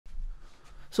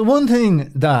So one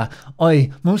thing that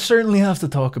I most certainly have to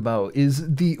talk about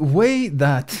is the way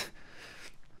that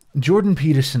Jordan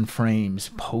Peterson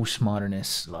frames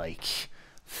postmodernists like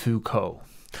Foucault.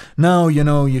 Now, you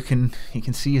know, you can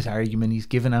see his argument. He's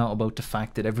given out about the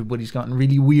fact that everybody's gotten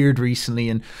really weird recently,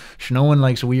 and no one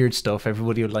likes weird stuff.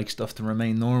 Everybody would like stuff to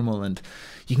remain normal, and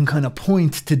you can kind of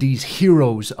point to these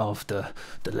heroes of the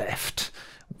left,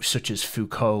 such as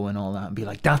Foucault and all that, and be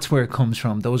like, that's where it comes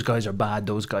from. Those guys are bad.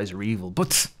 Those guys are evil.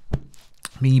 But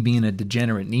me being a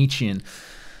degenerate Nietzschean,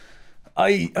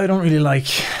 I don't really like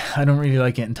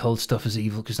getting told stuff is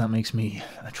evil, because that makes me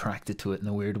attracted to it in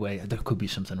a weird way. There could be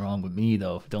something wrong with me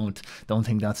though. Don't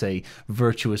think that's a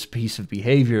virtuous piece of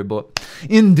behavior. But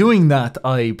in doing that,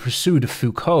 I pursued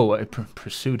Foucault. I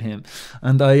pursued him,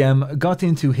 and I got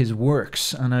into his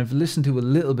works, and I've listened to a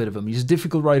little bit of him. He's a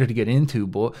difficult writer to get into,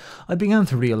 but I began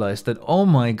to realize that, oh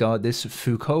my god, this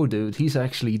Foucault dude, he's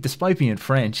actually, despite being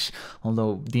French,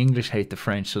 although the English hate the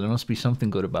French, so there must be something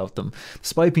good about them.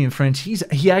 Despite being French,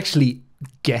 he actually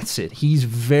gets it. He's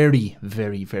very,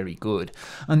 very, very good.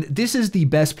 And this is the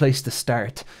best place to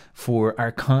start for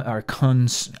our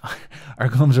conversation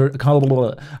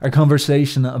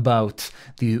about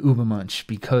the Ubermensch,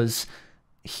 because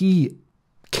he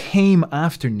came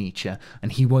after Nietzsche,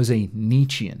 and he was a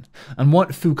Nietzschean. And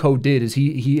what Foucault did is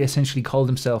he essentially called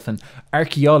himself an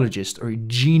archaeologist or a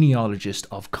genealogist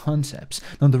of concepts.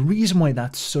 Now, the reason why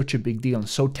that's such a big deal and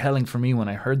so telling for me when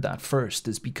I heard that first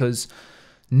is because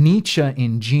Nietzsche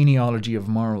in Genealogy of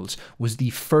Morals was the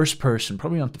first person,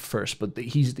 probably not the first, but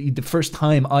he's the first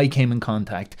time I came in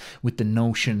contact with the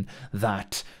notion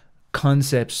that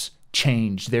concepts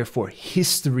change, therefore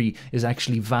history is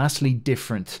actually vastly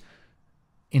different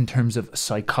in terms of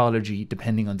psychology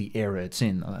depending on the era it's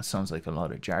in. Now, that sounds like a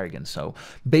lot of jargon. So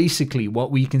basically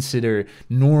what we consider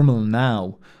normal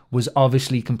now was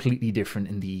obviously completely different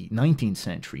in the 19th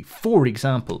century. For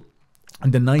example,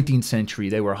 in the 19th century,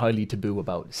 they were highly taboo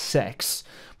about sex,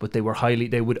 but they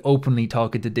would openly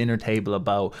talk at the dinner table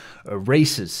about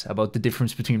races, about the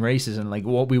difference between races, and like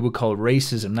what we would call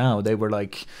racism now. They were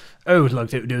like, oh, look,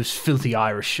 those filthy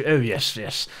Irish. Oh, yes,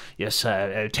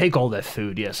 take all their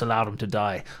food. Yes, allow them to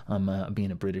die. I'm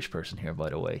being a British person here, by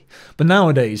the way. But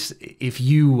nowadays, if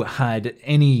you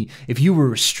were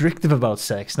restrictive about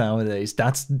sex nowadays,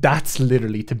 that's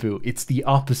literally taboo. It's the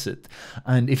opposite.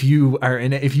 And if you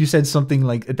said something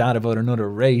like that about another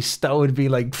race, that would be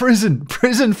like prison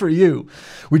for you.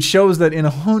 Which shows that in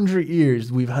 100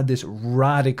 years, we've had this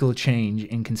radical change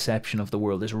in conception of the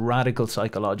world, this radical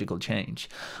psychological change.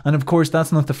 And of course,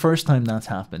 that's not the first time that's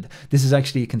happened. This is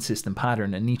actually a consistent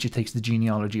pattern, and Nietzsche takes the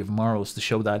genealogy of morals to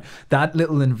show that that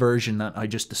little inversion that I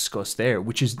just discussed there,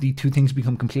 which is the two things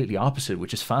become completely opposite,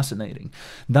 which is fascinating.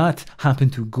 That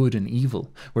happened to good and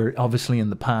evil, where obviously in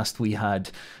the past we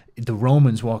had the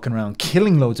Romans walking around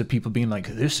killing loads of people, being like,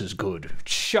 this is good.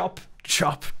 Chop,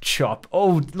 chop, chop.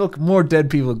 Oh, look, more dead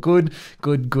people. Good,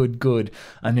 good, good, good.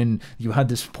 And then you had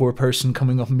this poor person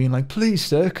coming up and being like, please,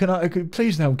 sir,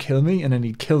 please don't kill me. And then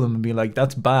he'd kill them and be like,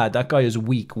 that's bad. That guy is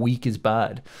weak. Weak is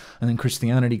bad. And then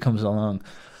Christianity comes along.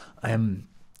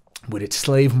 With its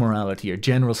slave morality, or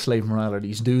general slave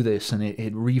moralities, do this, and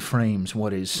it reframes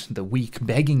what is the weak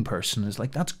begging person is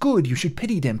like, that's good. You should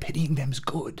pity them. Pitying them is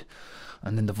good.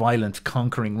 And then the violent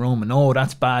conquering Roman, oh,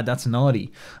 that's bad, that's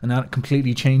naughty. And that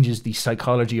completely changes the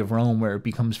psychology of Rome, where it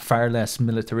becomes far less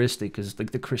militaristic, because like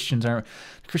the Christians don't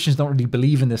really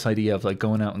believe in this idea of like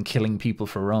going out and killing people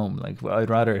for Rome. Like,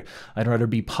 I'd rather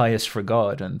be pious for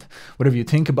God. And whatever you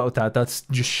think about that, that's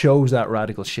just shows that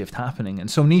radical shift happening.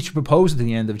 And so Nietzsche proposed at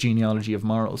the end of Genealogy of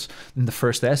Morals, in the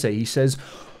first essay, he says,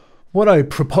 what I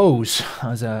propose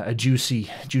as a juicy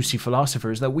philosopher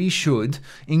is that we should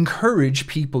encourage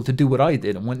people to do what I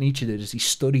did. And what Nietzsche did is he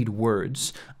studied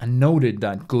words and noted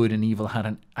that good and evil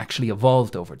hadn't actually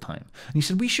evolved over time. And he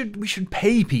said we should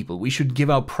pay people. We should give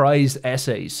out prized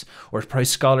essays or prize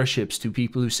scholarships to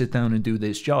people who sit down and do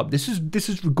this job. This is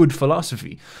good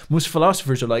philosophy. Most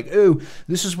philosophers are like, oh,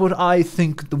 this is what I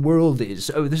think the world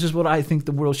is. Oh, this is what I think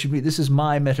the world should be. This is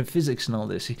my metaphysics and all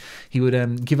this. He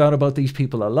would give out about these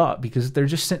people a lot, because they're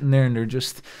just sitting there and they're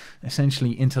just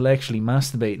essentially intellectually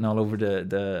masturbating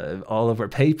all over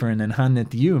paper, and then handing it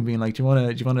to you and being like, do you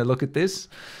want to look at this?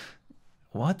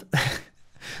 What?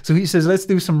 So he says, let's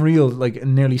do some real, like,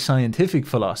 nearly scientific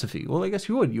philosophy. Well, I guess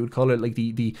you would. You would call it like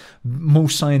the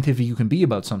most scientific you can be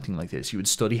about something like this. You would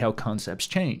study how concepts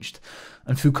changed.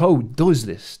 And Foucault does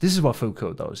this. This is what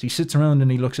Foucault does. He sits around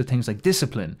and he looks at things like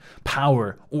discipline,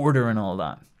 power, order, and all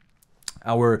that.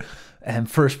 our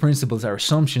first principles, our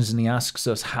assumptions, and he asks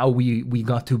us how we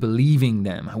got to believing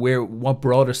them, what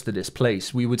brought us to this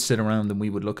place. We would sit around and we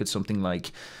would look at something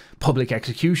like public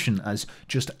execution as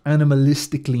just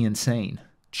animalistically insane.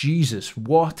 Jesus,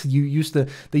 what? They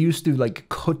used to like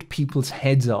cut people's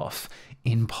heads off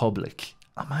in public.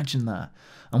 Imagine that.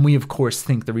 And we, of course,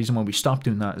 think the reason why we stopped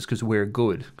doing that is because we're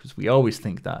good, because we always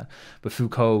think that. But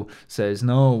Foucault says,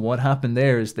 no, what happened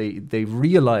there is they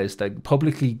realized that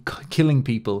publicly killing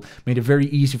people made it very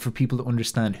easy for people to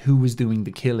understand who was doing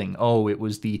the killing. Oh, it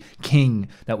was the king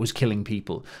that was killing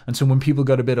people. And so when people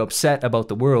got a bit upset about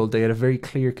the world, they had a very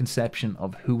clear conception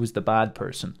of who was the bad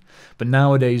person. But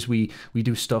nowadays we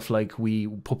do stuff like we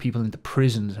put people into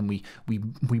prisons and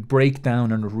we break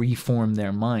down and reform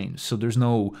their minds. So there's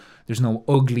no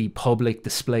ugly public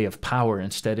display of power.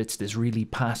 Instead, it's this really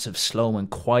passive, slow and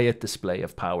quiet display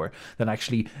of power that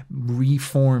actually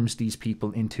reforms these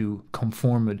people into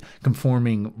conforming,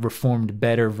 reformed,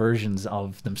 better versions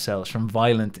of themselves, from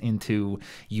violent into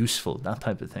useful, that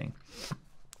type of thing.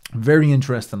 Very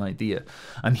interesting idea.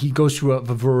 And he goes through a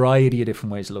variety of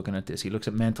different ways of looking at this. He looks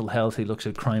at mental health, he looks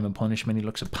at crime and punishment, he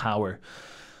looks at power,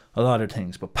 a lot of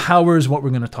things. But power is what we're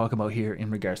going to talk about here in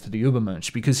regards to the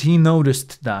Ubermensch, because he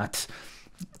noticed that,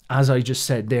 as I just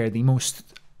said there, the most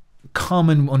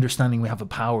common understanding we have of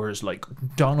power is like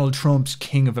Donald Trump's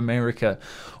king of America,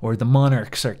 or the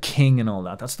monarchs are king and all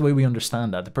that. That's the way we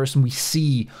understand that. The person we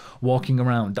see walking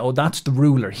around, oh, that's the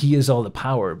ruler, he is all the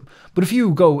power. But if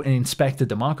you go and inspect a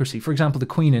democracy, for example, the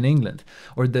Queen in England,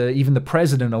 or even the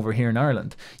president over here in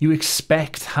Ireland, you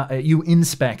inspect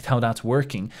how that's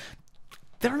working.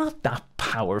 They're not that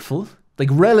powerful. Like,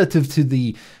 relative to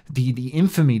the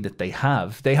infamy that they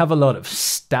have a lot of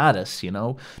status, you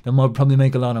know. They'll probably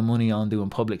make a lot of money on doing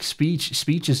public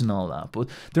speeches and all that, but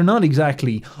they're not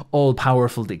exactly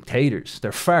all-powerful dictators.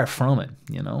 They're far from it,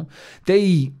 you know.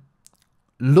 They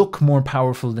look more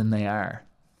powerful than they are.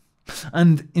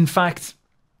 And in fact,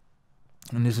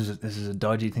 and this is a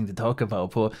dodgy thing to talk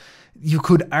about, but you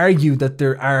could argue that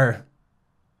there are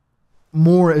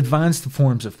more advanced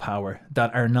forms of power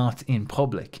that are not in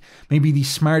public. Maybe the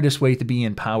smartest way to be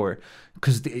in power,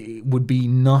 because it would be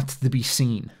not to be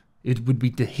seen. It would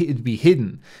be it'd be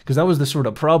hidden, because that was the sort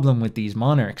of problem with these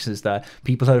monarchs, is that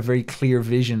people had a very clear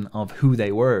vision of who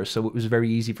they were, so it was very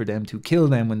easy for them to kill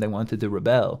them when they wanted to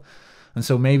rebel. And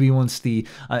so maybe once the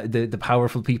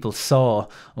powerful people saw,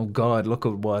 oh God, look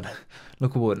at what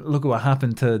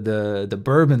happened to the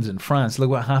Bourbons in France. Look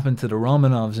what happened to the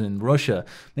Romanovs in Russia.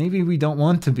 Maybe we don't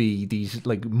want to be these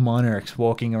like monarchs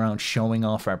walking around showing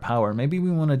off our power. Maybe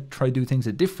we want to try to do things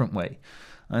a different way.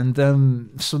 And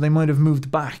so they might have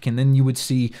moved back, and then you would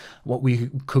see what we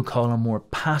could call a more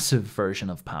passive version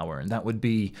of power, and that would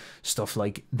be stuff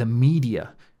like the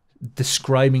media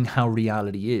describing how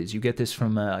reality is. You get this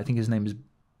from, I think his name is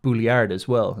Bouliard as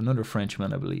well, another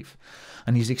Frenchman, I believe.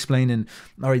 And he's explaining,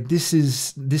 all right, this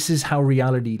is how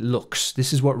reality looks.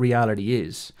 This is what reality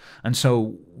is. And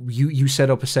so you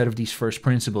set up a set of these first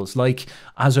principles. Like,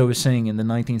 as I was saying, in the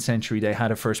 19th century, they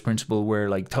had a first principle where,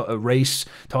 like,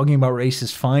 talking about race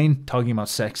is fine, talking about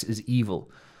sex is evil.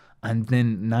 And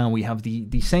then now we have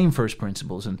the same first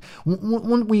principles. And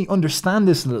when we understand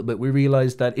this a little bit, we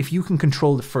realize that if you can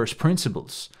control the first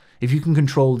principles, if you can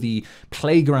control the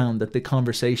playground that the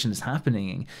conversation is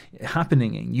happening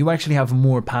in, you actually have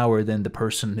more power than the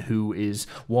person who is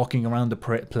walking around the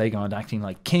playground acting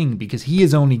like king, because he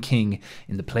is only king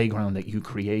in the playground that you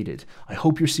created. I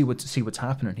hope you see what's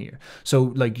happening here.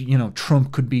 So, like, you know,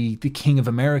 Trump could be the king of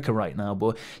America right now,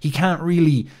 but he can't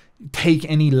really take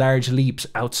any large leaps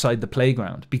outside the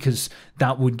playground, because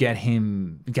that would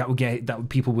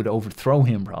people would overthrow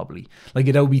him probably. Like,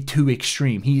 it would be too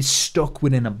extreme. He is stuck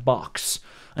within a box,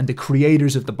 and the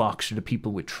creators of the box are the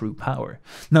people with true power.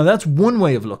 Now, that's one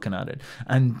way of looking at it,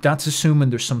 and that's assuming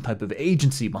there's some type of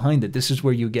agency behind it. This is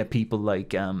where you get people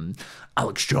like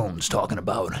Alex Jones talking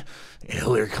about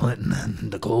Hillary Clinton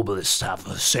and the globalists have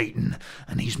a Satan,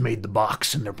 and he's made the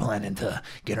box, and they're planning to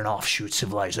get an offshoot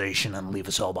civilization and leave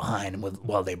us all behind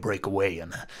while they break away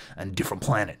in a different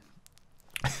planet.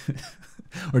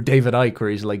 Or David Icke, where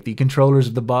he's like, the controllers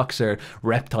of the box are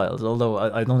reptiles, although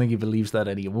I don't think he believes that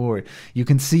anymore. You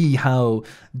can see how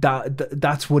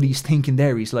that's what he's thinking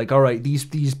there. He's like, all right,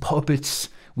 these puppets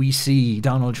We see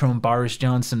Donald Trump, Boris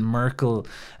Johnson, Merkel,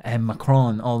 and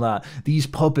Macron, all that. These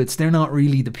puppets, they're not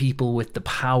really the people with the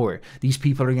power. These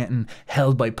people are getting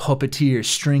held by puppeteers,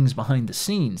 strings behind the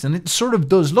scenes. And it sort of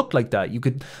does look like that. You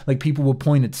could, like, people will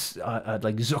point at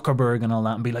like Zuckerberg and all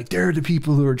that and be like, they're the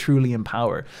people who are truly in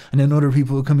power. And then other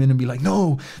people will come in and be like,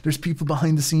 no, there's people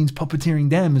behind the scenes puppeteering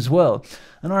them as well.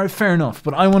 And all right, fair enough.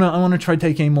 But I want to try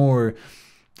take a more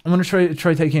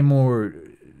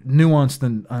nuanced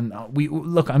and we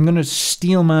look. I'm going to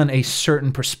steelman a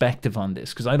certain perspective on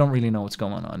this because I don't really know what's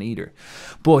going on either.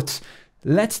 But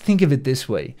let's think of it this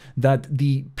way: that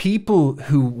the people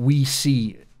who we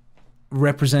see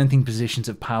representing positions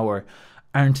of power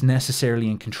aren't necessarily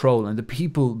in control, and the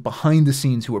people behind the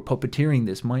scenes who are puppeteering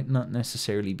this might not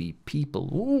necessarily be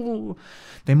people. Ooh,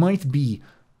 they might be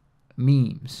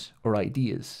memes or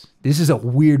ideas. This is a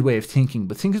weird way of thinking,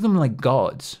 but think of them like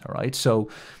gods, all right? So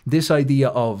this idea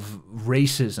of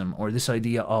racism or this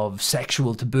idea of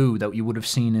sexual taboo that you would have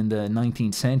seen in the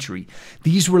 19th century,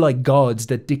 these were like gods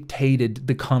that dictated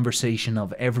the conversation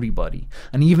of everybody.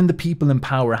 And even the people in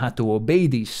power had to obey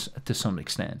these to some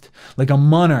extent. Like a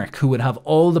monarch who would have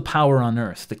all the power on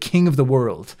earth, the king of the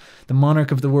world, the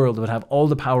monarch of the world would have all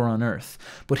the power on earth,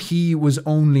 but he was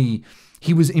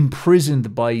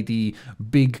imprisoned by the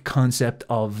big concept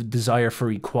of desire for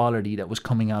equality that was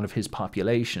coming out of his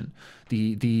population.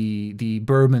 The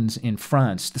Bourbons in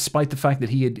France, despite the fact that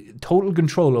he had total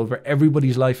control over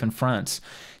everybody's life in France,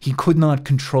 he could not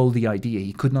control the idea.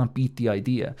 He could not beat the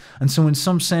idea. And so in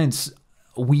some sense,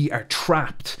 we are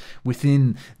trapped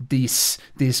within this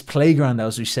playground,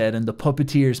 as we said, and the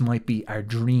puppeteers might be our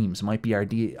dreams, might be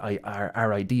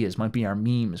our ideas, might be our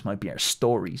memes, might be our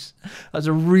stories. That's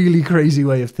a really crazy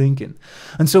way of thinking.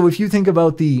 And so if you think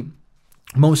about the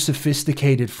most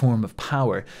sophisticated form of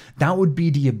power, that would be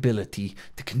the ability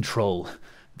to control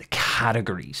the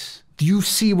categories. Do you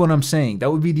see what I'm saying?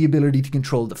 That would be the ability to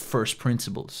control the first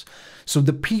principles. So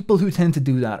the people who tend to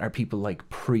do that are people like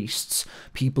priests,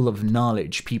 people of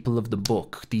knowledge, people of the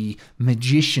book, the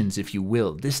magicians, if you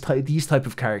will. These type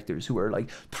of characters who are like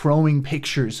throwing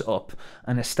pictures up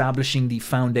and establishing the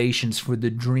foundations for the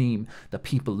dream that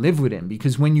people live within.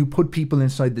 Because when you put people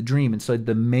inside the dream, inside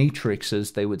the matrix,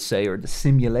 as they would say, or the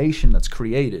simulation that's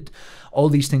created, all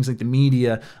these things like the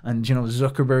media and, you know,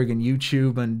 Zuckerberg and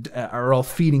YouTube and are all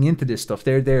feeding into this stuff.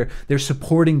 They're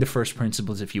supporting the first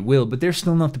principles, if you will, but they're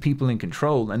still not the people in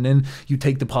control. And then you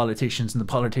take the politicians, and the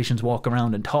politicians walk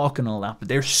around and talk and all that, but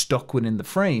they're stuck within the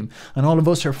frame. And all of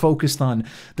us are focused on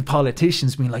the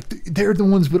politicians being like, they're the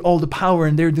ones with all the power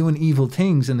and they're doing evil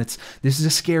things. And this is a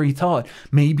scary thought.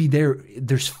 Maybe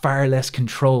there's far less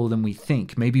control than we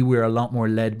think. Maybe we're a lot more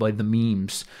led by the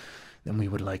memes than we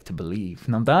would like to believe.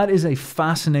 Now, that is a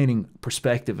fascinating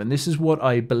perspective, and this is what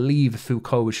I believe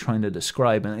Foucault was trying to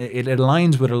describe, and it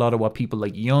aligns with a lot of what people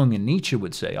like Jung and Nietzsche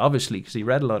would say, obviously, because he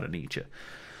read a lot of Nietzsche.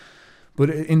 But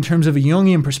in terms of a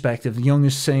Jungian perspective, Jung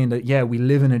is saying that, yeah, we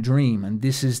live in a dream, and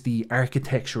this is the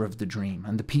architecture of the dream,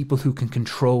 and the people who can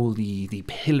control the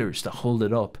pillars that hold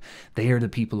it up, they are the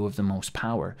people who have the most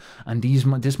power. And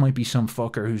this might be some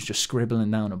fucker who's just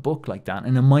scribbling down a book like that,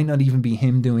 and it might not even be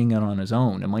him doing it on his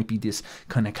own. It might be this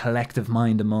kind of collective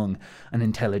mind among an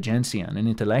intelligentsia, an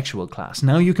intellectual class.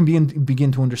 Now you can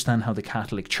begin to understand how the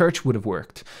Catholic Church would have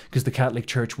worked, because the Catholic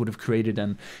Church would have created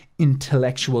an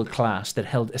intellectual class that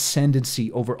held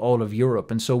ascendancy over all of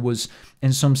Europe, and so was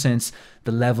in some sense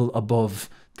the level above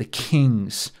the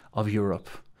kings of Europe.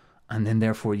 And then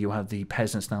therefore you have the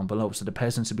peasants down below. So the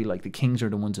peasants would be like the kings are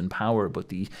the ones in power, but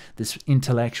this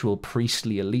intellectual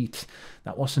priestly elite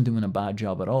that wasn't doing a bad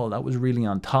job at all. That was really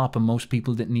on top, and most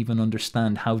people didn't even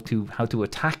understand how to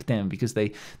attack them, because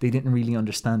they didn't really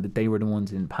understand that they were the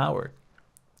ones in power.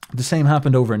 The same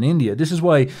happened over in India. This is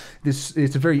why it's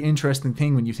a very interesting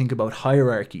thing when you think about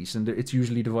hierarchies, and it's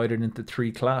usually divided into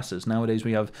three classes. Nowadays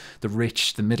we have the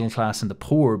rich, the middle class, and the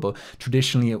poor, but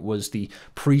traditionally it was the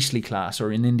priestly class,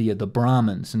 or in India the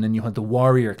Brahmins, and then you had the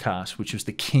warrior caste, which was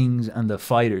the kings and the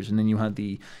fighters, and then you had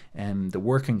the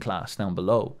working class down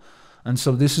below. And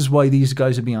so this is why these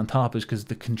guys would be on top, is because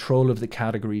the control of the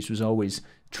categories was always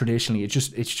traditionally, it's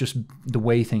just the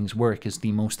way things work is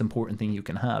the most important thing you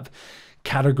can have.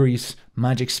 Categories,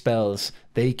 magic spells,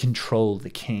 they control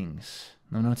the kings.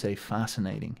 I'm going to say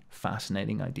fascinating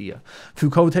idea.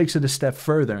 Foucault takes it a step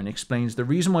further and explains the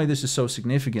reason why this is so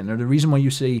significant, or the reason why you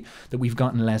see that we've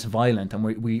gotten less violent and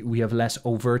we have less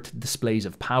overt displays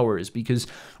of power, is because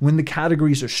when the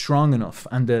categories are strong enough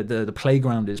and the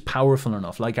playground is powerful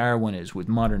enough, like our one is with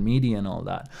modern media and all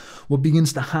that, what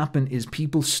begins to happen is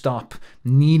people stop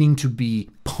needing to be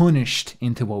punished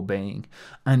into obeying.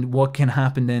 And what can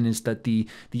happen then is that the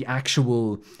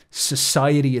actual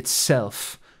society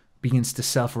itself begins to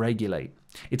self-regulate.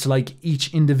 It's like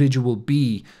each individual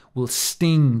bee will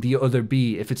sting the other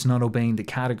bee if it's not obeying the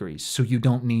categories. So you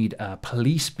don't need a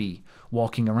police bee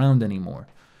walking around anymore.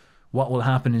 What will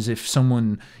happen is if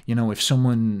someone, if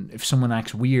someone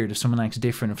acts weird, if someone acts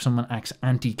different, if someone acts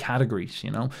anti-categories,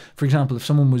 for example, if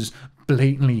someone was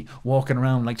blatantly walking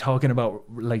around like talking about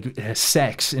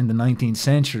sex in the 19th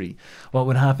century, what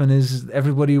would happen is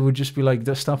everybody would just be like,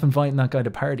 stop inviting that guy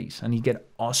to parties, and he'd get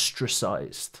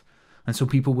ostracized. And so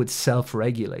people would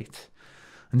self-regulate.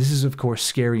 And this is, of course,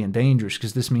 scary and dangerous,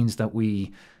 because this means that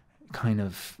we kind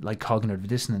of, like cognitive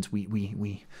dissonance, we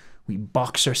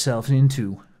box ourselves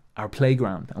into our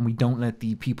playground, and we don't let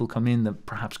the people come in that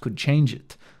perhaps could change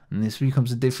it. And this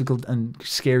becomes a difficult and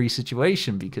scary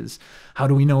situation, because how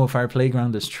do we know if our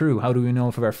playground is true? How do we know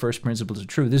if our first principles are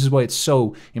true? This is why it's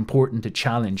so important to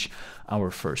challenge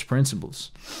our first principles.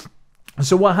 And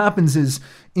so what happens is,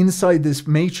 inside this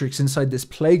matrix, inside this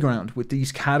playground with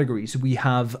these categories, we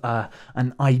have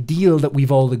an ideal that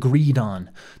we've all agreed on,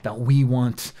 that we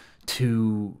want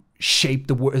to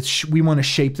shape we want to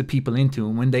shape the people into.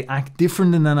 And when they act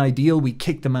different than that ideal, we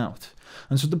kick them out.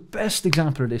 And so the best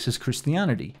example of this is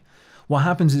Christianity. What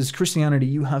happens is, Christianity,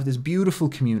 you have this beautiful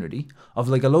community of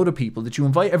like a load of people that you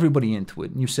invite everybody into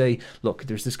it, and you say, look,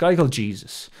 there's this guy called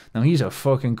Jesus. Now, he's a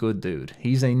fucking good dude.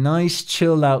 He's a nice,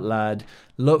 chilled out lad,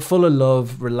 full of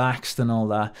love, relaxed and all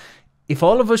that. If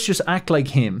all of us just act like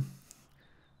him,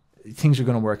 things are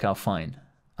going to work out fine.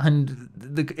 And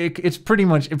it pretty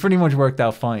much worked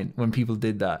out fine when people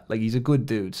did that. Like, he's a good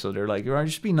dude, so they're like, right,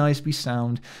 just be nice, be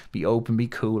sound, be open, be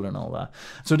cool, and all that.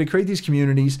 So they create these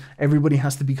communities. Everybody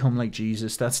has to become like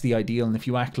Jesus. That's the ideal. And if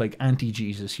you act like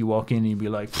anti-Jesus, you walk in and you be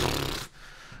like,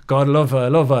 God, love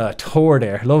Thor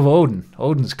there, love Odin.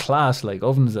 Odin's class. Like,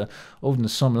 Odin's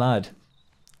some lad.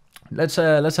 Let's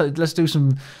do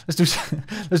some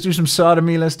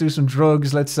sodomy. Let's do some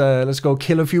drugs. Let's go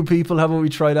kill a few people. How about we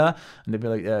try that? And they'd be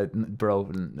like,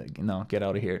 bro, no, get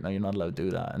out of here. No, you're not allowed to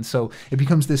do that. And so it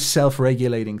becomes this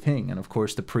self-regulating thing. And of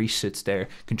course, the priest sits there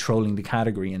controlling the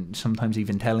category, and sometimes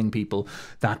even telling people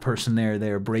that person there,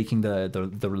 they're breaking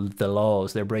the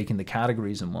laws, they're breaking the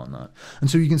categories and whatnot. And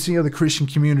so you can see how the Christian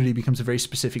community becomes a very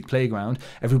specific playground.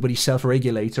 Everybody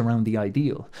self-regulates around the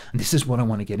ideal. And this is what I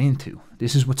want to get into.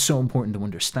 This is what's so important to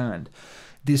understand.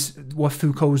 What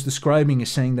Foucault is describing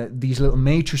is saying that these little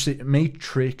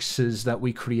matrices that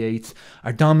we create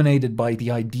are dominated by the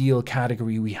ideal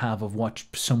category we have of what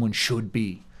someone should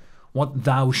be. What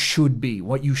thou should be.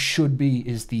 What you should be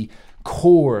is the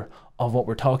core of what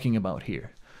we're talking about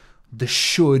here. The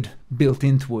should built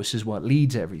into us is what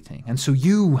leads everything. And so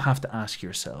you have to ask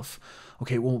yourself,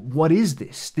 okay, well, what is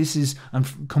this? I'm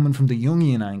coming from the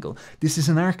Jungian angle. This is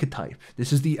an archetype.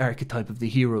 This is the archetype of the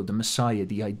hero, the Messiah,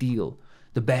 the ideal,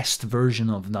 the best version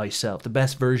of thyself, the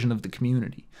best version of the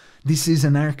community. This is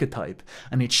an archetype,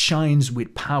 and it shines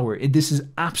with power. This is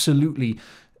absolutely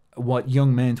what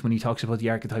Jung meant when he talks about the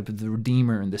archetype of the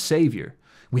Redeemer and the Savior.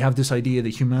 We have this idea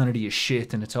that humanity is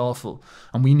shit and it's awful,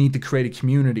 and we need to create a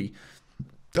community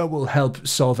that will help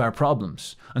solve our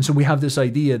problems. And so we have this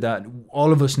idea that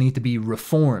all of us need to be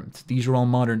reformed. These are all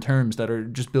modern terms that are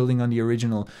just building on the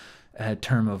original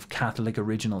term of Catholic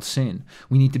original sin.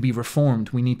 We need to be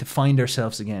reformed. We need to find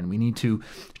ourselves again. We need to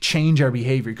change our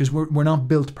behavior, because we're not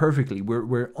built perfectly.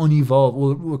 We're unevolved.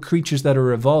 We're creatures that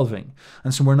are evolving.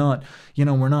 And so we're not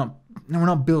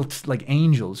built like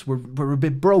angels. We're a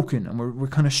bit broken, and we're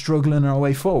kind of struggling our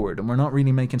way forward, and we're not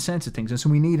really making sense of things. And so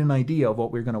we need an idea of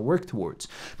what we're going to work towards,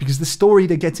 because the story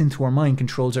that gets into our mind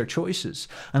controls our choices.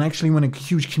 And actually, when a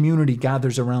huge community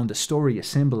gathers around a story, a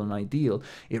symbol, an ideal,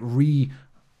 it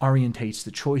reorientates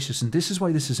the choices. And this is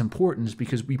why this is important, is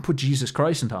because we put Jesus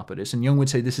Christ on top of this. And Jung would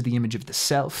say this is the image of the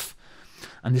self.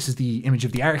 And this is the image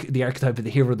of the archetype of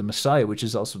the hero, the Messiah, which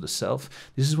is also the self.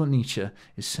 This is what Nietzsche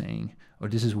is saying, or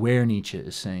this is where Nietzsche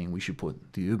is saying we should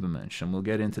put the Ubermensch. And we'll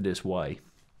get into this why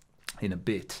in a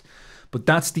bit. But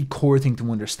that's the core thing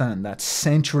to understand. That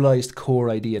centralized core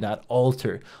idea, that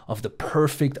altar of the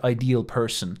perfect ideal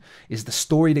person, is the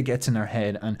story that gets in our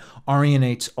head and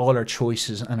orientates all our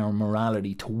choices and our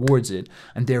morality towards it,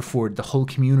 and therefore the whole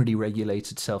community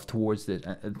regulates itself towards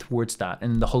that,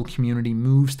 and the whole community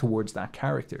moves towards that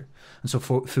character. And so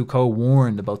Foucault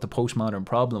warned about the postmodern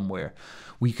problem where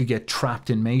we could get trapped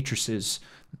in matrices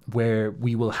where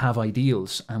we will have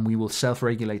ideals and we will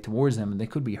self-regulate towards them, and they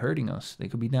could be hurting us, they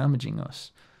could be damaging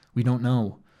us. We don't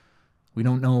know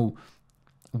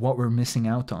what we're missing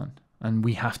out on, and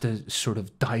we have to sort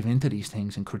of dive into these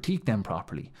things and critique them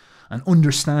properly and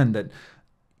understand that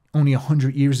only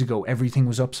 100 years ago everything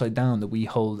was upside down that we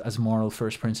hold as moral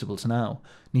first principles now.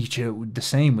 Nietzsche, the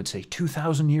same, would say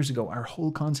 2,000 years ago our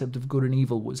whole concept of good and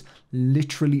evil was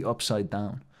literally upside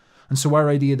down. And so our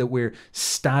idea that we're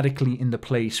statically in the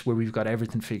place where we've got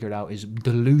everything figured out is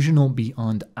delusional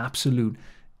beyond absolute,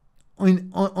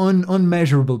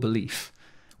 unmeasurable belief.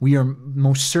 We are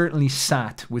most certainly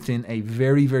sat within a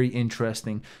very, very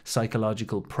interesting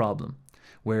psychological problem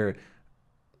where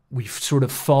we've sort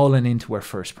of fallen into our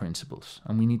first principles,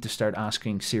 and we need to start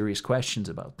asking serious questions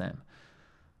about them.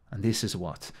 And this is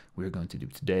what we're going to do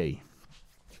today.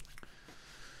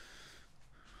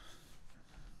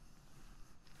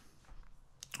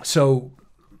 So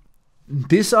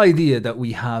this idea that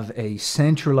we have a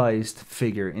centralized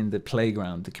figure in the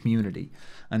playground, the community,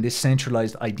 and this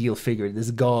centralized ideal figure,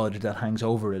 this God that hangs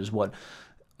over it, is what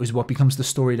becomes the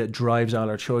story that drives all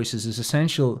our choices, is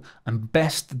essential and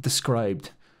best described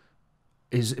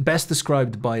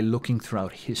by looking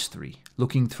throughout history,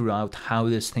 looking throughout how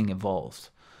this thing evolved.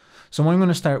 So I'm going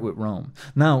to start with Rome.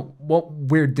 Now, what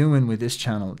we're doing with this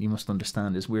channel, you must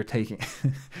understand, is we're taking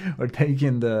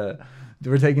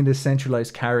this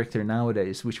centralized character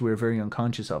nowadays, which we're very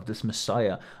unconscious of, this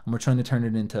Messiah, and we're trying to turn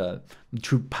it into,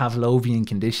 through Pavlovian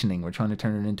conditioning, we're trying to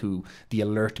turn it into the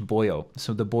alert boyo.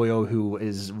 So the boyo who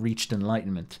is reached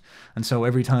enlightenment. And so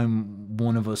every time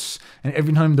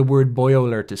the word boyo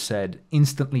alert is said,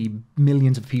 instantly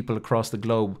millions of people across the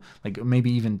globe, like maybe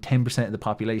even 10% of the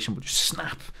population, would just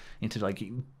snap into like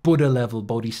Buddha level,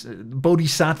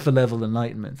 Bodhisattva level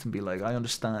enlightenment and be like, I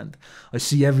understand, I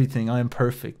see everything, I am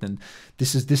perfect, and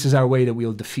this is our way that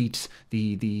we'll defeat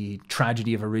the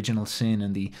tragedy of original sin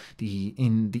and the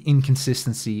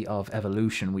inconsistency of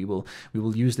evolution. We will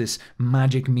use this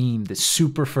magic meme, this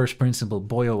super first principle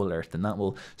boyo alert, and that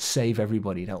will save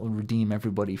everybody, that will redeem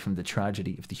everybody from the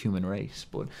tragedy of the human race.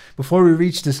 But before we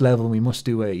reach this level, we must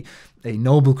do a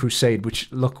noble crusade,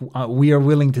 which we are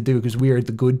willing to do because we are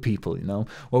the good people, you know.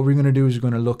 What we're going to do is we're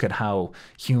going to look at how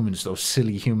humans, those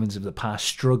silly humans of the past,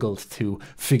 struggled to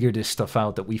figure this stuff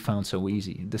out that we found so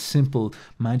easy. The simple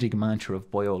magic mantra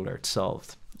of boyo alert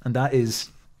solved. And that is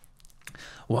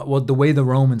what the way the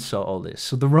Romans saw all this.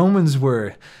 So the Romans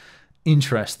were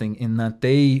interesting in that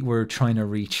they were trying to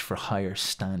reach for higher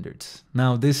standards.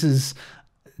 Now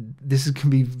this can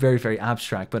be very, very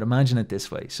abstract, but imagine it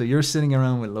this way. So you're sitting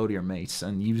around with a load of your mates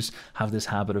and you just have this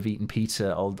habit of eating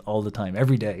pizza all the time,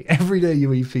 every day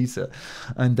you eat pizza,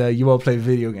 and you all play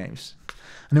video games.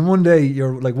 And then one day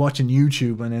you're like watching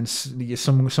YouTube, and then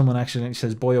someone accidentally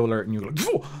says boyo alert, and you're like,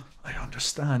 oh, I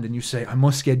understand, and you say, I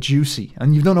must get juicy,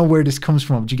 and you don't know where this comes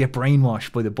from, but you get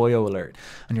brainwashed by the boyo alert,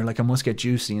 and you're like, I must get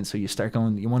juicy, and so you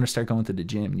want to start going to the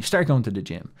gym. You start going to the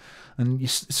gym, and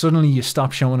suddenly you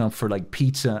stop showing up for like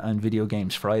pizza and video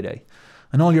games Friday,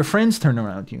 and all your friends turn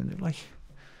around you and they're like,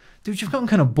 dude, you've gotten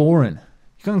kind of boring,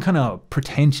 you've gotten kind of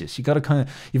pretentious, you've gotten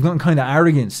kind of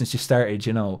arrogant since you started,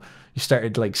 you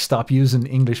started like stop using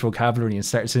English vocabulary and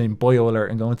started saying boyo alert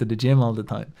and going to the gym all the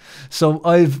time. So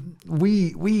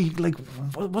we like,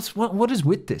 what is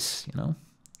with this, you know?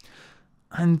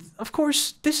 And of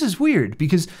course, this is weird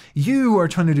because you are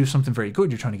trying to do something very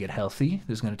good. You're trying to get healthy.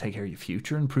 This is going to take care of your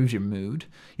future, improve your mood.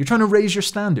 You're trying to raise your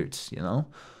standards, you know?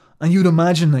 And you'd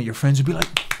imagine that your friends would be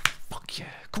like, fuck yeah,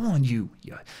 go on you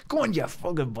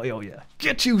fucking boyo, yeah,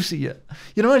 get juicy, yeah.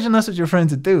 You'd imagine that's what your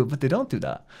friends would do, but they don't do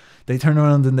that. They turn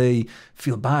around and they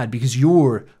feel bad because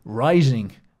your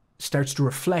rising starts to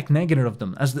reflect negative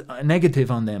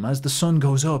on them. As the sun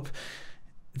goes up,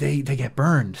 they get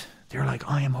burned. They're like,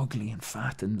 I am ugly and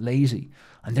fat and lazy,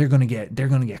 and they're gonna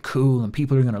get cool, and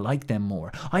people are gonna like them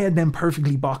more. I had them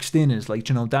perfectly boxed in as like,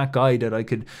 that guy that I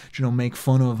could, make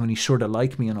fun of, and he sort of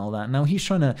liked me and all that. Now he's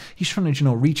trying to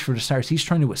reach for the stars. He's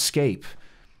trying to escape.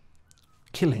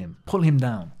 Kill him. Pull him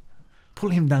down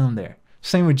there.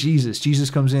 Same with Jesus.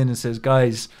 Jesus comes in and says,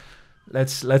 guys,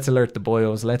 let's alert the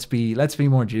boyos. Let's be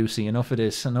more juicy. Enough of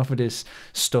this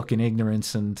stuck in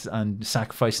ignorance and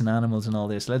sacrificing animals and all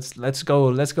this. Let's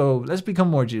become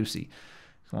more juicy.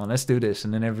 Come on, let's do this.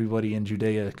 And then everybody in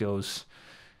Judea goes,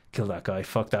 kill that guy,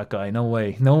 fuck that guy. No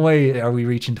way are we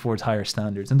reaching towards higher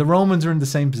standards. And the Romans are in the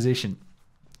same position.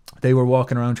 They were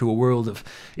walking around through a world of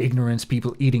ignorance,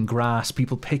 people eating grass,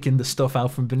 people picking the stuff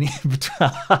out from beneath,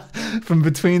 from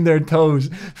between their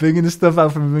toes, picking the stuff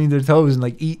out from between their toes and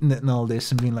like eating it and all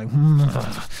this and being like,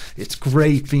 it's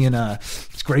great being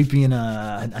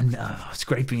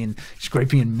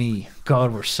me.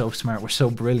 God, we're so smart, we're so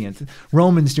brilliant.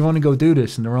 Romans, do you want to go do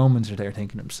this? And the Romans are there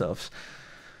thinking to themselves,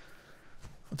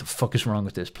 what the fuck is wrong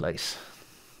with this place?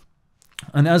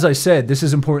 And as I said, this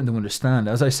is important to understand.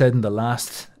 As I said in the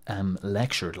last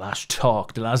lecture, the last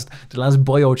talk, the last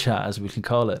Boyo chat, as we can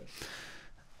call it,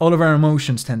 all of our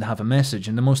emotions tend to have a message.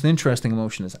 And the most interesting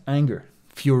emotion is anger,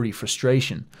 fury,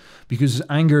 frustration, because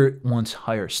anger wants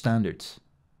higher standards.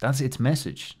 That's its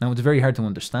message. Now, it's very hard to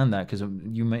understand that because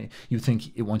you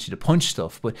think it wants you to punch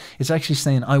stuff, but it's actually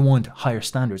saying, I want higher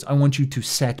standards. I want you to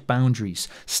set boundaries,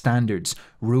 standards,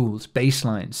 rules,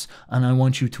 baselines, and I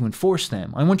want you to enforce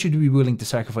them. I want you to be willing to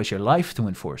sacrifice your life to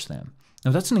enforce them. Now,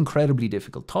 that's an incredibly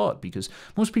difficult thought because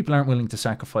most people aren't willing to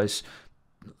sacrifice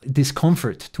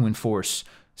discomfort to enforce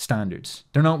standards.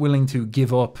 They're not willing to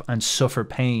give up and suffer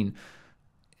pain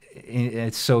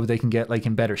so they can get like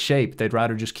in better shape. They'd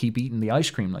rather just keep eating the ice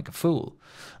cream like a fool.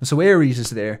 And so Ares is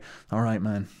there. All right,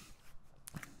 man,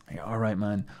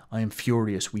 I am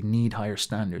furious. We need higher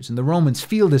standards. And the Romans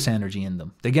feel this energy in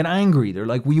them. They get angry. They're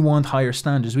like, we want higher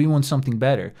standards. We want something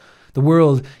better. The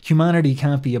world, humanity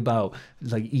can't be about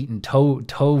like eating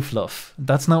toe fluff.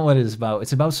 That's not what it is about.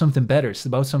 It's about something better. It's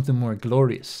about something more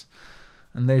glorious.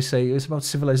 And they say it's about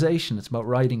civilization. It's about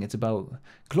writing. It's about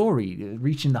glory,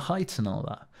 reaching the heights and all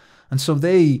that. And so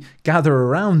they gather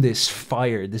around this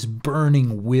fire, this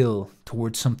burning will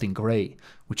towards something great,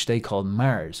 which they call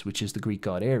Mars, which is the Greek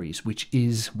god Ares, which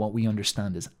is what we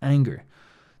understand as anger,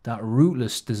 that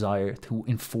rootless desire to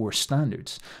enforce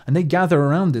standards. And they gather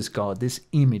around this god, this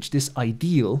image, this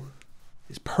ideal,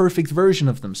 this perfect version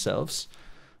of themselves,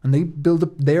 and they build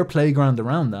up their playground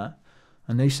around that.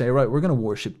 And they say, right, we're going to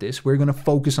worship this. We're going to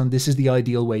focus on this is the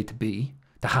ideal way to be,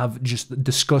 to have just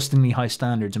disgustingly high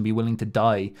standards and be willing to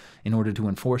die in order to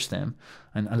enforce them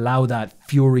and allow that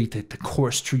fury to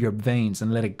course through your veins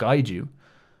and let it guide you.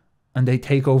 And they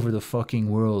take over the fucking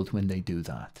world when they do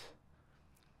that.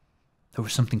 There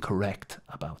was something correct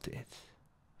about it.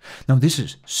 Now, this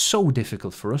is so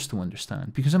difficult for us to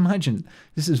understand because imagine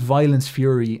this is violence,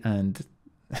 fury, and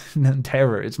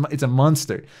terror. It's a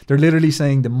monster. They're literally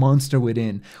saying the monster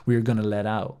within we are going to let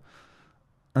out.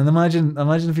 And imagine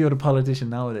if you had a politician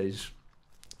nowadays.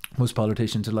 Most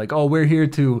politicians are like, oh, we're here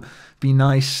to be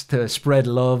nice, to spread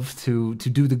love, to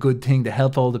do the good thing, to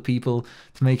help all the people,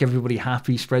 to make everybody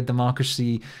happy, spread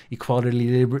democracy,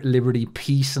 equality, liberty,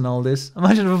 peace, and all this.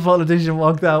 Imagine if a politician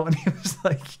walked out and he was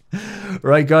like,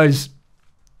 right, guys,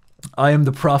 I am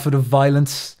the prophet of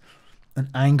violence and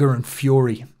anger and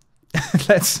fury.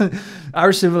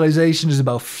 Our civilization is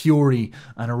about fury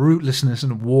and rootlessness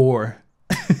and war.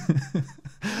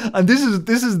 And this is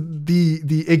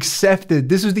the accepted,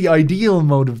 this is the ideal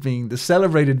mode of being, the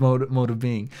celebrated mode of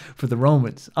being for the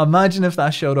Romans. Imagine if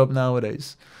that showed up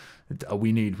nowadays.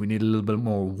 We need a little bit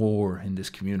more war in this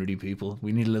community, people.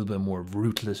 We need a little bit more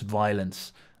ruthless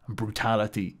violence and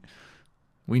brutality.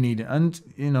 We need, and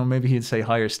you know, maybe he'd say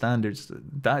higher standards.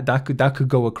 That could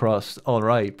go across all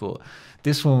right, but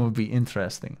this one would be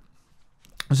interesting.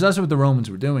 So that's what the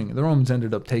Romans were doing. The Romans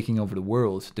ended up taking over the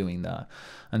world doing that,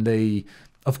 and they,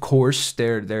 of course,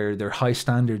 their high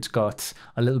standards got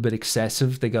a little bit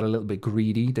excessive. They got a little bit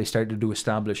greedy. They started to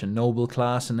establish a noble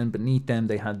class, and then beneath them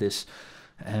they had this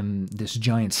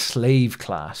giant slave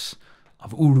class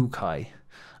of Urukai,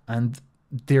 and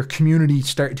their community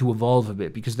started to evolve a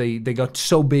bit because they got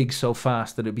so big so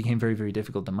fast that it became very, very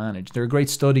difficult to manage. They're a great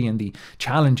study in the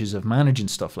challenges of managing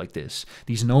stuff like this.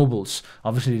 These nobles,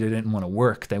 obviously they didn't want to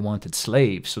work, they wanted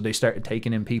slaves, so they started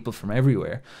taking in people from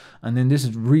everywhere. And then this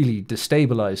has really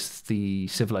destabilized the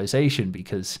civilization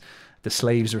because the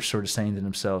slaves are sort of saying to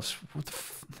themselves, what the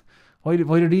why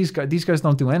do these guys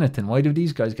don't do anything? Why do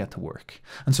these guys get to work?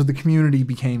 And so the community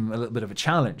became a little bit of a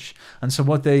challenge. And so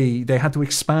what they had to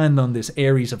expand on this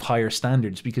areas of higher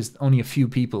standards because only a few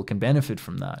people can benefit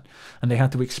from that. And they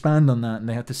had to expand on that and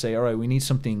they had to say, all right, we need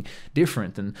something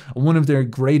different. And one of their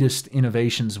greatest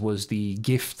innovations was the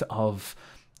gift of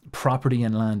property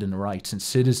and land and rights and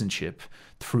citizenship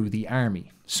through the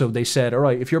army. So they said, all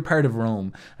right, if you're part of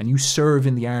Rome and you serve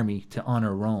in the army to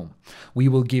honor Rome, we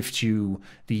will gift you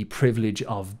the privilege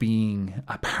of being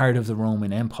a part of the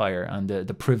Roman Empire and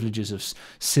the privileges of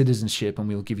citizenship, and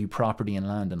we'll give you property and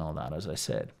land and all that, as I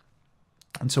said.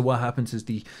 And so what happens is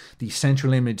the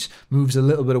central image moves a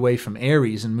little bit away from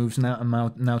Ares and moves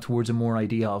now towards a more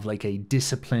idea of like a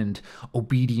disciplined,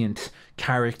 obedient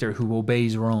character who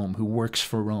obeys Rome, who works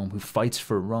for Rome, who fights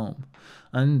for Rome.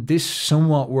 And this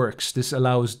somewhat works. This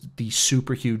allows the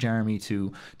super huge army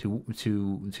to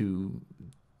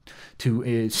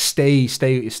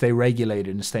stay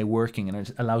regulated and stay working, and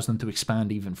it allows them to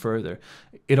expand even further.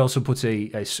 It also puts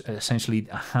essentially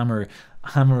a hammer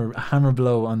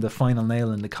blow on the final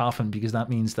nail in the coffin, because that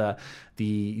means that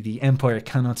the empire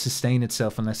cannot sustain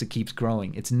itself unless it keeps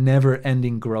growing. It's never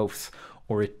ending growth,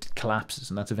 or it collapses,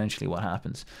 and that's eventually what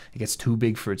happens. It gets too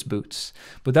big for its boots.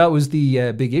 But that was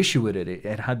the big issue with it.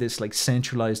 It had this like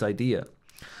centralized idea.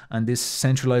 And this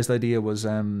centralized idea was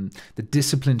the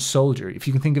disciplined soldier. If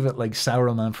you can think of it like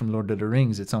Sauron from Lord of the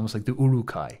Rings, it's almost like the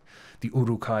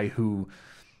Uruk-hai who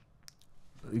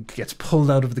gets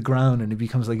pulled out of the ground and he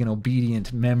becomes like an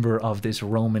obedient member of this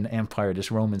Roman Empire,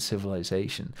 this Roman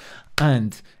civilization.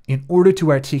 And in order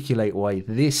to articulate why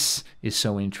this is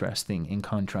so interesting in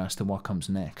contrast to what comes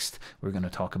next, we're going to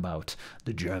talk about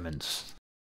the Germans.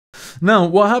 Now,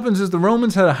 what happens is the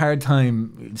Romans had a hard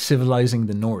time civilizing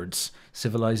the Nords,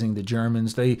 civilizing the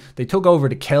Germans. They took over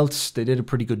the Celts. They did a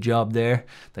pretty good job there.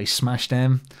 They smashed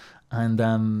them, and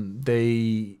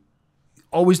they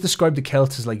always described the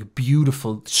Celts as like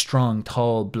beautiful, strong,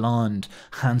 tall, blonde,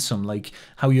 handsome, like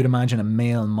how you'd imagine a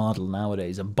male model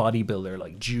nowadays, a bodybuilder,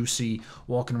 like juicy,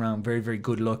 walking around, very, very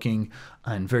good looking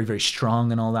and very, very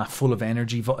strong and all that, full of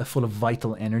energy, full of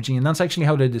vital energy. And that's actually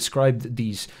how they described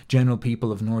these general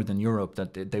people of Northern Europe,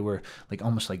 that they were like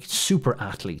almost like super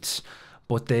athletes,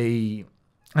 but they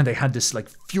had this like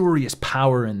furious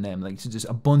power in them, like just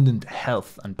abundant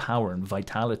health and power and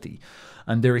vitality.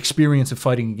 And their experience of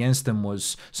fighting against them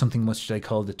was something which they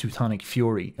call the Teutonic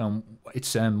Fury.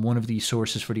 It's one of the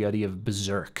sources for the idea of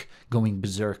berserk, going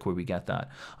berserk, where we get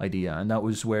that idea. And that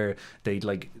was where they'd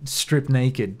like strip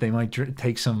naked. They might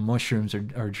take some mushrooms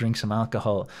or drink some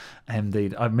alcohol, and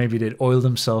maybe they'd oil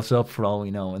themselves up for all we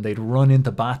know, and they'd run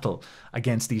into battle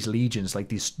against these legions, like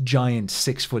these giant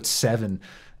 6'7"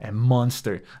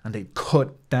 monster, and they'd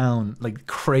cut down like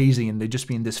crazy, and they'd just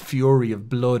be in this fury of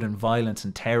blood and violence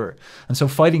and terror. And so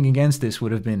fighting against this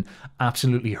would have been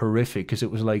absolutely horrific, because it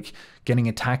was like getting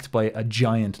attacked by a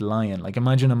giant lion. Like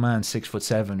imagine a man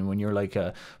 6'7" when you're like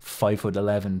a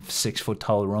 5'11", 6 foot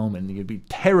tall Roman. You'd be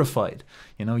terrified.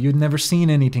 You know, you'd never seen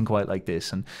anything quite like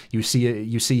this. And you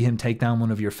see him take down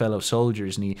one of your fellow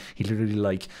soldiers, and he literally,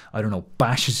 like, I don't know,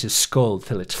 bashes his skull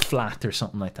till it's flat or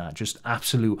something like that. Just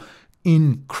absolute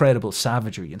incredible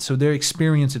savagery. And so their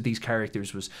experience of these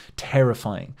characters was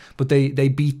terrifying, but they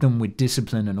beat them with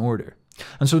discipline and order.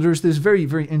 And so there's this very,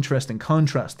 very interesting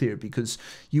contrast here, because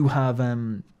you have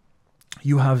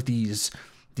these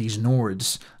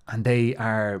Nords, and they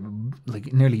are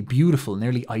like nearly beautiful,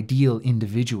 nearly ideal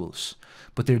individuals,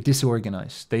 but they're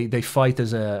disorganized. They fight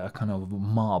as a kind of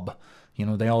mob. You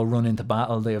know, they all run into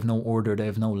battle. They have no order. They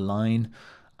have no line.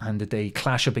 And that they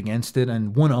clash up against it,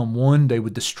 and one-on-one they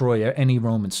would destroy any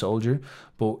Roman soldier.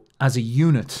 But as a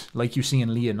unit, like you see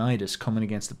in Leonidas coming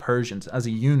against the Persians, as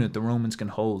a unit the Romans can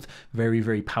hold very,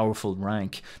 very powerful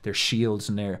rank, their shields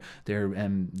and their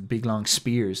big long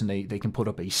spears, and they can put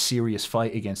up a serious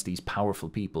fight against these powerful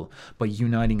people by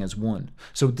uniting as one.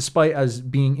 So despite as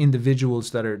being individuals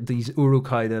that are these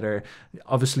Uruk-hai that are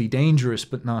obviously dangerous,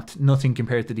 but nothing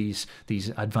compared to these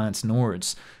advanced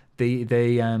Nords,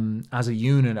 they as a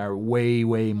unit are way,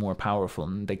 way more powerful,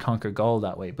 and they conquer Gaul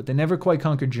that way. But they never quite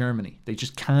conquered Germany. They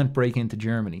just can't break into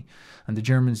Germany, and the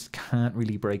Germans can't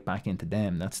really break back into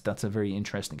them. That's a very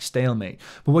interesting stalemate.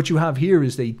 But what you have here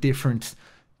is a different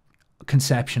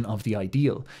conception of the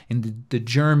ideal. In the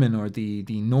German or the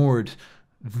Nord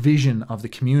vision of the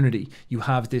community, you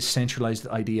have this centralized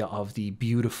idea of the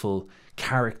beautiful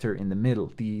character in the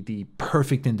middle, the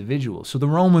perfect individual. So the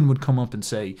Roman would come up and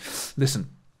say,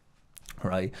 listen,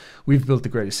 right, we've built the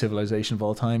greatest civilization of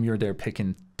all time. You're there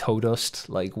picking toe dust.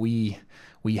 Like we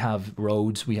have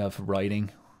roads, we have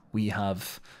writing, we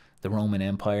have the Roman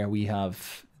Empire, we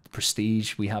have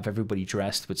prestige, we have everybody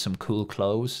dressed with some cool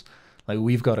clothes. Like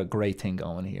we've got a great thing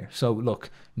going here. So look,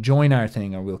 join our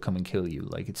thing or we'll come and kill you.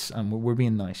 Like we're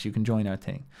being nice. You can join our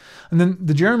thing. And then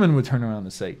the German would turn around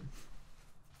and say,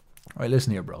 all right,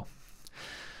 listen here, bro.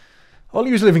 All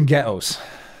you live in ghettos.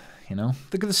 You know,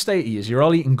 look at the state of you. You're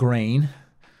all eating grain.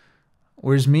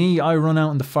 Whereas me, I run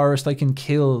out in the forest. I can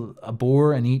kill a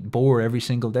boar and eat boar every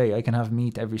single day. I can have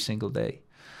meat every single day.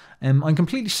 I'm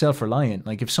completely self-reliant.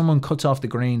 Like if someone cuts off the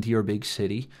grain to your big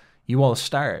city, you all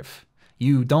starve.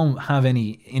 You don't have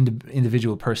any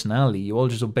individual personality. You all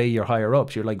just obey your higher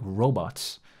ups. You're like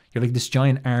robots. You're like this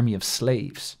giant army of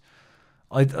slaves.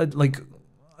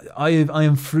 I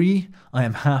am free. I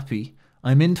am happy.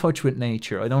 I'm in touch with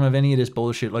nature. I don't have any of this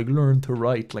bullshit like learn to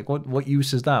write. Like what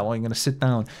use is that? Well, I'm going to sit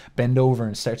down, bend over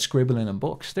and start scribbling in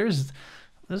books.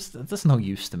 That's no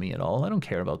use to me at all. I don't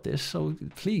care about this. So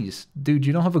please, dude,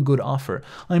 you don't have a good offer.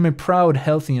 I'm a proud,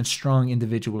 healthy and strong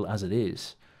individual as it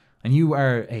is. And you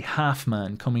are a half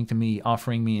man coming to me,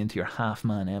 offering me into your half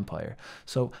man empire.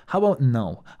 So how about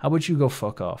no? How about you go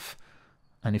fuck off?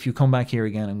 And if you come back here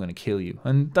again, I'm going to kill you.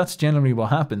 And that's generally what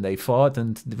happened. They fought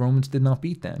and the Romans did not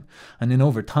beat them. And then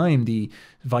over time, the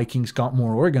Vikings got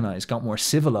more organized, got more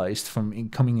civilized from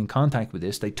coming in contact with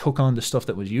this. They took on the stuff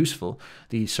that was useful,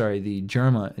 the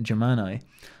Germani,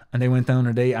 and they went down,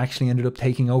 or they actually ended up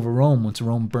taking over Rome once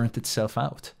Rome burnt itself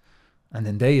out. And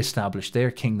then they established their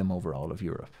kingdom over all of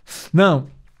Europe. Now,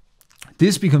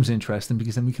 this becomes interesting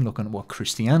because then we can look at what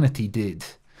Christianity did.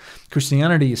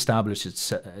 Christianity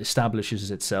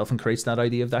establishes itself and creates that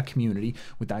idea of that community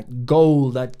with that goal,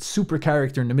 that super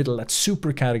character in the middle, that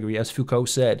super category, as Foucault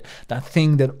said, that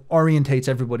thing that orientates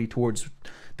everybody towards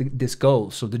this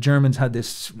goal. So the Germans had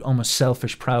this almost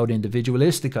selfish, proud,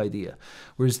 individualistic idea,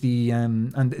 whereas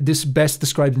and this best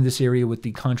described in this area with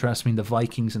the contrast between the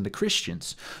Vikings and the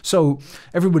Christians. So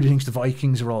everybody thinks the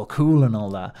Vikings are all cool and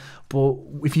all that, but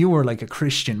if you were like a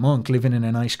Christian monk living in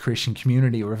a nice Christian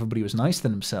community where everybody was nice to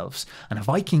themselves, and a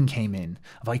Viking came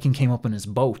up on his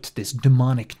boat, this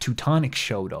demonic Teutonic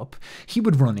showed up, he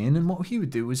would run in, and what he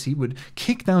would do is he would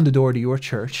kick down the door to your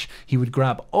church, he would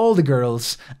grab all the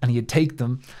girls and he'd take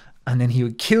them, and then he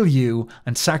would kill you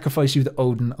and sacrifice you to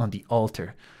Odin on the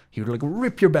altar. He would like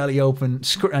rip your belly open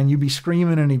and you'd be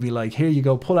screaming, and he'd be like, here you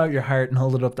go, pull out your heart and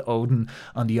hold it up to Odin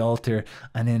on the altar,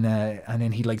 and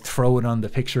then he'd like throw it on the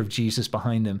picture of Jesus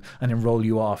behind him and then roll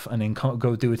you off and then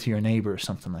go do it to your neighbor or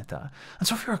something like that. And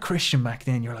so if you're a Christian back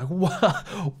then, you're like, what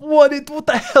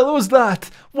the hell was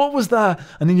that? What was that?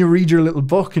 And then you read your little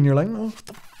book and you're like, oh, what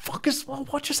the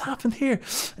fuck what just happened here?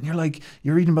 And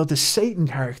you're reading about this Satan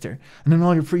character, and then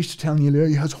all your priests are telling you, yeah,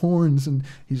 he has horns and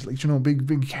he's like,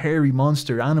 big hairy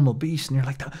monster, animal beast, and you're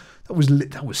like,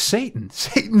 that was Satan.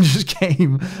 Satan just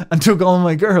came and took all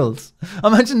my girls.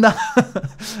 Imagine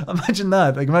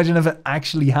that. Like, imagine if it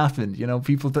actually happened.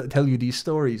 People tell you these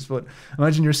stories, but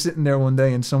imagine you're sitting there one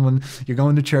day and you're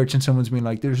going to church and someone's been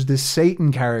like, there's this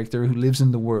Satan character who lives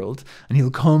in the world, and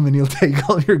he'll come and he'll take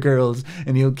all your girls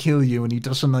and he'll kill you, and he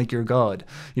doesn't like your God.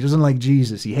 He doesn't like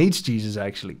Jesus. He hates Jesus,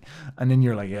 actually. And then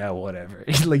you're like, yeah, whatever.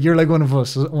 Like, you're like one of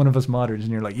us moderns,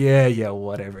 and you're like, yeah,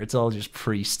 whatever. It's all just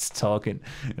priests talking.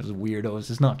 It's weirdos.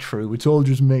 It's not true. It's all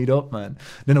just made up, man.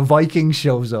 Then a Viking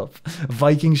shows up.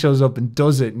 And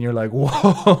does it, and you're like,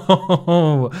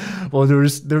 whoa. Well,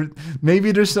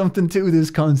 maybe there's something to this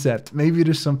concept. Maybe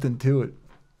there's something to it.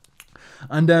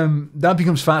 And that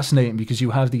becomes fascinating because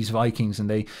you have these Vikings, and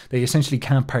they essentially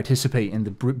can't participate in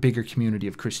the bigger community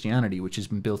of Christianity, which has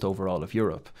been built over all of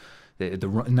Europe.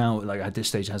 Now, like at this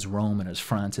stage, it has Rome, it has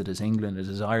France, it has England, it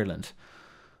has Ireland.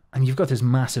 And you've got this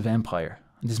massive empire,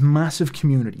 this massive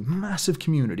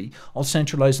community, all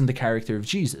centralized in the character of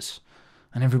Jesus.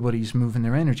 And everybody's moving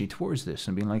their energy towards this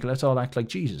and being like, let's all act like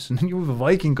Jesus. And then you have a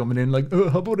Viking coming in like,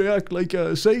 how about I act like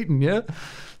Satan, yeah?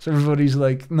 So everybody's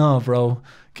like, no, bro,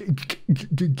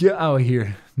 get out of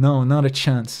here. No, not a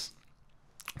chance.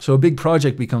 So a big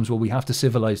project becomes, well, we have to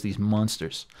civilize these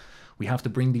monsters. We have to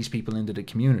bring these people into the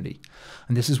community.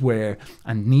 And this is where,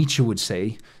 and Nietzsche would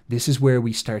say, this is where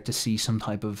we start to see some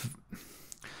type of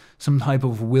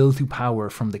will to power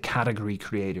from the category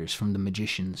creators, from the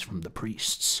magicians, from the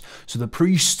priests. So the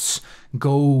priests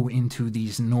go into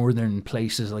these northern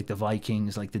places like the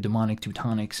Vikings, like the demonic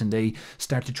Teutonics, and they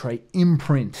start to try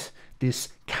imprint this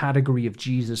category of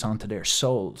Jesus onto their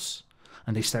souls.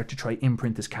 And they start to try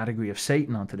imprint this category of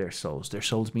Satan onto their souls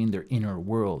being their inner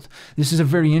world. This is a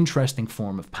very interesting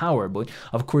form of power, but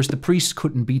of course the priests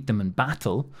couldn't beat them in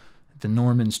battle. The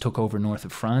Normans took over north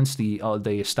of France. They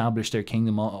established their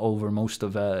kingdom over most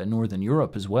of northern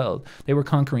Europe as well. They were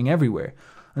conquering everywhere.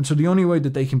 And so the only way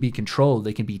that they can be controlled,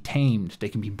 they can be tamed, they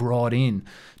can be brought in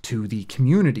to the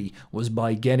community was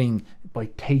by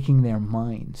taking their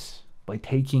minds, by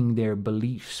taking their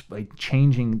beliefs, by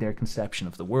changing their conception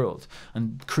of the world.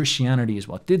 And Christianity is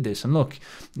what did this. And look,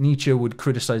 Nietzsche would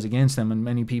criticize against them, and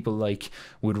many people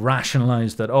would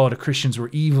rationalize that, the Christians were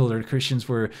evil, or the Christians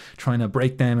were trying to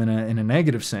break them in a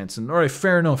negative sense. And all right,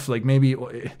 fair enough, maybe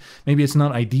it's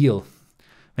not ideal.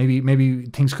 Maybe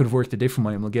things could have worked a different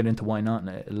way, and we'll get into why not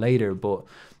later, but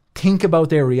think about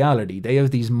their reality. They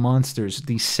have these monsters,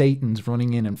 these Satans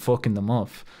running in and fucking them up.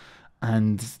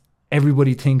 And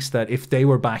everybody thinks that if they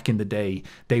were back in the day,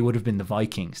 they would have been the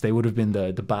Vikings. They would have been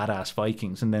the badass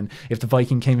Vikings. And then if the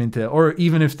Viking came into, or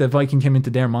even if the Viking came into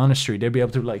their monastery, they'd be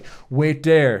able to be like, wait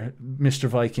there, Mr.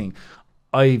 Viking.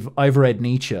 I've read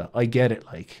Nietzsche. I get it.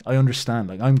 Like, I understand.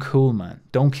 Like, I'm cool, man.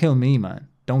 Don't kill me, man.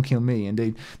 Don't kill me. And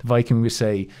the Viking would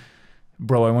say,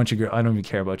 bro, I want your girl. I don't even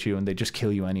care about you. And they just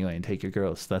kill you anyway and take your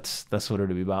girls. That's what it'll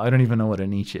be about. I don't even know what a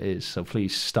Nietzsche is. So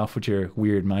please stop with your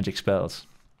weird magic spells.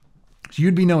 So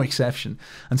you'd be no exception.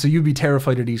 And so you'd be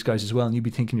terrified of these guys as well. And you'd be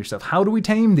thinking to yourself, how do we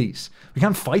tame these? We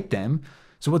can't fight them.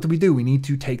 So what do? We need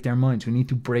to take their minds. We need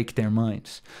to break their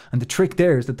minds. And the trick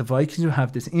there is that the Vikings will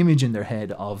have this image in their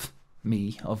head of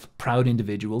me, of proud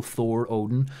individual, Thor,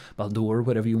 Odin, Baldur,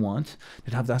 whatever you want.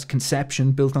 They'd have that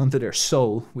conception built onto their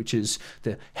soul, which is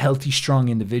the healthy, strong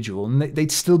individual. And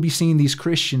they'd still be seeing these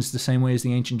Christians the same way as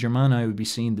the ancient Germani would be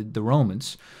seeing the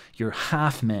Romans. You're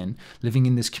half men living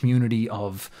in this community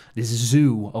of this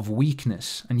zoo of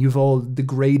weakness, and you've all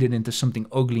degraded into something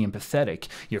ugly and pathetic.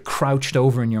 You're crouched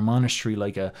over in your monastery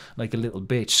like a little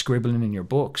bitch, scribbling in your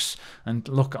books. And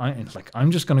look,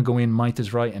 I'm just going to go in, might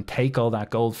is right, and take all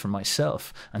that gold for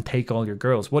myself and take all your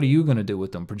girls. What are you going to do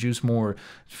with them? Produce more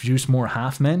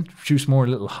half men? Produce more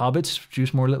little hobbits?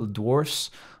 Produce more little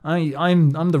dwarfs?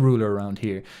 I'm the ruler around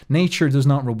here. Nature does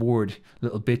not reward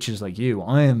little bitches like you.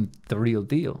 I am the real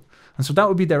deal. And so that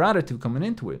would be their attitude coming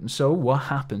into it. And so what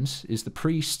happens is the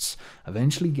priests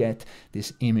eventually get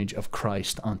this image of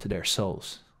Christ onto their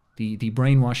souls. The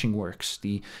brainwashing works.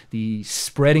 The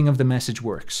spreading of the message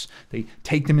works. They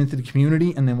take them into the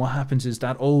community, and then what happens is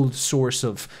that old source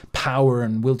of power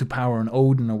and will to power and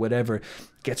Odin or whatever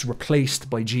gets replaced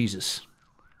by Jesus.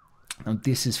 Now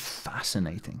this is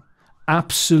fascinating.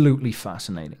 Absolutely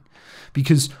fascinating,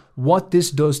 because what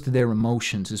this does to their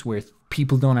emotions is where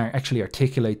people don't actually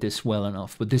articulate this well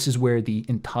enough, but this is where the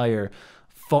entire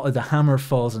the hammer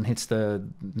falls and hits the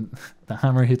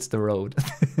hammer hits the road.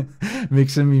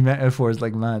 Mixing me metaphors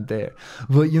like mad there,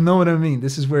 but you know what I mean.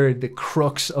 This is where the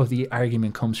crux of the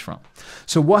argument comes from.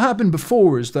 So what happened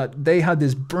before is that they had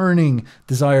this burning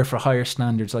desire for higher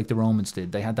standards like the Romans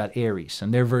did. They had that Ares,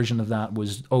 and their version of that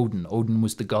was Odin. Odin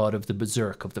was the god of the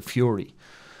berserk, of the fury.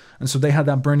 And so they had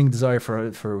that burning desire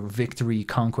for victory,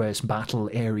 conquest, battle,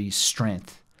 Ares,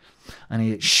 strength. And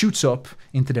it shoots up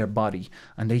into their body,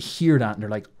 and they hear that, and they're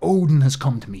like, Odin has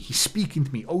come to me. He's speaking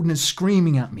to me. Odin is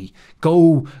screaming at me.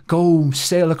 Go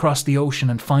sail across the ocean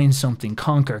and find something.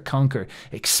 Conquer,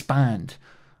 expand.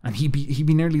 And he'd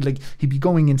be nearly like, he'd be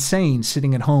going insane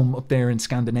sitting at home up there in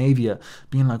Scandinavia,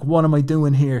 being like, what am I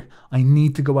doing here? I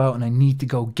need to go out and I need to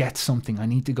go get something. I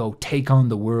need to go take on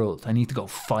the world. I need to go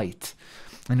fight.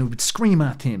 And it would scream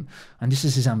at him, and this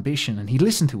is his ambition, and he'd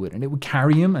listen to it, and it would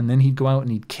carry him, and then he'd go out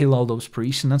and he'd kill all those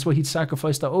priests, and that's why he'd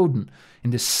sacrifice to Odin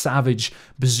in this savage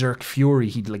berserk fury.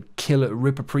 He'd like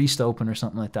rip a priest open or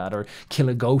something like that, or kill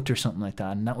a goat or something like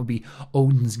that, and that would be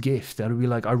Odin's gift. That would be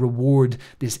like, I reward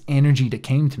this energy that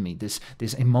came to me, this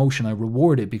emotion. I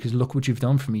reward it because look what you've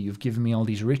done for me. You've given me all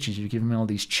these riches. You've given me all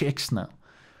these chicks now.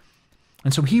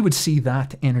 And so he would see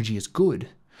that energy as good,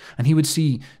 and he would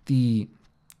see the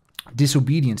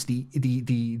disobedience,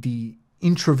 the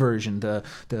introversion,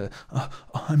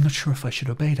 I'm not sure if I should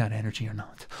obey that energy or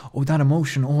not. Oh, that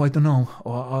emotion, I don't know.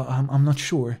 I'm not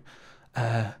sure.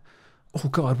 Oh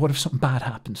God, what if something bad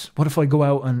happens? What if I go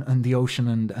out on the ocean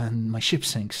and my ship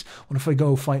sinks? What if I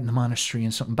go fight in the monastery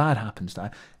and something bad happens?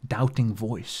 That doubting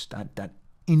voice, that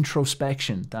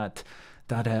introspection, that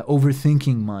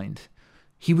overthinking mind.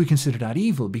 He would consider that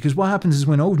evil, because what happens is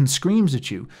when Odin screams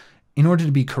at you, in order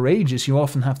to be courageous, you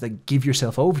often have to give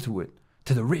yourself over to it,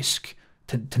 to the risk,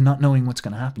 to not knowing what's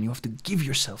going to happen. You have to give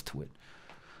yourself to it.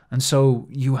 And so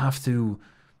you have to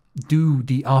do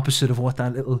the opposite of what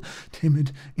that little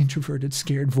timid, introverted,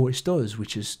 scared voice does,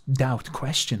 which is doubt,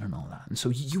 question, and all that. And so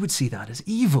you would see that as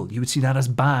evil. You would see that as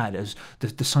bad, as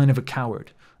the sign of a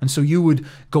coward. And so you would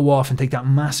go off and take that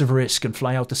massive risk and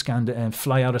fly out of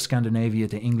Scandinavia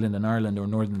to England and Ireland or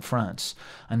northern France.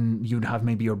 And you'd have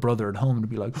maybe your brother at home and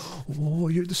be like,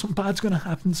 something bad's going to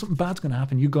happen. Something bad's going to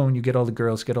happen. You go and you get all the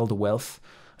girls, get all the wealth,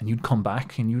 and you'd come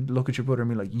back and you'd look at your brother and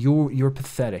be like, you're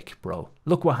pathetic, bro.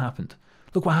 Look what happened.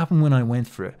 Look what happened when I went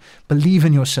for it. Believe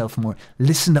in yourself more.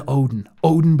 Listen to Odin.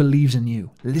 Odin believes in you.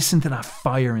 Listen to that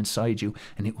fire inside you,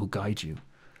 and it will guide you.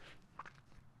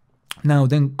 Now,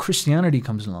 then Christianity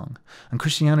comes along, and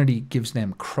Christianity gives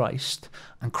them Christ,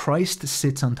 and Christ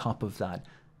sits on top of that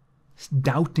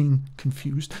doubting,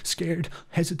 confused, scared,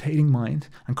 hesitating mind,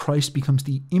 and Christ becomes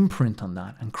the imprint on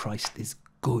that, and Christ is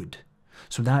good.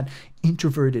 So that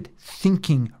introverted,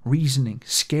 thinking, reasoning,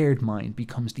 scared mind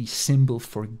becomes the symbol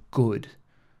for good.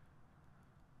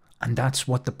 And that's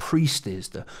what the priest is,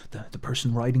 the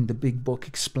person writing the big book,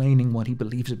 explaining what he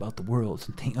believes about the world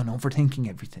and overthinking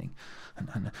everything,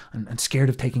 and scared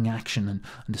of taking action, and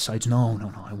decides, no,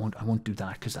 I won't do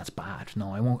that because that's bad.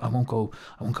 No, I won't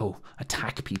go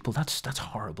attack people. That's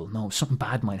horrible. No, something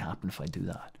bad might happen if I do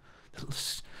that.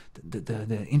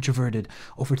 The introverted,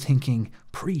 overthinking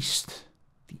priest,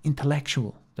 the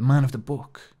intellectual, the man of the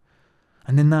book.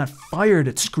 And then that fire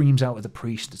that screams out of the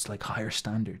priest, it's like higher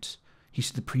standards.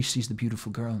 The priest sees the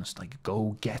beautiful girl and it's like,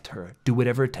 go get her. Do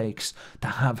whatever it takes to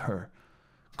have her.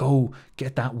 Go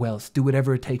get that wealth. Do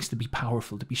whatever it takes to be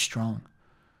powerful, to be strong.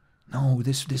 No,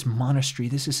 this monastery,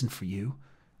 this isn't for you.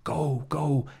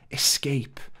 Go,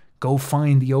 escape. Go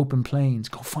find the open plains.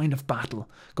 Go find a battle.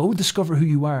 Go discover who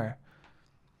you are.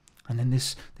 And then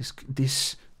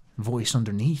this voice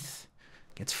underneath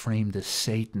gets framed as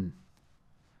Satan.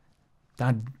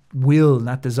 That will,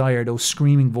 that desire, those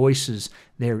screaming voices,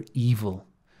 they're evil.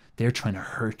 They're trying to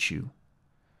hurt you.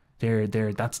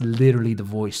 That's literally the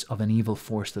voice of an evil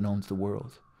force that owns the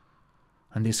world.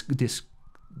 And this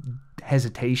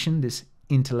hesitation, this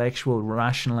intellectual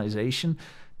rationalization,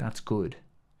 that's good.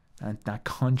 And that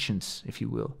conscience, if you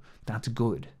will, that's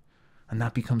good. And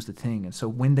that becomes the thing. And so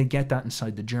when they get that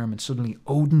inside the German, suddenly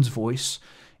Odin's voice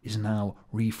is now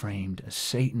reframed as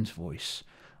Satan's voice.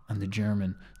 And the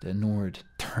German, the Nord,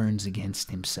 turns against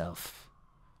himself.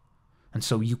 And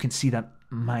so you can see that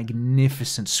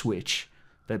magnificent switch,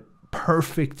 that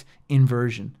perfect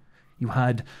inversion. You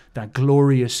had that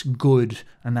glorious good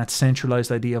and that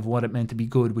centralized idea of what it meant to be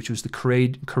good, which was the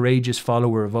courageous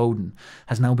follower of Odin,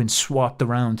 has now been swapped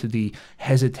around to the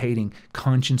hesitating,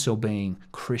 conscience-obeying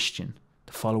Christian,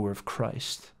 the follower of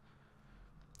Christ.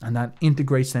 And that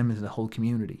integrates them into the whole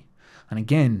community. And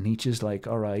again, Nietzsche's like,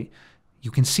 all right, you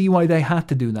can see why they had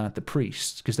to do that, the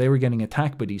priests, because they were getting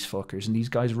attacked by these fuckers, and these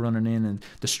guys were running in and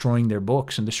destroying their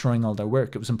books and destroying all their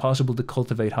work. It was impossible to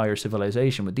cultivate higher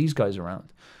civilization with these guys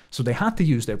around. So they had to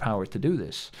use their power to do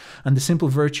this. And the simple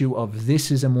virtue of this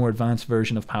is a more advanced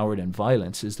version of power than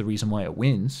violence is the reason why it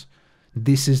wins.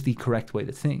 This is the correct way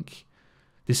to think.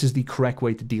 This is the correct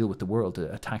way to deal with the world,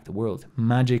 to attack the world.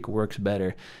 Magic works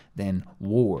better than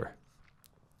war.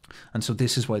 And so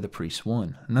this is why the priests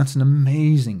won. And that's an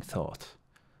amazing thought.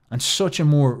 And such a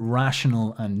more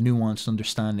rational and nuanced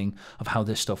understanding of how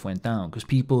this stuff went down. Because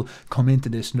people come into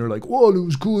this and they're like, well, it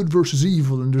was good versus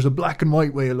evil, and there's a black and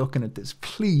white way of looking at this.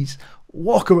 Please,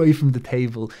 walk away from the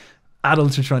table.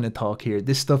 Adults are trying to talk here.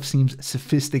 This stuff seems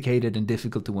sophisticated and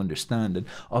difficult to understand. And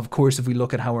of course, if we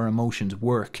look at how our emotions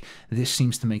work, this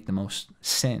seems to make the most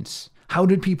sense. How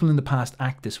did people in the past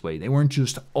act this way? They weren't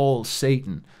just all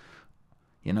Satan,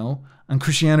 you know? And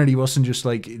Christianity wasn't just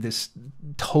like this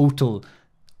total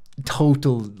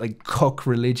like cuck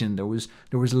religion. There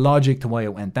was logic to why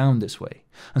it went down this way.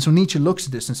 And so Nietzsche looks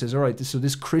at this and says, all right, so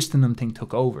this Christendom thing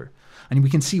took over. And we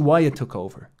can see why it took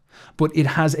over. But it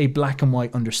has a black and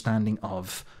white understanding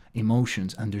of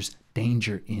emotions, and there's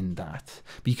danger in that.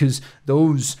 Because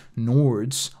those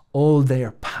Nords, all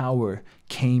their power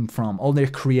came from, all their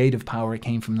creative power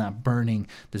came from that burning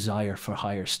desire for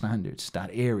higher standards, that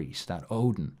Ares, that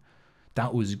Odin.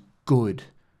 That was good.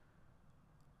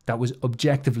 That was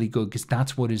objectively good, because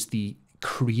that's what is the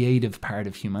creative part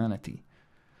of humanity.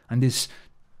 And this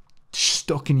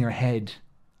stuck in your head,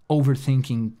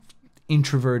 overthinking,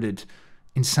 introverted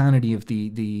insanity of the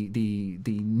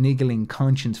niggling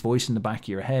conscience voice in the back of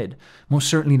your head, most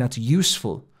certainly that's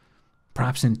useful,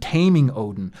 perhaps in taming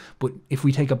Odin. But if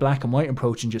we take a black and white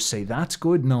approach and just say that's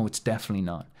good, no, it's definitely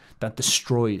not. That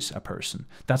destroys a person.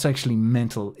 That's actually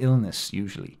mental illness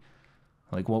usually.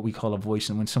 Like what we call a voice,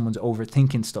 and when someone's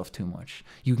overthinking stuff too much.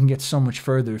 You can get so much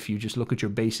further if you just look at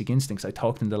your basic instincts. I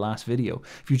talked in the last video.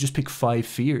 If you just pick 5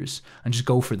 fears and just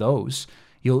go for those,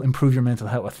 you'll improve your mental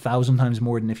health 1,000 times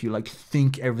more than if you like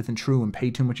think everything through and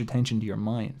pay too much attention to your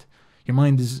mind. Your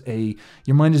mind has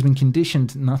been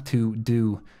conditioned not to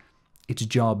do its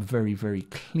job very, very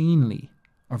cleanly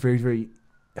or very, very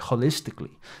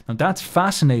holistically. Now that's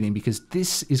fascinating, because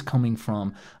this is coming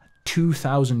from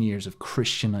 2,000 years of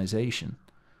Christianization.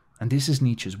 And this is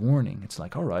Nietzsche's warning. It's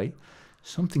like, all right,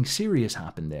 something serious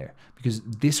happened there, because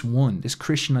this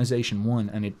Christianization won,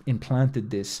 and it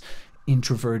implanted this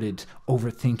introverted,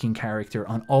 overthinking character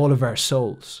on all of our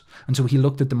souls. And so he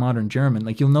looked at the modern German.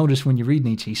 Like, you'll notice when you read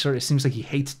Nietzsche, he sort of seems like he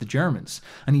hates the Germans,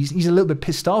 and he's a little bit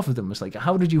pissed off of them. It's like,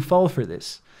 how did you fall for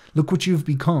this? Look what you've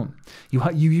become. You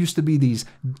used to be these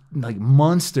like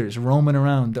monsters roaming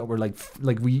around that were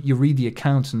you read the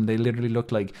accounts and they literally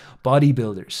look like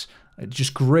bodybuilders.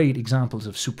 Just great examples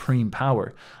of supreme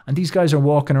power. And these guys are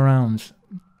walking around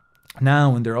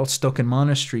now, and they're all stuck in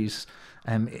monasteries,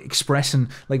 expressing,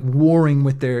 like warring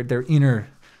with their inner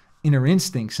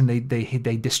instincts, and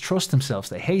they distrust themselves,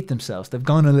 they hate themselves, they've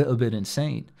gone a little bit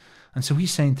insane. And so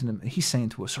he's saying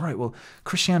to us, all right, well,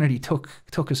 Christianity took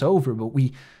us over, but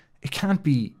it can't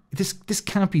be, this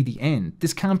can't be the end.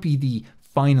 This can't be the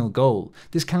final goal.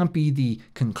 This can't be the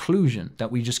conclusion,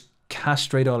 that we just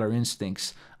castrate all our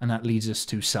instincts and that leads us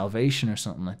to salvation or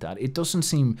something like that. It doesn't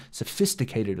seem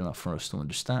sophisticated enough for us to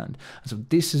understand. And so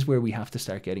this is where we have to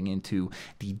start getting into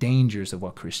the dangers of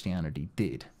what Christianity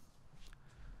did.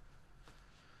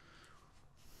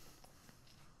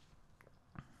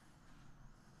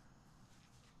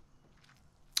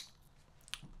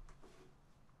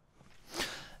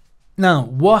 Now,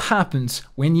 what happens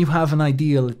when you have an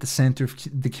ideal at the center of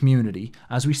the community,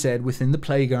 as we said, within the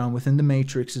playground, within the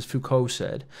matrix, as Foucault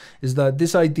said, is that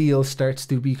this ideal starts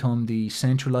to become the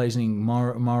centralizing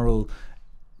moral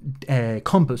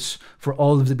compass for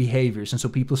all of the behaviors, and so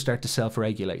people start to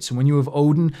self-regulate. So when you have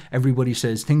Odin, everybody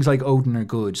says things like Odin are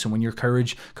good. So when you're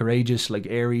courageous, like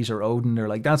Ares or Odin, they're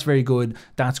like, that's very good,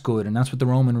 that's good. And that's what the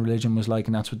Roman religion was like,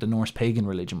 and that's what the Norse pagan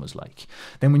religion was like.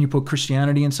 Then when you put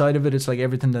Christianity inside of it, it's like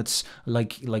everything that's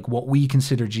like what we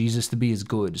consider Jesus to be is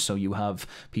good. So you have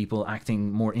people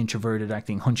acting more introverted,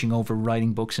 acting hunching over,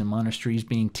 writing books in monasteries,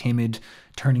 being timid,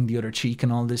 turning the other cheek,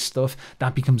 and all this stuff.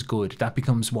 That becomes good. That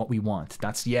becomes what we want.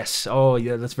 That's, yes, oh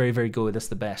yeah, that's very, very good. That's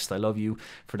the best. I love you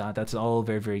for that. That's all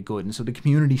very, very good. And so the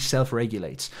community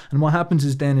self-regulates. And what happens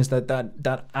is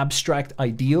that abstract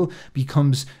ideal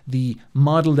becomes the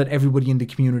model that everybody in the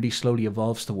community slowly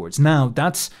evolves towards. Now,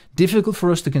 that's difficult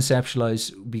for us to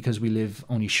conceptualize because we live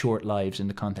only short lives in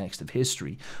the context of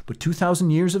history. But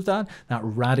 2,000 years of that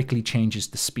radically changes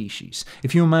the species.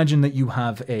 If you imagine that you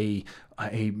have a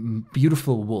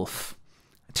beautiful wolf,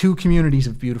 two communities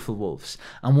of beautiful wolves,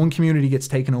 and one community gets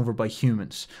taken over by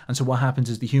humans. And so what happens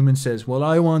is the human says, well,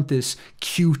 I want this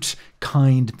cute,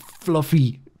 kind,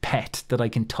 fluffy pet that I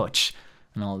can touch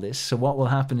and all this. So what will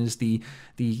happen is the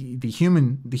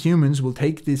humans will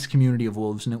take this community of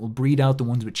wolves, and it will breed out the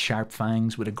ones with sharp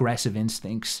fangs, with aggressive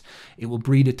instincts. It will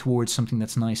breed it towards something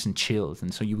that's nice and chilled.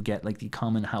 And so you will get like the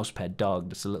common house pet dog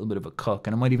that's a little bit of a cuck,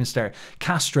 and it might even start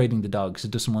castrating the dog because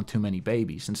it doesn't want too many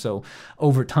babies. And so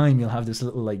over time you'll have this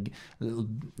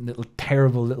little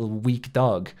terrible little weak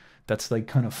dog that's like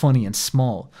kind of funny and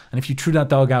small. And if you threw that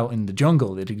dog out in the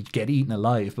jungle, it'd get eaten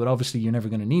alive. But obviously you're never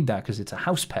going to need that because it's a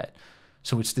house pet.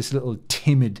 So it's this little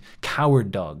timid coward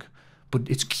dog, but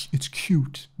it's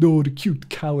cute. No, the cute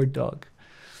coward dog.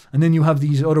 And then you have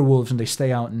these other wolves, and they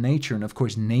stay out in nature. And of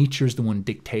course, nature's the one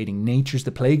dictating. Nature's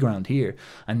the playground here,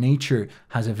 and nature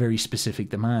has a very specific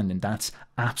demand, and that's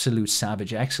absolute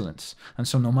savage excellence. And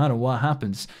so, no matter what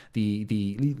happens, the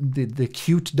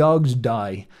cute dogs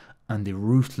die, and the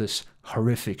ruthless,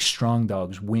 horrific, strong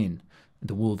dogs win.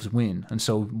 The wolves win. And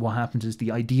so what happens is the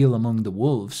ideal among the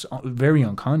wolves, very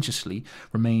unconsciously,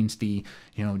 remains the,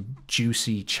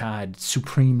 juicy, chad,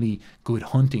 supremely good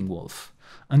hunting wolf.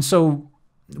 And so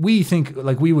we think,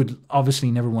 like, we would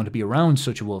obviously never want to be around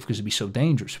such a wolf because it'd be so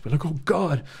dangerous. We're like, oh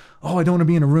God, I don't want to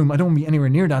be in a room. I don't want to be anywhere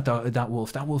near that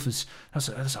wolf. That wolf that's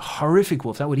a horrific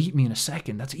wolf. That would eat me in a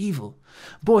second. That's evil.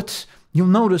 But you'll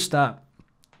notice that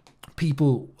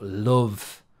people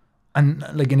love, and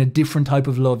like in a different type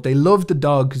of love, they love the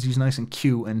dog because he's nice and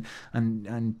cute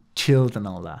and chilled and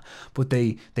all that. But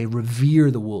they revere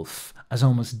the wolf as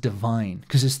almost divine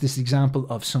because it's this example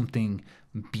of something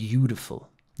beautiful.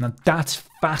 Now that's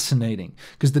fascinating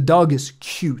because the dog is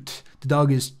cute. The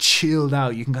dog is chilled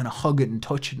out. You can kind of hug it and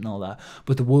touch it and all that.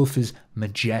 But the wolf is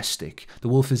majestic. The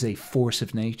wolf is a force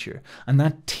of nature. And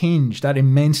that tinge, that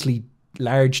immensely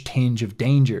large tinge of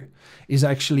danger is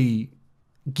actually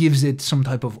gives it some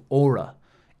type of aura.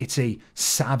 It's a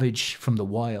savage from the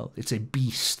wild. It's a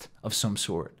beast of some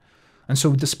sort. And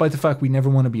so despite the fact we never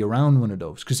want to be around one of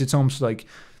those, because it's almost like,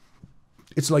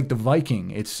 it's like the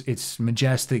Viking. It's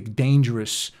majestic,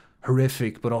 dangerous,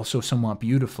 horrific, but also somewhat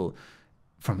beautiful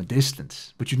from a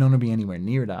distance. But you don't want to be anywhere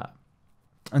near that.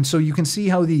 And so you can see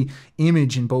how the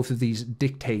image in both of these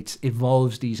dictates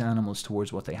evolves these animals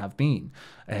towards what they have been.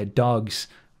 Dogs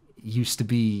used to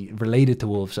be related to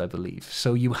wolves, I believe.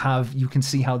 So you can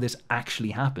see how this actually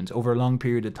happens over a long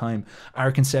period of time.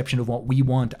 Our conception of what we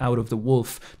want out of the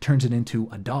wolf turns it into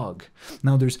a dog.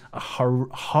 Now there's a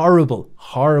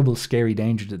horrible, scary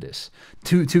danger to this.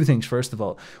 Two things. First of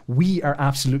all, we are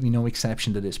absolutely no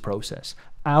exception to this process.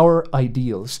 our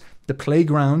ideals, the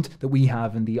playground that we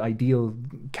have and the ideal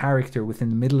character within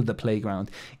the middle of the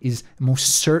playground is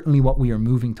most certainly what we are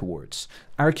moving towards.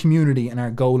 Our community and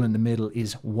our goal in the middle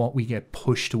is what we get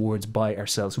pushed towards by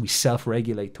ourselves. We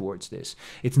self-regulate towards this.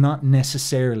 It's not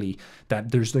necessarily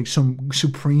that there's like some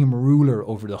supreme ruler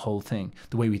over the whole thing,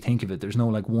 the way we think of it. There's no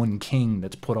like one king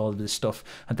that's put all of this stuff,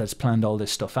 that's planned all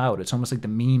this stuff out. It's almost like the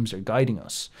memes are guiding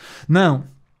us. Now,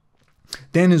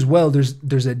 then as well,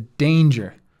 there's a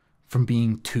danger from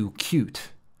being too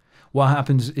cute. What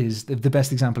happens is, the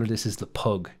best example of this is the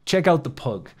pug. Check out the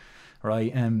pug,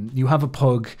 right? You have a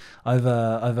pug. I've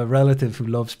a relative who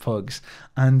loves pugs,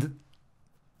 and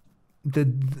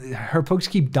her pugs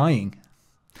keep dying,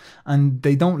 and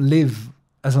they don't live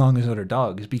as long as other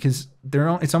dogs because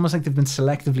it's almost like they've been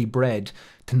selectively bred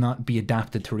to not be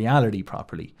adapted to reality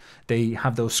properly. They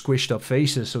have those squished up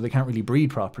faces, so they can't really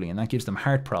breathe properly, and that gives them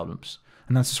heart problems.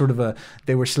 And that's sort of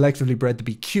they were selectively bred to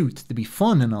be cute, to be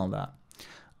fun and all that.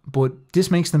 But this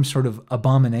makes them sort of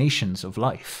abominations of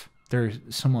life. They're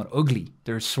somewhat ugly.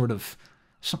 There's sort of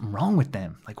something wrong with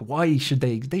them. Like, why should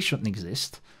they shouldn't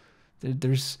exist.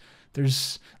 There's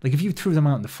like, if you threw them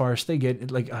out in the forest, they get,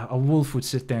 like, a wolf would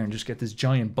sit there and just get this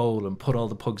giant bowl and put all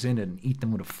the pugs in it and eat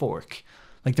them with a fork.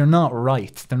 Like, they're not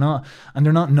right. They're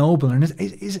not noble. And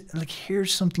is like,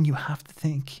 here's something you have to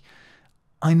think.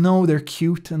 I know they're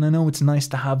cute and I know it's nice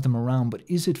to have them around, but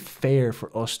is it fair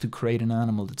for us to create an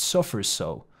animal that suffers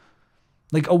so?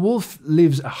 Like, a wolf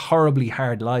lives a horribly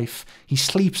hard life. He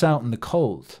sleeps out in the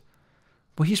cold,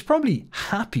 but he's probably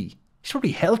happy. He's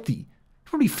probably healthy. He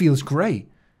probably feels great.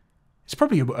 It's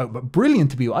probably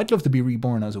brilliant to be. I'd love to be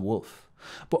reborn as a wolf.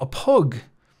 But a pug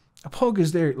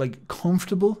is there, like,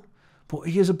 comfortable, but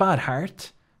he has a bad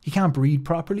heart. He can't breathe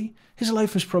properly. His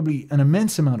life is probably an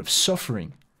immense amount of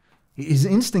suffering. His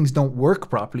instincts don't work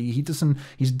properly.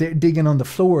 He's digging on the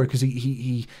floor because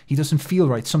he doesn't feel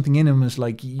right. Something in him is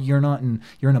like, you're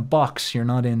in a box. You're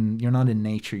not in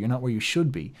nature. You're not where you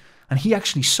should be. And he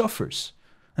actually suffers.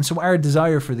 And so our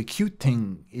desire for the cute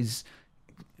thing is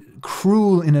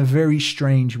cruel in a very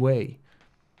strange way.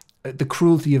 The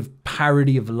cruelty of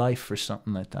parody of life or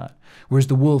something like that. Whereas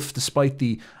the wolf, despite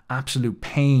the absolute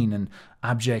pain and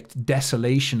abject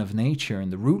desolation of nature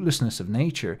and the rootlessness of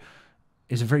nature,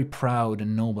 is a very proud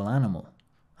and noble animal,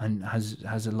 and has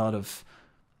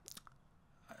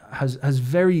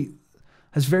very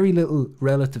little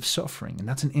relative suffering, and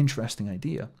that's an interesting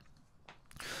idea.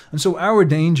 And so our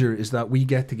danger is that we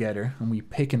get together and we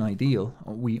pick an ideal,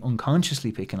 or we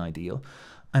unconsciously pick an ideal,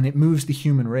 and it moves the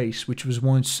human race, which was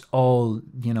once all,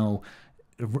 you know,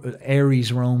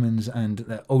 Aries Romans and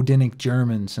Odinic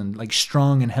Germans and like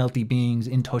strong and healthy beings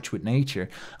in touch with nature,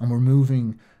 and we're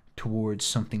moving towards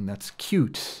something that's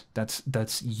cute,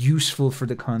 that's useful for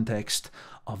the context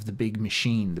of the big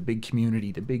machine, the big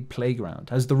community, the big playground,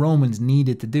 as the Romans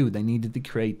needed to do. They needed to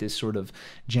create this sort of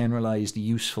generalized,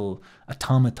 useful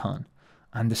automaton.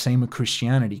 And the same with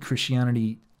Christianity.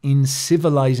 Christianity, in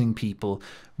civilizing people,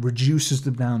 reduces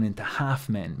them down into half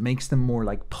men, makes them more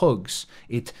like pugs.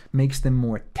 It makes them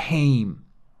more tame,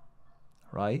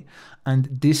 right? And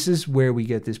this is where we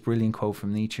get this brilliant quote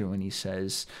from Nietzsche when he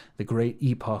says, the great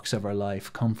epochs of our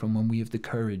life come from when we have the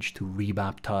courage to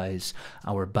rebaptize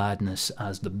our badness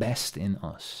as the best in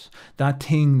us. That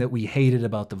thing that we hated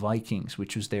about the Vikings,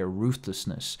 which was their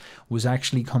ruthlessness, was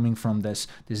actually coming from this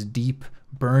deep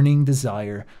burning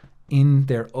desire in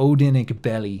their Odinic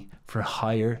belly for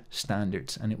higher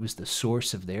standards, and it was the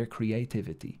source of their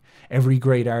creativity. Every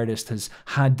great artist has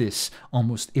had this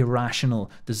almost irrational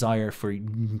desire for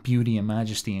beauty and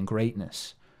majesty and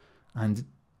greatness, and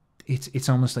it's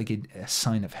almost like a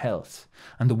sign of health.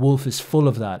 And the wolf is full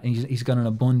of that, and he's got an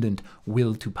abundant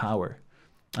will to power.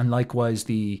 And likewise,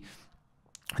 the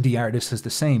artist has the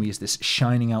same. He has this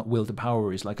shining out will to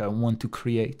power. He's like, I want to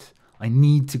create. I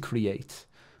need to create.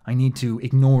 I need to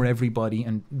ignore everybody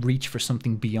and reach for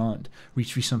something beyond,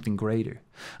 reach for something greater.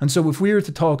 And so if we were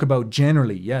to talk about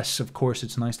generally, yes, of course,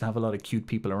 it's nice to have a lot of cute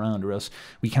people around, or else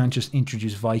we can't just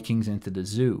introduce Vikings into the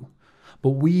zoo.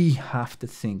 But we have to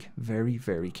think very,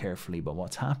 very carefully about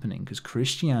what's happening, because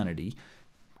Christianity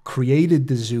created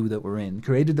the zoo that we're in,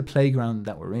 created the playground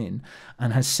that we're in,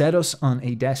 and has set us on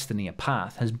a destiny, a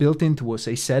path, has built into us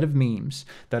a set of memes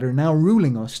that are now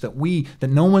ruling us, that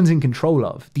no one's in control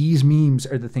of. These memes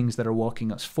are the things that are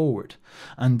walking us forward.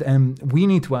 And we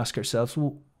need to ask ourselves,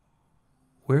 well,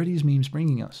 where are these memes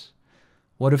bringing us?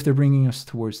 What if they're bringing us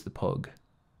towards the pug?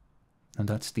 And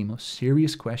that's the most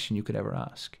serious question you could ever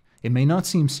ask. It may not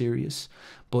seem serious,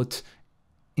 but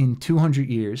in 200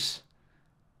 years,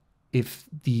 if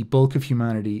the bulk of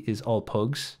humanity is all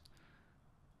pugs,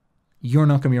 you're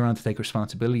not going to be around to take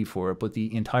responsibility for it, but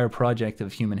the entire project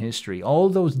of human history, all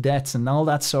those deaths and all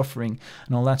that suffering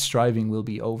and all that striving will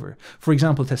be over. For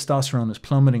example, testosterone is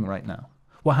plummeting right now.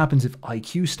 What happens if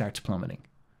IQ starts plummeting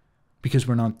because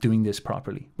we're not doing this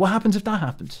properly? What happens if that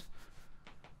happens?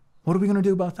 What are we going to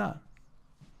do about that?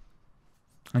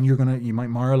 And you might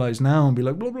moralize now and be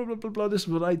like, blah, blah, blah, blah, blah, this is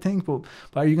what I think, but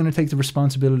are you going to take the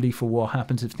responsibility for what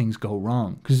happens if things go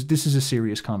wrong? Because this is a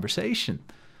serious conversation,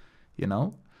 you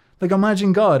know? Like,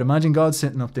 imagine God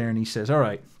sitting up there and he says, all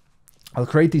right, I'll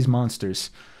create these monsters,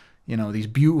 you know, these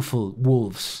beautiful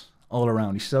wolves all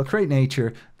around. He says, I'll create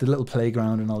nature, the little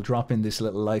playground, and I'll drop in this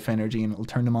little life energy and it'll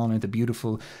turn them all into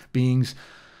beautiful beings.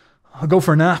 I'll go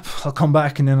for a nap, I'll come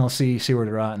back and then I'll see where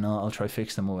they're at and I'll try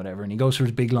fix them or whatever. And he goes for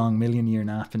his big, long, million-year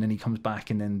nap and then he comes back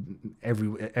and then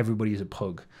everybody's a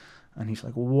pug. And he's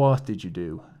like, what did you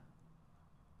do?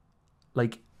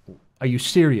 Like, are you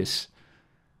serious?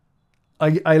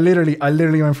 I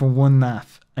literally went from one nap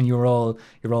and you're all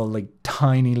like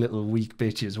tiny little weak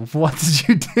bitches. What did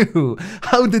you do?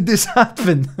 How did this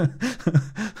happen?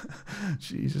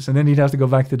 Jesus. And then he'd have to go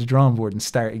back to the drawing board and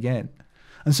start again.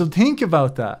 And so think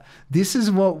about that. This is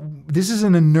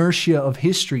an inertia of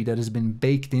history that has been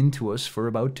baked into us for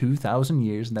about 2,000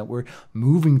 years and that we're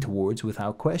moving towards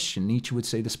without question. Nietzsche would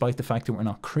say, despite the fact that we're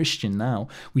not Christian now,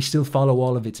 we still follow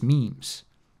all of its memes.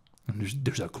 And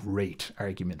there's a great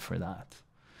argument for that.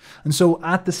 And so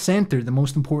at the center, the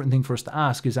most important thing for us to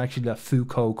ask is actually that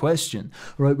Foucault question.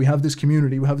 Right? We have this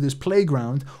community, we have this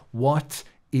playground. What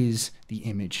is the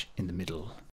image in the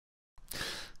middle?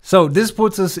 So this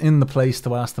puts us in the place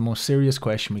to ask the most serious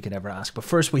question we could ever ask. But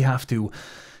first we have to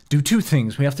do two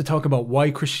things. We have to talk about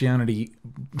why Christianity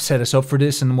set us up for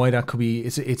this and why that could be,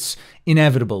 it's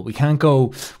inevitable. We can't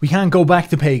go back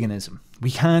to paganism. We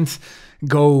can't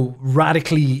go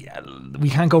radically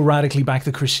back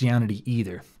to Christianity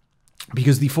either.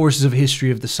 Because the forces of history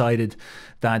have decided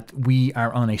that we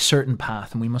are on a certain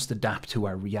path and we must adapt to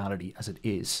our reality as it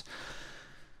is.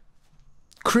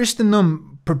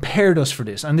 Christendom prepared us for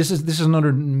this, and this is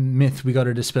another myth we got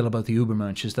to dispel about the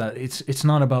Ubermensch, is that it's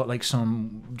not about like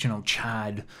some, you know,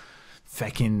 Chad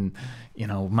fecking, you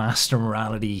know, master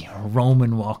morality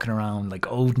Roman walking around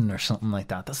like Odin or something like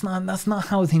that. That's not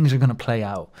how things are going to play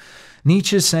out.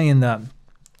 Nietzsche is saying that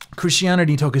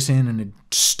Christianity took us in and it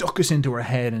stuck us into our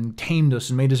head and tamed us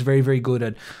and made us very, very good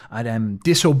at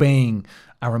disobeying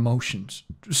our emotions.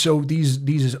 So these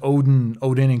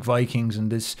Odinic Vikings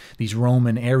and these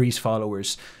Roman Ares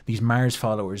followers, these Mars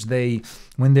followers,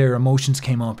 when their emotions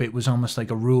came up, it was almost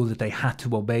like a rule that they had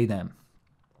to obey them.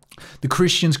 The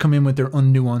Christians come in with their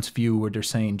unnuanced view where they're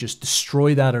saying just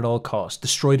destroy that at all costs,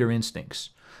 destroy their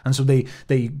instincts. And so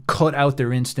they cut out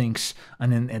their instincts,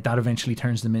 and then that eventually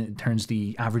turns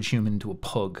the average human into a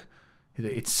pug.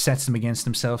 It sets them against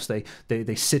themselves.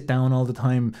 They sit down all the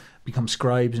time, become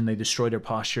scribes, and they destroy their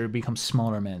posture, become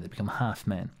smaller men, they become half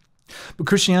men. But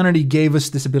Christianity gave us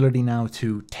this ability now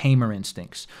to tame our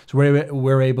instincts. So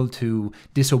we're able to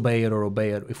disobey it or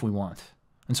obey it if we want.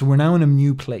 And so we're now in a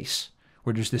new place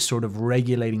where there's this sort of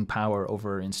regulating power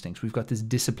over our instincts. We've got this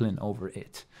discipline over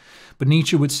it. But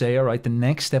Nietzsche would say, all right, the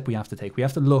next step we have to take, we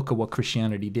have to look at what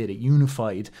Christianity did. It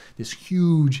unified this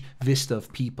huge vista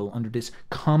of people under this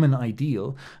common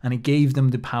ideal, and it gave them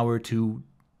the power to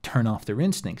turn off their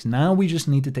instincts. Now we just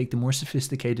need to take the more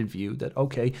sophisticated view that,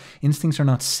 okay, instincts are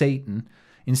not Satan.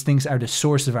 Instincts are the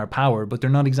source of our power, but they're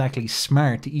not exactly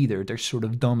smart either. They're sort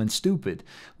of dumb and stupid.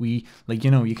 You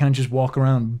can't just walk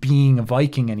around being a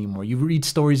Viking anymore. You read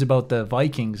stories about the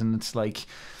Vikings and it's like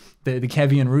the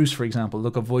Kevian Rus, for example,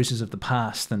 look up Voices of the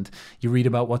Past and you read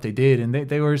about what they did, and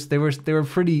they were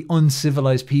pretty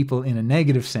uncivilized people in a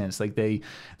negative sense. Like they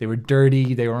were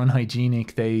dirty, they were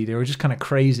unhygienic, they were just kind of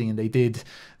crazy, and they did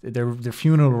their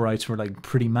funeral rites were like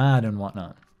pretty mad and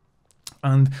whatnot.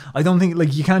 And I don't think,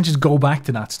 like, you can't just go back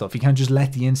to that stuff. You can't just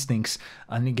let the instincts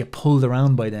and get pulled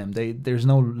around by them. There's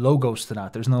no logos to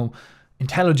that. There's no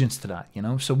intelligence to that, you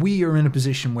know? So we are in a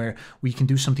position where we can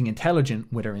do something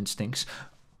intelligent with our instincts,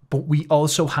 but we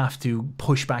also have to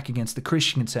push back against the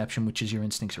Christian conception, which is your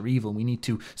instincts are evil. We need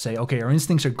to say, okay, our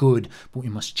instincts are good, but we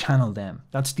must channel them.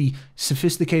 That's the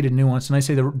sophisticated nuance. And I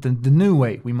say the new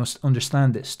way we must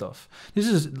understand this stuff. This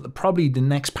is probably the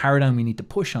next paradigm we need to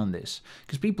push on this,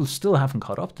 because people still haven't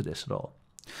caught up to this at all.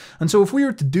 And so if we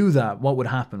were to do that, what would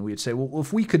happen? We'd say, well,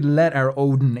 if we could let our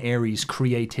Odin Ares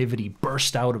creativity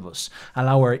burst out of us,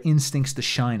 allow our instincts to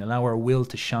shine, allow our will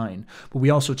to shine, but we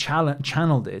also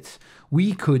channeled it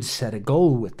we could set a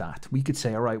goal with that. We could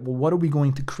say, all right, well, what are we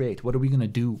going to create? What are we going to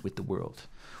do with the world?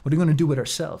 What are we going to do with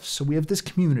ourselves? So we have this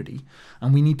community,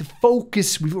 and we need to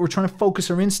focus. We're trying to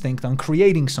focus our instinct on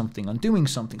creating something, on doing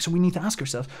something. So we need to ask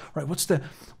ourselves, right, what's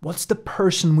the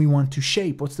person we want to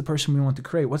shape? What's the person we want to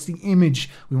create? What's the image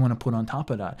we want to put on top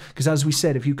of that? Because as we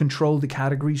said, if you control the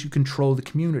categories, you control the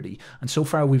community. And so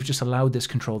far, we've just allowed this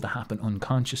control to happen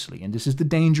unconsciously. And this is the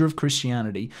danger of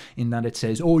Christianity, in that it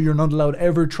says, oh, you're not allowed to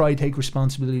ever try to take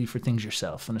responsibility for things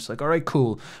yourself. And it's like, all right,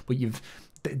 cool, but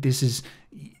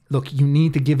look, you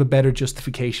need to give a better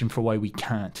justification for why we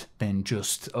can't than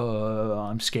just,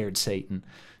 I'm scared, Satan.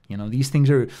 You know, these things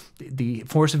are, the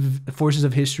forces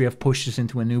of history have pushed us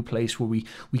into a new place where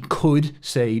we could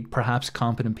say perhaps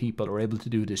competent people are able to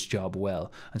do this job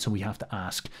well. And so we have to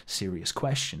ask serious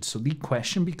questions. So the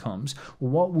question becomes,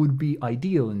 what would be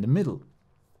ideal in the middle?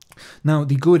 Now,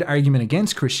 the good argument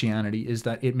against Christianity is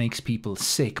that it makes people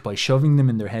sick by shoving them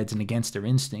in their heads and against their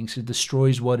instincts. It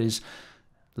destroys what is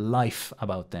life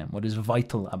about them, what is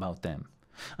vital about them.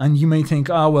 And you may think,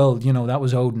 oh, well, you know, that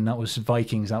was Odin, that was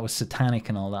Vikings, that was satanic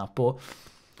and all that. But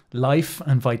life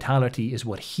and vitality is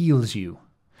what heals you.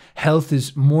 Health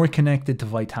is more connected to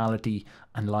vitality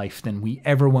and life than we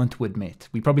ever want to admit.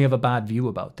 We probably have a bad view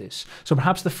about this. So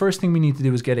perhaps the first thing we need to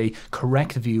do is get a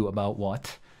correct view about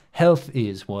what health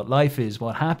is, what life is,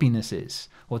 what happiness is,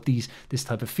 what this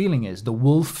type of feeling is. The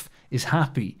wolf is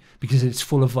happy because it's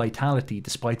full of vitality,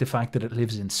 despite the fact that it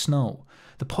lives in snow.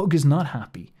 The pug is not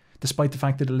happy, despite the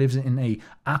fact that it lives in a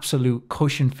absolute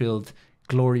cushion-filled,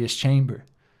 glorious chamber.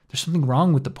 There's something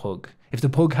wrong with the pug. If the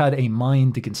pug had a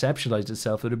mind to conceptualize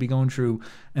itself, it would be going through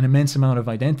an immense amount of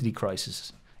identity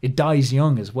crisis. It dies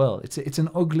young as well. It's an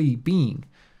ugly being.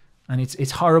 And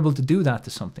it's horrible to do that to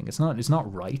something. It's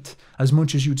not right. As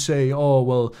much as you'd say, oh,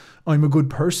 well, I'm a good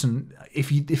person. If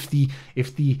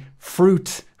the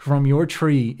fruit from your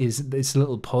tree is this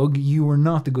little pug, you are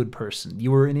not the good person.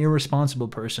 You were an irresponsible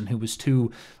person who was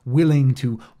too willing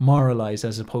to moralize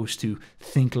as opposed to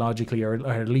think logically, or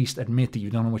at least admit that you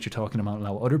don't know what you're talking about and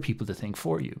allow other people to think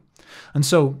for you. And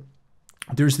so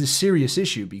there's this serious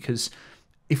issue, because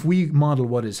if we model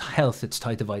what is health, it's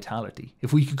tied to vitality.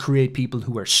 If we could create people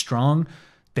who are strong,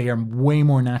 they are way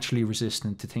more naturally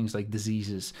resistant to things like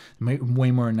diseases,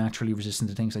 way more naturally resistant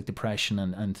to things like depression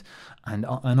and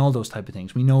all those type of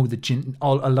things. We know that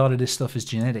a lot of this stuff is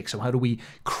genetic. So how do we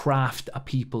craft a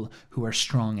people who are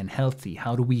strong and healthy?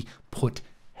 How do we put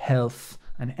health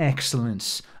and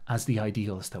excellence as the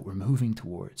ideals that we're moving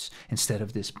towards, instead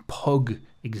of this pug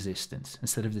existence,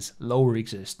 instead of this lower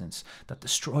existence that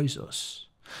destroys us?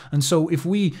 And so if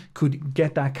we could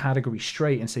get that category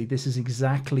straight and say, this is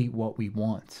exactly what we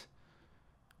want.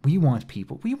 We want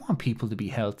people to be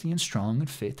healthy and strong and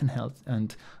fit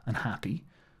and happy.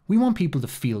 We want people to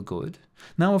feel good.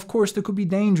 Now, of course, there could be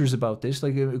dangers about this.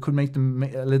 Like, it could make them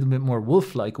a little bit more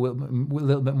wolf-like, a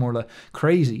little bit more like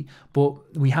crazy.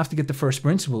 But we have to get the first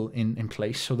principle in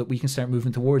place so that we can start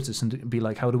moving towards this and be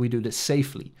like, how do we do this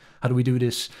safely? How do we do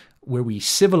this where we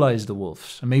civilize the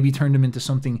wolves and maybe turn them into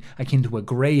something akin to a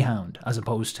greyhound, as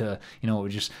opposed to, you know,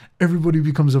 just everybody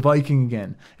becomes a Viking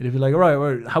again? It'd be like, all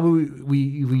right, how about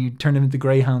we turn them into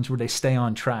greyhounds where they stay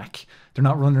on track? They're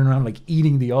not running around like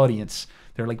eating the audience.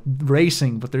 They're like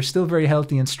racing, but they're still very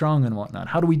healthy and strong and whatnot.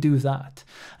 How do we do that?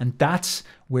 And that's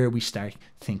where we start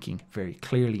thinking very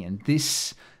clearly. And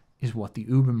this is what the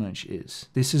Ubermensch is.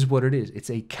 This is what it is.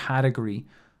 It's a category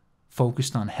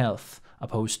focused on health,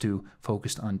 opposed to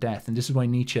focused on death. And this is why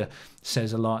Nietzsche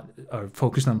says a lot, or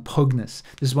focused on pugness.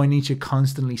 This is why Nietzsche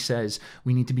constantly says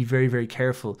we need to be very, very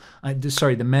careful.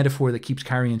 The metaphor that keeps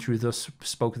carrying through Thus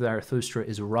Spoke Zarathustra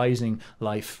is rising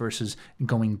life versus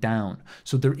going down.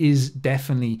 So there is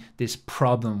definitely this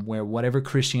problem where whatever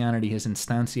Christianity has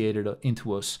instantiated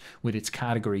into us with its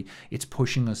category, it's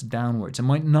pushing us downwards. It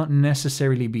might not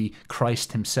necessarily be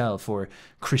Christ himself or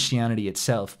Christianity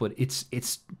itself, but its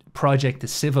project to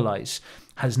civilize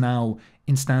has now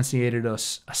instantiated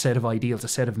us a set of ideals, a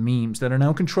set of memes that are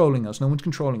now controlling us. No one's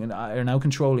controlling it, are now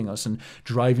controlling us and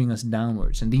driving us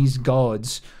downwards. And these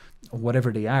gods,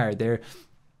 whatever they are, they're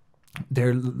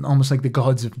almost like the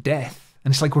gods of death.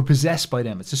 And it's like we're possessed by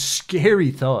them. It's a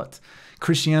scary thought.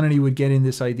 Christianity would get in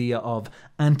this idea of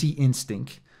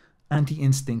anti-instincts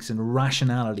and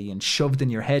rationality and shoved in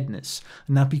your headness,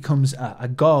 and that becomes a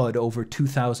god over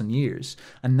 2,000 years.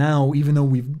 And now, even though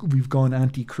we've gone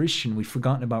anti-Christian, we've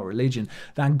forgotten about religion,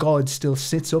 that god still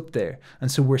sits up there,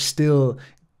 and so we're still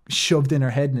shoved in our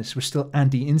headness. We're still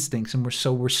anti-instincts, and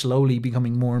we're slowly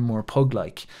becoming more and more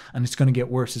pug-like, and it's going to get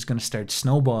worse. It's going to start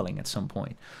snowballing at some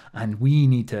point, and we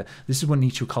need to, this is what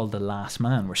Nietzsche called the last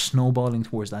man. We're snowballing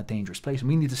towards that dangerous place, and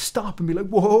we need to stop and be like,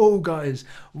 whoa guys,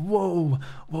 whoa,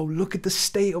 look at the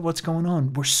state of what's going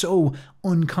on. We're so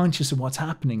unconscious of what's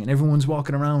happening, and everyone's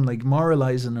walking around like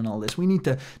moralizing and all this. We need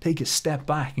to take a step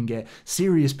back and get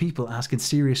serious people asking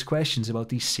serious questions about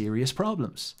these serious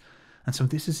problems. And so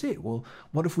this is it. Well,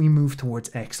 what if we move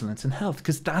towards excellence and health?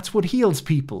 Because that's what heals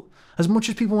people. As much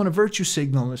as people want to virtue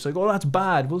signal, it's like, oh, that's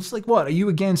bad. Well, it's like, what? Are you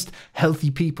against healthy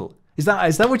people? Is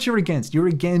that what you're against? You're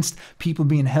against people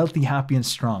being healthy, happy, and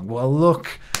strong. Well,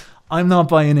 look, I'm not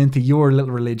buying into your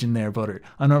little religion there, brother.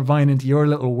 I'm not buying into your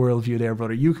little worldview there,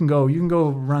 brother. You can go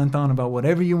rant on about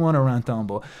whatever you want to rant on,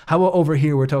 but how about over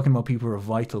here we're talking about people who are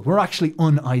vital? We're actually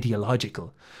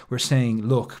unideological. We're saying,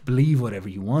 look, believe whatever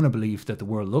you want to believe that the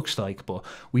world looks like, but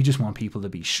we just want people to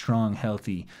be strong,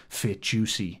 healthy, fit,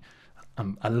 juicy,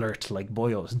 alert like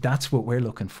boyos. That's what we're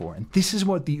looking for. And this is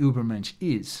what the Ubermensch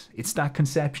is. It's that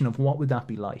conception of what would that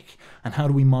be like, and how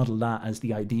do we model that as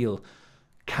the ideal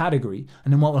category.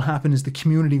 And then what will happen is the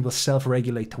community will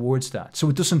self-regulate towards that. So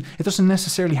it doesn't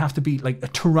necessarily have to be like a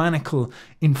tyrannical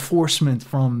enforcement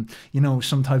from,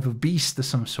 some type of beast of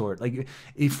some sort. Like,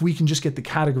 if we can just get the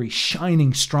category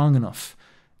shining strong enough,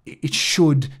 it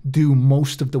should do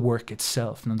most of the work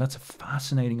itself. Now that's a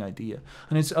fascinating idea,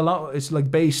 and it's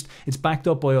backed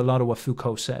up by a lot of what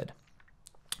Foucault said.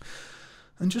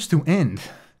 And just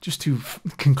to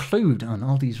conclude on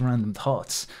all these random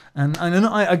thoughts, and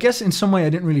I guess in some way I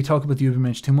didn't really talk about the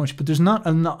Ubermensch too much, but there's not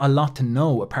a lot to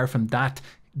know apart from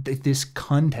this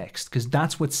context, because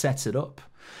that's what sets it up.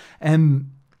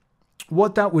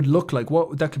 What that would look like,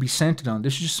 what that could be centered on,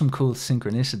 this is just some cool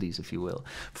synchronicities, if you will.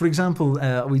 For example,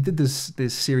 we did this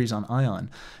series on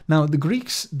Ion. Now, the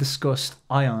Greeks discussed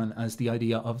Ion as the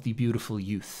idea of the beautiful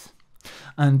youth.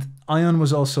 And Ion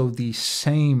was also the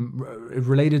same,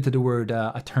 related to the word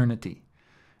eternity,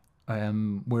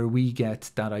 where we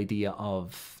get that idea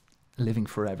of living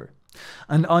forever.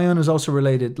 And Ion is also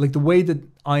related, like the way that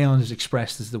Ion is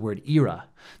expressed is the word era.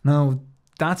 Now,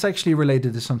 that's actually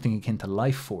related to something akin to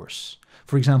life force.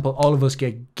 For example, all of us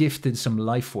get gifted some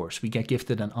life force. We get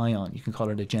gifted an ion. You can call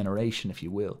it a generation, if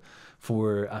you will,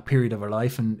 for a period of our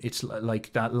life. And it's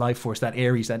like that life force, that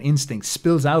Aries, that instinct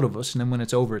spills out of us. And then when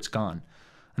it's over, it's gone.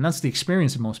 And that's the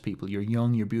experience of most people. You're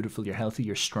young, you're beautiful, you're healthy,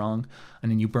 you're strong.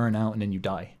 And then you burn out and then you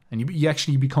die. And you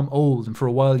actually become old. And for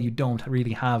a while, you don't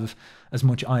really have as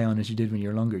much ion as you did when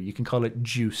you're younger. You can call it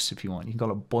juice if you want. You can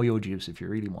call it boyo juice if you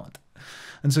really want.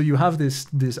 And so you have this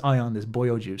ion, this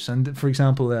boyo juice. And for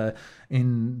example,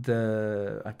 in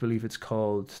I believe it's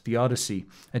called the Odyssey,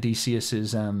 Odysseus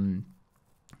is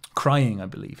crying, I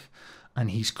believe. And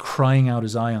he's crying out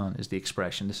his ion is the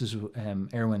expression. This is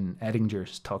Erwin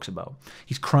Edinger talks about.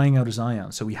 He's crying out his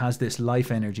ion. So he has this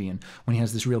life energy. And when he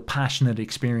has this real passionate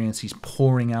experience, he's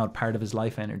pouring out part of his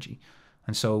life energy.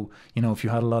 And so, if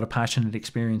you had a lot of passionate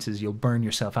experiences, you'll burn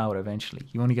yourself out eventually.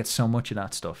 You only get so much of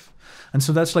that stuff. And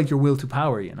so that's like your will to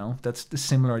power, That's the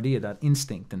similar idea, that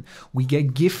instinct. And we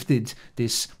get gifted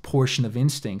this portion of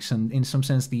instincts. And in some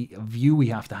sense, the view we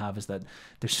have to have is that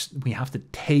we have to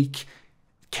take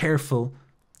careful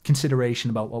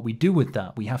consideration about what we do with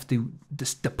that. We have to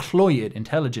just deploy it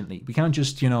intelligently. We can't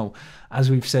just, as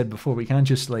we've said before, we can't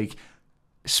just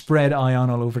spread ion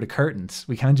all over the curtains.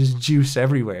 We can't just juice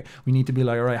everywhere. We need to be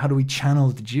like, all right, how do we channel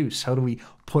the juice? How do we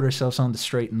put ourselves on the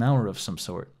straight and narrow of some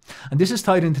sort? And this is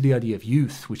tied into the idea of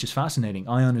youth, which is fascinating.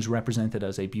 Ion is represented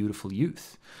as a beautiful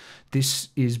youth. This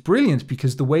is brilliant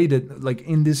because the way that,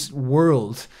 in this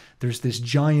world, there's this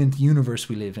giant universe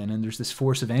we live in, and there's this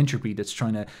force of entropy that's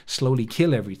trying to slowly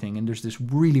kill everything, and there's this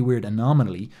really weird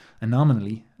anomaly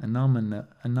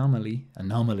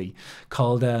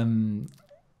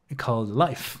called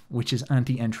life, which is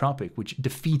anti-entropic, which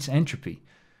defeats entropy.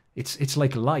 It's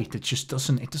like light. It just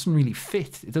doesn't really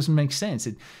fit. It doesn't make sense.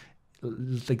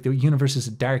 Like the universe is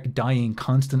a dark, dying,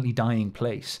 constantly dying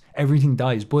place. Everything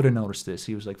dies. Buddha noticed this.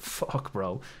 He was like, fuck,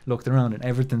 bro. Looked around and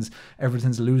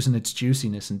everything's losing its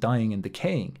juiciness and dying and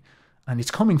decaying. And it's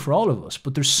coming for all of us.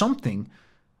 But there's something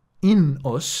in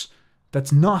us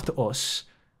that's not us,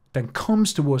 that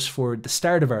comes to us for the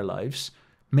start of our lives,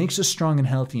 makes us strong and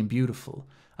healthy and beautiful,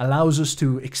 allows us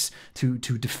to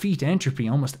defeat entropy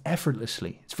almost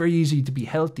effortlessly. It's very easy to be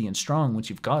healthy and strong once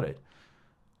you've got it.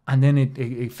 And then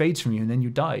it fades from you and then you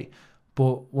die.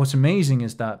 But what's amazing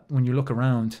is that when you look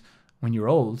around, when you're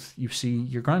old, you see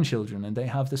your grandchildren and they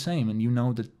have the same. And you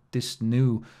know that this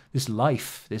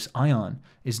life, this ion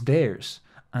is theirs.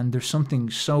 And there's something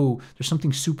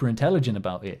super intelligent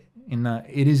about it, in that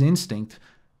it is instinct.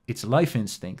 its life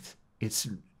instinct. It's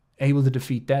able to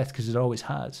defeat death because it always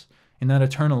has. In that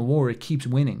eternal war, it keeps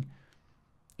winning.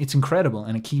 It's incredible,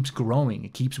 and it keeps growing.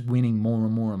 It keeps winning more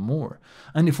and more and more.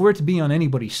 And if we're to be on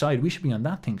anybody's side, we should be on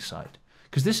that thing's side,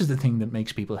 because this is the thing that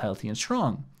makes people healthy and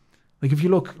strong. Like if you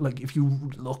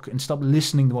look and stop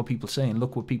listening to what people say and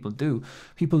look what people do,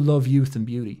 people love youth and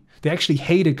beauty. They actually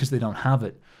hate it because they don't have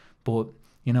it. But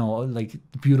you know, like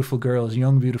beautiful girls,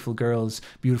 young beautiful girls,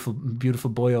 beautiful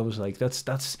boyos, like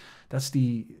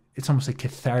it's almost like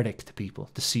cathartic to people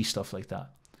to see stuff like that.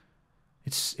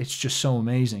 It's just so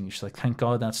amazing. It's like, thank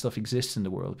God that stuff exists in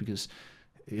the world, because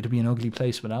it'd be an ugly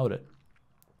place without it.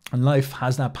 And life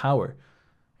has that power.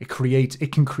 It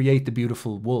can create the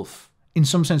beautiful wolf. In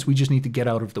some sense, we just need to get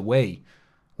out of the way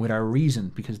with our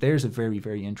reason, because there's a very,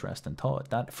 very interesting thought.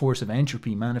 That force of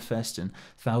entropy manifests in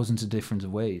thousands of different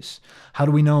ways. How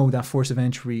do we know that force of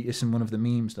entropy isn't one of the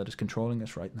memes that is controlling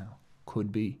us right now?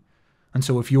 Could be. And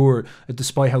so if you're,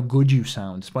 despite how good you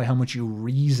sound, despite how much you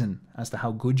reason as to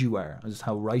how good you are, as to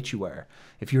how right you are,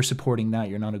 if you're supporting that,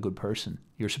 you're not a good person.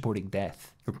 You're supporting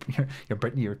death.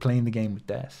 You're playing the game with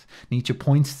death. Nietzsche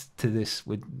points to this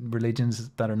with religions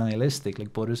that are nihilistic,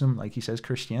 like Buddhism, like he says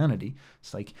Christianity.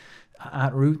 It's like,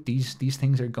 at root, these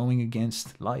things are going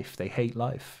against life. They hate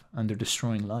life, and they're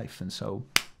destroying life. And so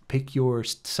pick your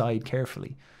side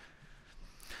carefully.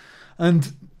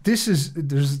 And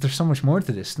there's so much more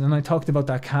to this. And then I talked about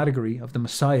that category of the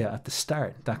Messiah at the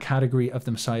start. That category of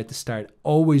the Messiah at the start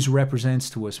always represents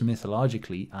to us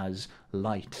mythologically as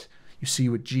light. You see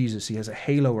with Jesus, he has a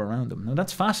halo around him. Now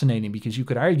that's fascinating, because you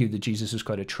could argue that Jesus is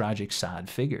quite a tragic, sad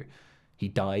figure. He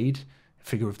died, a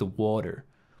figure of the water.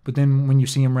 But then when you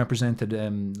see him represented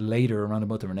later, around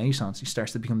about the Renaissance, he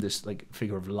starts to become this like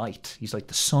figure of light. He's like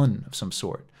the son of some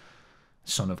sort,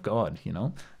 son of God, you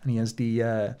know. And he has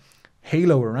the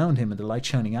halo around him and the light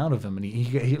shining out of him. And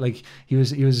he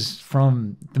was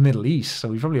from the Middle East,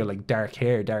 so he probably had like dark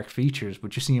hair, dark features.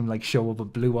 But you see him like show up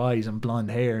with blue eyes and blonde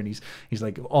hair, and he's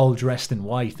like all dressed in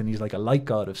white, and he's like a light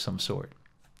god of some sort.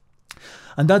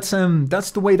 And that's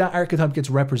the way that archetype gets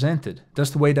represented.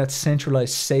 That's the way that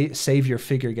centralized savior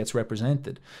figure gets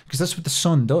represented, because that's what the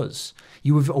sun does.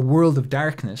 You have a world of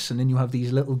darkness, and then you have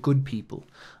these little good people,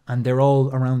 and they're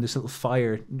all around this little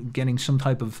fire, getting some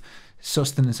type of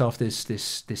sustenance off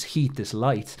this heat, this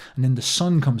light, and then the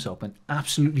sun comes up and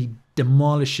absolutely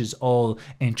demolishes all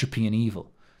entropy and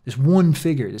evil. This one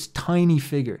figure, this tiny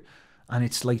figure, and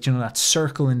it's like, you know, that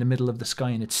circle in the middle of the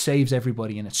sky, and it saves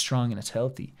everybody, and it's strong and it's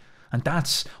healthy. And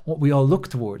that's what we all look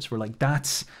towards. We're like,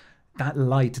 that's that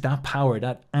light, that power,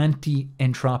 that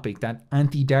anti-entropic, that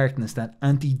anti-darkness, that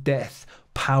anti-death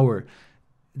power,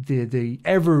 the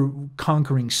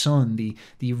ever-conquering sun,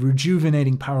 the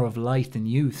rejuvenating power of light and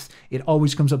youth. It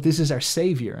always comes up. This is our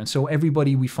savior. And so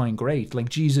everybody we find great. Like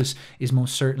Jesus is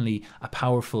most certainly a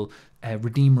powerful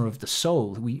redeemer of the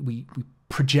soul. We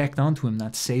project onto him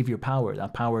that savior power,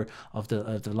 that power of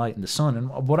the light and the sun. And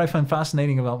what I find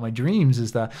fascinating about my dreams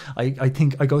is that I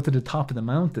think I go to the top of the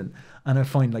mountain and I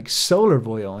find like solar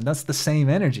boyo, and that's the same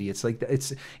energy. It's like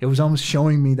it was almost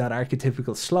showing me that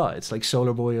archetypical slot. It's like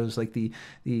solar boyo is like the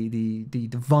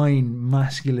divine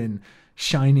masculine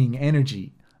shining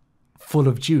energy, full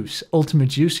of juice, ultimate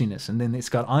juiciness. And then it's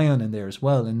got ion in there as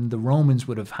well. And the Romans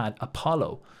would have had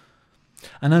Apollo.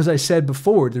 And as I said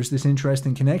before, there's this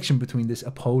interesting connection between this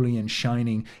Apollonian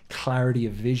shining clarity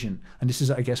of vision, and this is,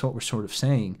 I guess, what we're sort of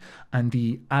saying, and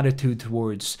the attitude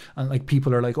towards, and like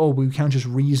people are like, oh, we can't just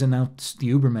reason out the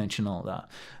Ubermensch and all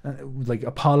that. Like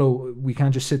Apollo, we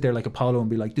can't just sit there like Apollo and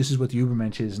be like, this is what the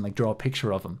Ubermensch is, and like draw a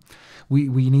picture of him.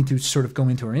 We need to sort of go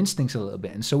into our instincts a little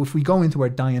bit. And so if we go into our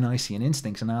Dionysian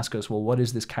instincts and ask us, well, what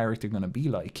is this character going to be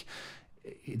like?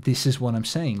 This is what I'm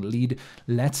saying.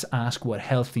 Let's ask what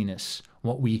healthiness,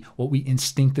 what we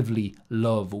instinctively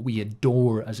love, what we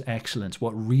adore as excellence,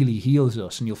 what really heals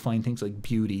us. And you'll find things like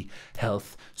beauty,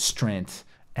 health, strength,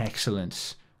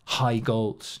 excellence, high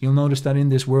goals. You'll notice that in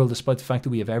this world, despite the fact that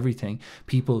we have everything,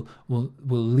 people will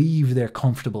leave their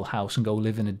comfortable house and go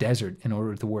live in a desert in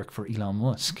order to work for Elon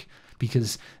Musk,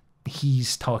 because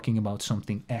he's talking about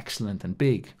something excellent and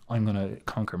big. I'm going to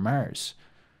conquer Mars.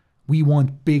 We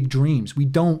want big dreams. We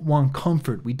don't want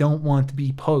comfort. We don't want to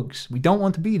be pugs. We don't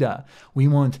want to be that. We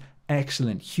want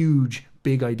excellent, huge,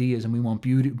 big ideas, and we want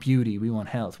beauty. We want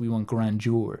health. We want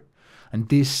grandeur. And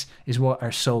this is what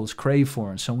our souls crave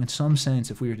for. And so in some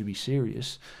sense, if we are to be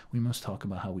serious, we must talk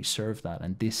about how we serve that.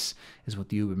 And this is what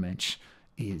the Ubermensch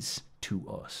is to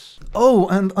us. Oh,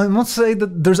 and I must say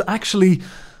that there's actually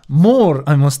more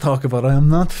I must talk about. I am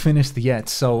not finished yet,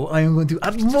 so I am going to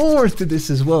add more to this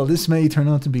as well. This may turn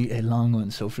out to be a long one,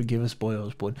 so forgive us,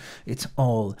 boyos, but it's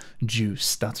all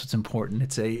juice. That's what's important.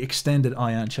 It's a extended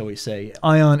Ion, shall we say,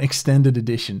 Ion extended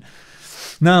edition.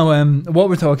 Now, what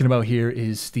we're talking about here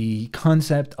is the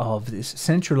concept of this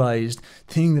centralized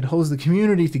thing that holds the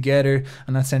community together,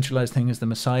 and that centralized thing is the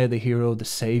Messiah, the hero, the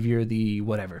savior, the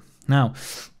whatever. Now,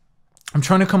 I'm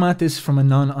trying to come at this from a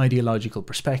non-ideological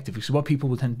perspective, because what people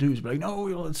will tend to do is be like,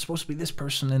 no, it's supposed to be this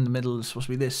person in the middle, it's supposed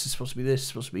to be this, it's supposed to be this, it's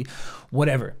supposed to be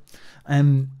whatever.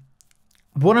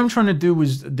 What I'm trying to do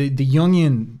is the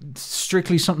Jungian,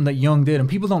 strictly something that Jung did, and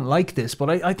people don't like this, but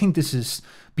I think this is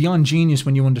beyond genius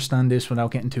when you understand this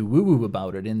without getting too woo-woo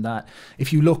about it, in that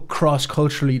if you look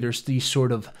cross-culturally, there's these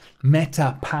sort of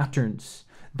meta patterns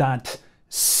that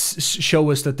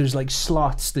show us that there's like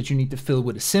slots that you need to fill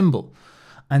with a symbol.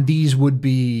 And these would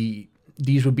be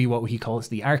what he calls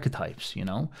the archetypes, you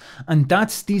know? And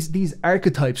that's these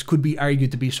archetypes could be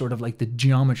argued to be sort of like the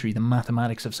geometry, the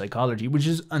mathematics of psychology, which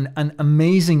is an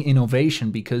amazing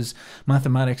innovation, because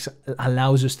mathematics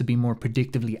allows us to be more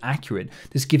predictively accurate.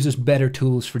 This gives us better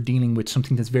tools for dealing with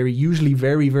something that's usually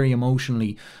very, very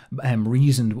emotionally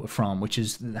reasoned from, which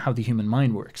is how the human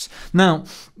mind works. Now,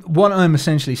 what I'm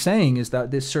essentially saying is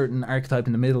that this certain archetype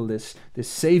in the middle, this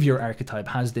savior archetype,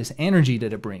 has this energy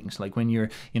that it brings. Like when you're,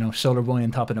 solar boy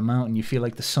on top of the mountain, you feel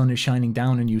like the sun is shining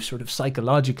down on you sort of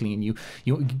psychologically, and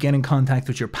you get in contact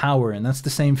with your power. And that's the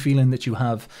same feeling that you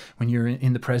have when you're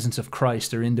in the presence of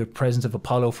Christ, or in the presence of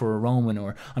Apollo for a Roman,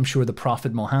 or I'm sure the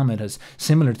Prophet Muhammad has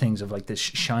similar things of like this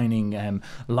shining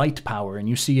light power, and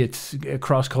you see it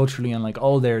cross-culturally and like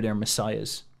all their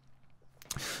messiahs.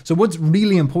 So what's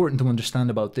really important to understand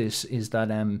about this is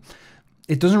that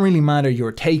it doesn't really matter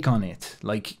your take on it.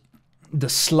 Like, the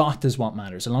slot is what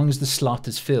matters, as long as the slot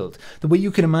is filled. The way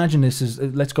you can imagine this is,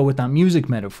 let's go with that music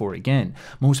metaphor again.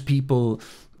 Most people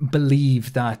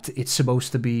believe that it's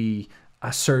supposed to be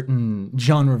a certain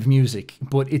genre of music,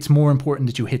 but it's more important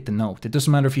that you hit the note. It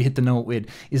doesn't matter if you hit the note with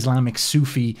Islamic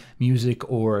Sufi music,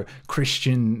 or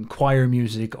Christian choir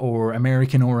music, or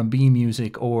American R&B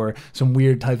music, or some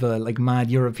weird type of like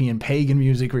mad European pagan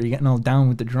music where you're getting all down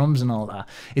with the drums and all that.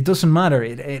 It doesn't matter.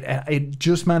 It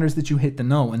just matters that you hit the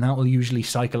note, and that will usually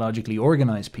psychologically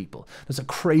organize people. That's a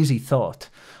crazy thought.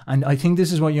 And I think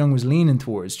this is what Jung was leaning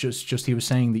towards. Just he was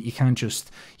saying that you can't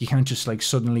just like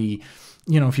suddenly,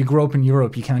 if you grow up in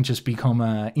Europe, you can't just become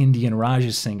an Indian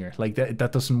Raja singer. Like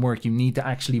that doesn't work. You need to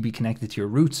actually be connected to your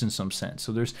roots in some sense.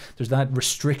 So there's that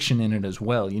restriction in it as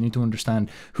well. You need to understand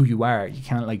who you are. You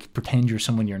can't like pretend you're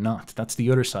someone you're not. That's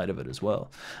the other side of it as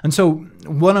well. And so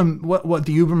what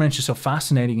the Ubermensch is so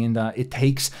fascinating, in that it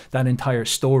takes that entire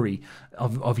story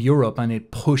of Europe and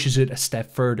it pushes it a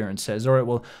step further and says, all right,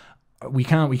 well, we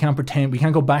can't pretend, we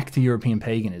can't go back to European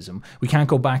paganism. We can't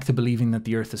go back to believing that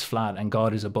the earth is flat and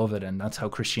God is above it, and that's how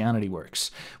Christianity works.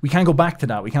 We can't go back to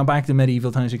that. We can't go back to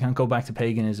medieval times. We can't go back to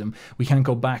paganism. We can't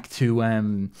go back to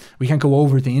we can't go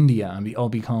over to India and we all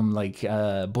become like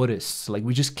Buddhists. Like,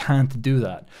 we just can't do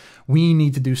that. We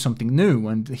need to do something new.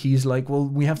 And he's like, well,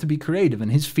 we have to be creative.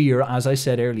 And his fear, as I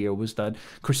said earlier, was that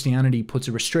Christianity puts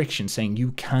a restriction saying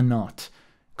you cannot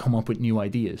come up with new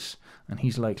ideas. And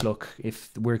he's like, look, if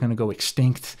we're going to go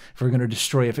extinct, if we're going to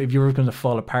destroy, if you're going to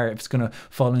fall apart, if it's going to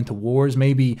fall into wars,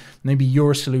 maybe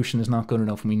your solution is not good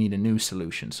enough and we need a new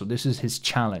solution. So this is his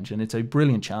challenge, and it's a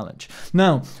brilliant challenge.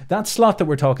 Now, that slot that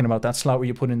we're talking about, that slot where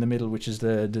you put in the middle, which is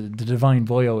the divine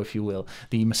boyo, if you will,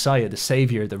 the Messiah, the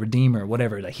Savior, the Redeemer,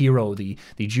 whatever, the hero, the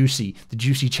juicy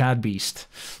Chad beast.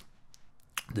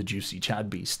 The juicy Chad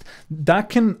beast. That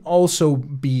can also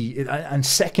be, and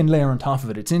second layer on top of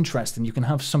it, it's interesting, you can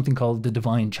have something called the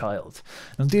divine child.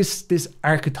 Now this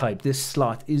archetype, this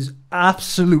slot, is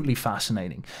absolutely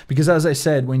fascinating, because as I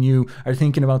said, when you are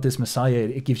thinking about this Messiah,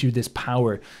 it gives you this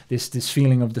power, this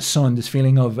feeling of the Son, this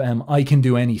feeling of I can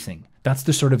do anything. That's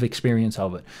the sort of experience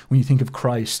of it. When you think of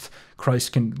Christ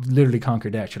can literally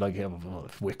conquer death. You're like, yeah, well,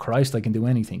 with Christ, I can do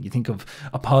anything. You think of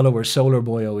Apollo or Solar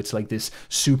Boyo, it's like this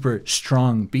super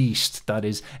strong beast that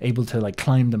is able to like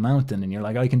climb the mountain, and you're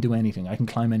like, I can do anything. I can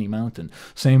climb any mountain.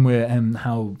 Same way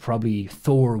how probably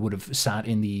Thor would have sat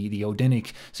in the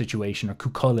Odinic situation, or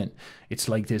Cuchulainn. It's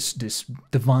like this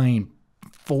divine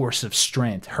force of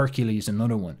strength. Hercules,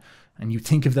 another one. And you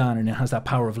think of that, and it has that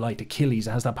power of light. Achilles,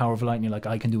 it has that power of light, and you're like,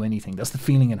 I can do anything. That's the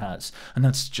feeling it has. And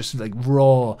that's just like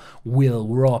raw will,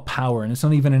 raw power. And it's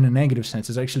not even in a negative sense.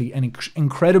 It's actually an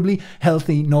incredibly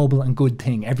healthy, noble, and good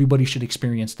thing. Everybody should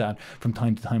experience that from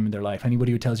time to time in their life.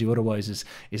 Anybody who tells you otherwise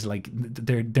is like,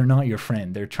 they're not your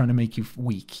friend. They're trying to make you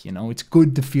weak. You know, it's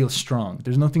good to feel strong.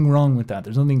 There's nothing wrong with that.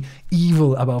 There's nothing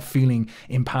evil about feeling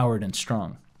empowered and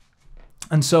strong.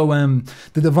 And so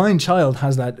the divine child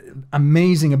has that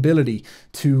amazing ability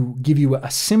to give you a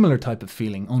similar type of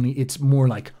feeling, only it's more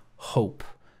like hope.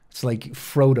 It's like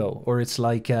Frodo, or it's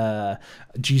like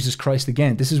Jesus Christ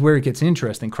again. This is where it gets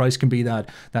interesting. Christ can be that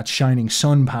shining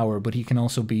sun power, but he can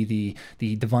also be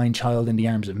the divine child in the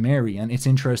arms of Mary. And it's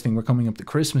interesting, we're coming up to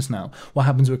Christmas now. What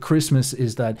happens with Christmas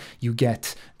is that you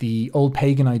get the old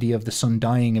pagan idea of the sun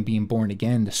dying and being born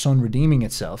again, the sun redeeming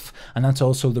itself. And that's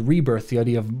also the rebirth, the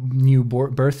idea of new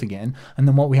birth again. And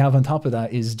then what we have on top of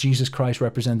that is Jesus Christ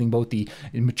representing both the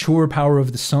mature power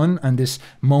of the sun and this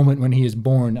moment when he is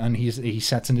born and he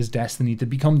sets in his destiny to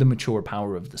become the mature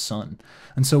power of the sun.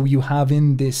 And so you have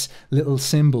in this little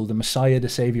symbol the Messiah, the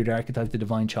Savior, the archetype, the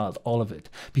divine child, all of it.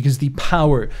 Because the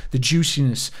power, the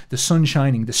juiciness, the sun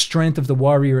shining, the strength of the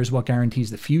warrior is what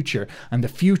guarantees the future. And the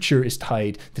future is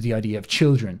tied to the idea of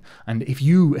children. And if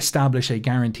you establish a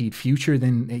guaranteed future,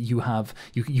 then you have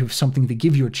something to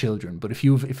give your children. But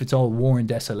if it's all war and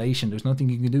desolation, there's nothing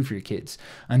you can do for your kids.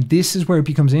 And this is where it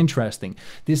becomes interesting.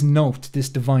 This note, this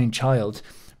divine child,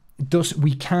 thus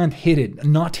we can't hit it.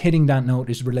 Not hitting that note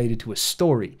is related to a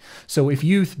story. So if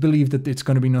you believe that it's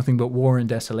going to be nothing but war and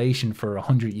desolation for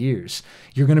 100 years,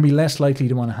 you're going to be less likely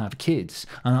to want to have kids.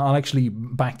 And I'll actually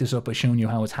back this up by showing you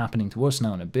how it's happening to us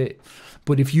now in a bit.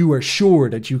 But if you are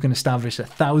sure that you can establish a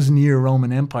 1,000-year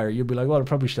Roman Empire, you'll be like, well, I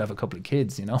probably should have a couple of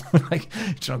kids, you know, like,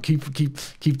 you know,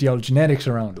 keep the old genetics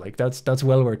around. Like that's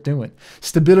well worth doing.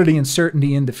 Stability and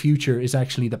certainty in the future is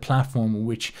actually the platform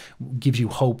which gives you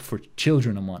hope for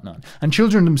children and whatnot. And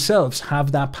children themselves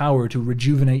have that power to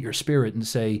rejuvenate your spirit and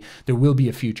say there will be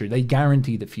a future. They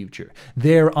guarantee the future.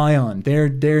 Their ion,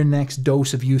 their next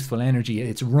dose of youthful energy.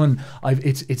 It's run.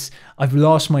 I've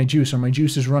lost my juice, or my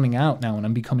juice is running out now, and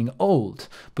I'm becoming old.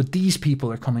 But these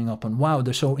people are coming up and wow,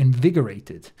 they're so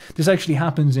invigorated. This actually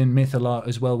happens in myth a lot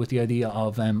as well, with the idea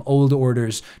of old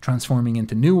orders transforming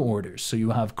into new orders. So you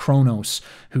have Kronos,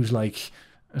 who's like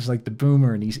the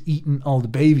boomer, and he's eating all the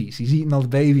babies. He's eating all the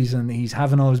babies, and he's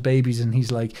having all his babies, and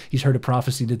he's heard a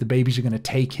prophecy that the babies are going to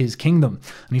take his kingdom.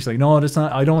 And he's like, no, that's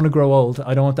not. I don't want to grow old.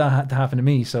 I don't want that to happen to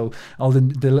me. So all the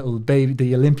little baby,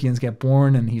 the Olympians get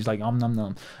born, and he's like, nom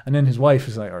nom. And then his wife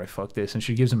is like, all right, fuck this, and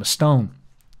she gives him a stone.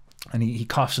 And he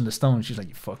coughs in the stone. She's like,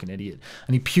 you fucking idiot.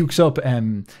 And he pukes up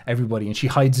everybody, and she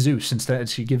hides Zeus instead.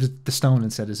 She gives the stone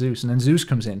instead of Zeus. And then Zeus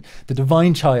comes in, the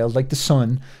divine child, like the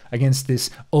sun, against this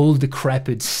old,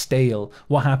 decrepit, stale.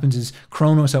 What happens is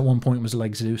Kronos at one point was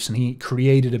like Zeus, and he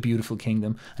created a beautiful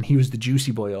kingdom, and he was the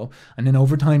juicy boyo. And then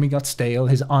over time he got stale.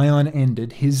 His ion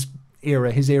ended. His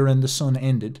era in the sun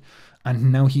ended.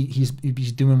 And now he's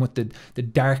doing what the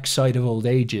dark side of old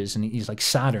age is, and he's like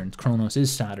Saturn. Kronos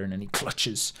is Saturn, and he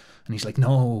clutches, and he's like,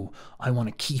 no, I want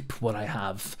to keep what I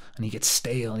have. And he gets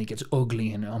stale, and he gets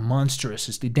ugly and monstrous.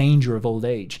 It's the danger of old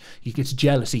age. He gets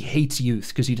jealous. He hates youth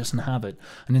because he doesn't have it.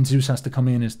 And then Zeus has to come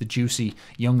in as the juicy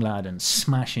young lad and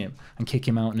smash him and kick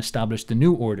him out and establish the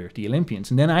new order, the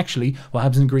Olympians. And then actually what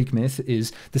happens in Greek myth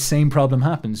is the same problem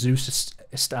happens. Zeus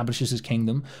establishes his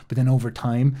kingdom, but then over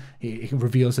time it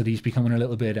reveals that he's becoming a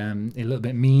little bit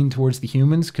mean towards the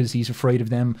humans because he's afraid of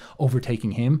them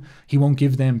overtaking him. He won't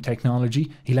give them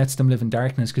technology. He lets them live in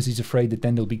darkness because he's afraid that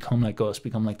then they'll become like us,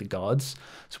 become like the gods.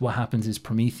 So what happens is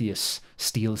Prometheus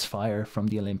steals fire from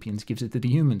the Olympians, gives it to the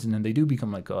humans, and then they do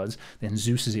become like gods. Then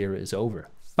Zeus's era is over.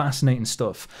 Fascinating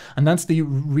stuff. And that's the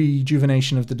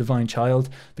rejuvenation of the divine child,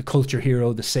 the culture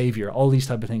hero, the savior, all these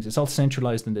type of things. It's all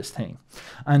centralized in this thing.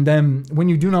 And when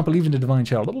you do not believe in the divine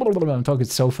child, I'm talking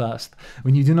so fast.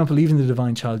 When you do not believe in the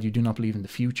divine child, you do not believe in the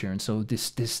future. And so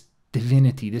this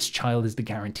divinity, this child is the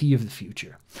guarantee of the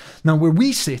future. Now, where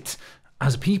we sit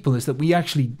as a people is that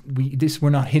we're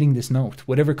not hitting this note.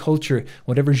 Whatever culture,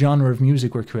 whatever genre of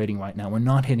music we're creating right now, we're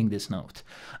not hitting this note.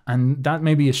 And that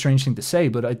may be a strange thing to say,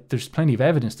 but there's plenty of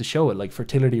evidence to show it. Like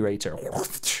fertility rates are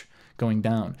going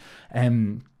down.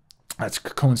 That's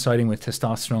coinciding with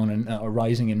testosterone and a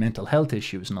rising in mental health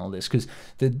issues and all this, because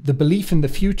the belief in the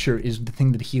future is the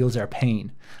thing that heals our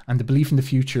pain. And the belief in the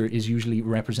future is usually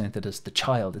represented as the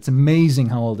child. It's amazing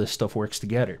how all this stuff works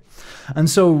together. And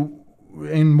so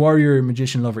in Warrior,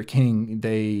 Magician, Lover, King,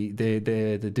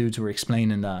 the dudes were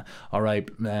explaining that, all right,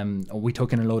 we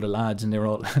took in a load of lads, and they were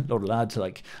all load of lads,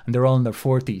 like, and they're all in their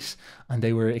 40s, and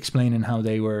they were explaining how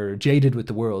they were jaded with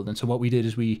the world. And so what we did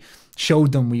is we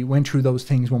showed them, we went through those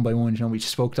things one by one, we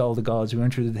spoke to all the gods, we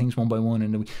went through the things one by one,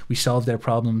 and we solved their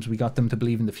problems, we got them to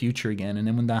believe in the future again. And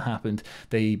then when that happened,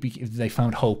 they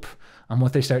found hope, and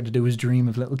what they started to do was dream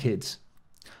of little kids.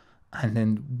 And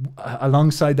then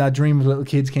alongside that dream of little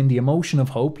kids came the emotion of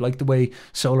hope, like the way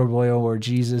Solar Boyo or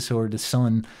Jesus or the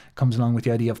sun comes along with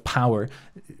the idea of power.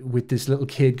 With this little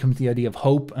kid comes the idea of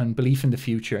hope and belief in the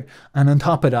future. And on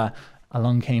top of that,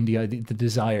 along came the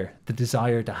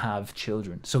desire to have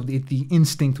children. So the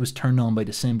instinct was turned on by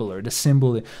the symbol, or the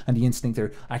symbol and the instinct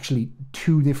are actually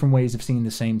two different ways of seeing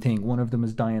the same thing. One of them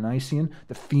is Dionysian,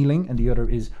 the feeling, and the other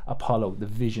is Apollo, the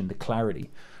vision, the clarity.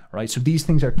 Right, so these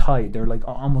things are tied. They're like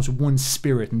almost one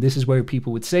spirit, and this is where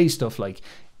people would say stuff like,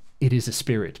 "It is a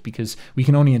spirit," because we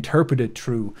can only interpret it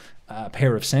through a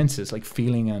pair of senses, like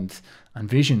feeling and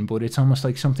vision. But it's almost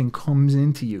like something comes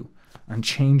into you and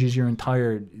changes your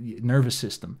entire nervous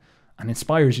system and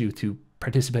inspires you to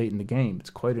participate in the game. It's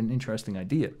quite an interesting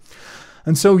idea.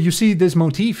 And so you see this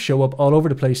motif show up all over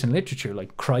the place in literature,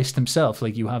 like Christ himself.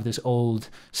 Like you have this old,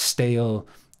 stale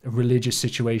religious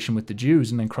situation with the Jews,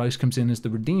 and then Christ comes in as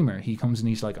the Redeemer. He comes and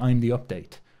he's like, I'm the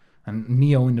update. And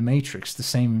Neo in the Matrix, the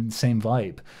same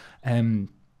vibe.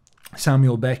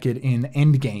 Samuel Beckett in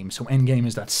Endgame. So Endgame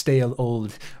is that stale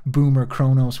old boomer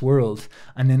Chronos world.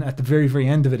 And then at the very, very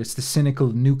end of it, it's the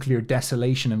cynical nuclear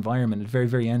desolation environment. At the very,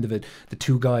 very end of it, the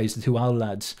two owl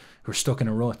lads who are stuck in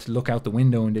a rut look out the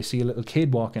window and they see a little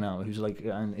kid walking out who's like,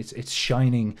 and it's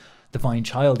shining divine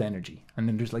child energy. And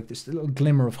then there's like this little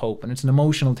glimmer of hope, and it's an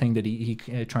emotional thing that he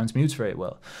transmutes very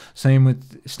well. Same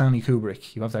with Stanley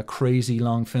Kubrick. You have that crazy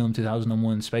long film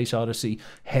 2001 Space Odyssey,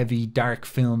 heavy dark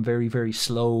film, very, very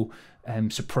slow,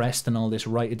 suppressed and all this.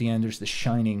 Right at the end there's this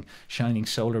shining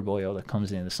solar boyo that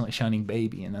comes in, this shining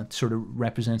baby, and that sort of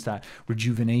represents that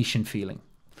rejuvenation feeling.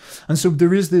 And so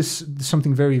there is this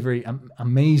something very, very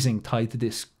amazing tied to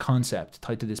this concept,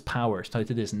 tied to this power, tied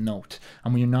to this note.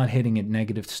 And when you're not hitting it,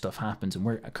 negative stuff happens. And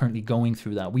we're currently going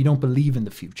through that. We don't believe in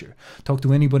the future. Talk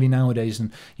to anybody nowadays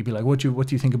and you'd be like, what do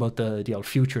you think about the old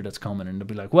future that's coming? And they'll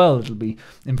be like, well, it'll be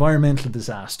environmental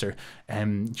disaster.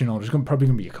 There's probably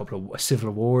going to be a couple of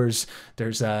civil wars.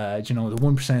 There's, the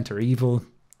 1% are evil.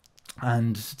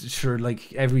 And sure, like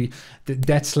the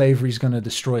debt slavery is going to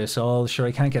destroy us all. Sure,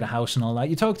 I can't get a house and all that.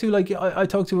 You talk to like I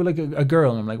talk to like a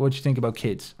girl, and I'm like, what do you think about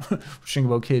kids? What do you think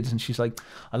about kids? And she's like,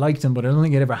 I like them, but I don't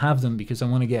think I'd ever have them because I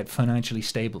want to get financially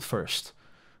stable first.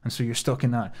 And so you're stuck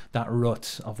in that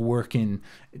rut of working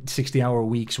 60-hour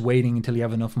weeks, waiting until you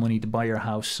have enough money to buy your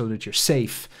house so that you're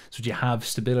safe, so that you have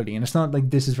stability. And it's not like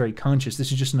this is very conscious.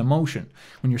 This is just an emotion.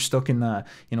 When you're stuck in that,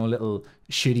 little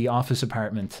shitty office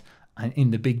apartment and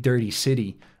in the big dirty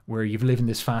city where you've lived in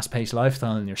this fast-paced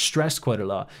lifestyle and you're stressed quite a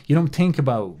lot, you don't think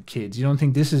about kids. You don't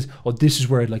think this is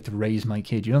where I'd like to raise my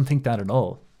kid. You don't think that at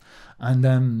all.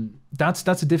 And that's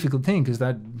a difficult thing, because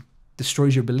that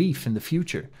destroys your belief in the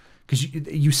future. Because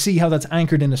you see how that's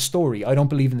anchored in a story. I don't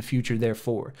believe in the future,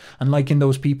 therefore. And like in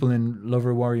those people in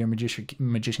Lover, Warrior,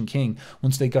 Magician, King,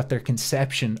 once they got their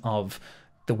conception of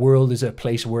the world is a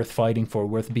place worth fighting for,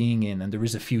 worth being in, and there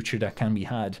is a future that can be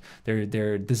had,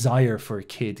 their desire for a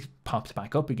kid popped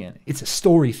back up again. It's a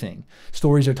story thing.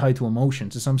 Stories are tied to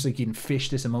emotions. It's almost like you can fish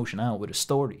this emotion out with a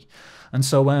story. And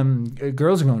so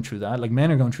girls are going through that. Like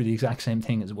men are going through the exact same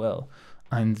thing as well.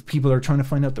 And people are trying to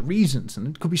find out the reasons. And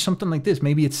it could be something like this.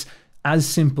 Maybe it's as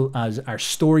simple as our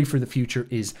story for the future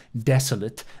is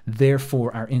desolate,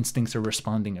 therefore our instincts are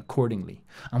responding accordingly.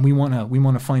 And we want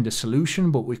to find a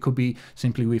solution, but it could be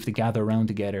simply we have to gather around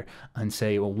together and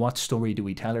say, well, what story do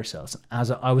we tell ourselves? As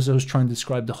I was trying to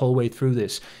describe the whole way through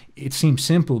this, it seems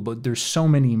simple, but there's so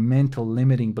many mental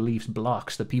limiting beliefs,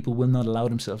 blocks, that people will not allow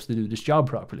themselves to do this job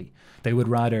properly.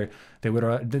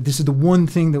 This is the one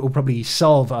thing that will probably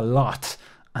solve a lot.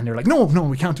 And they're like, no,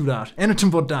 we can't do that.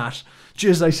 Anything but that.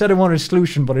 Jeez, I said I wanted a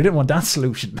solution, but I didn't want that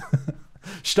solution.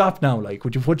 Stop now, like,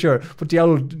 would you put the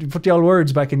old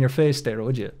words back in your face there,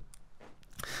 would you?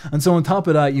 And so on top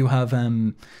of that, you have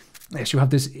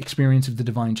this experience of the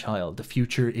divine child. The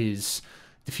future is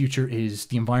the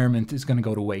environment is going to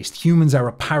go to waste. Humans are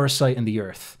a parasite in the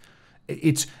earth.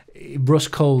 It's Russ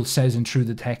Cole says in True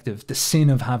Detective, the sin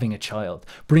of having a child,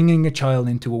 bringing a child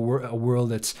into a world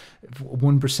that's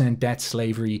 1% debt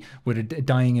slavery with a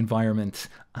dying environment,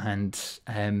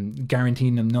 and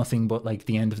guaranteeing them nothing but like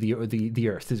the end of the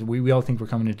earth. We all think we're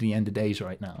coming into the end of days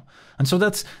right now, and so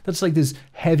that's like this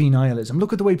heavy nihilism.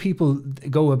 Look at the way people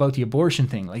go about the abortion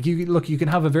thing. Like you can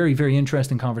have a very, very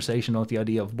interesting conversation about the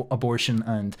idea of abortion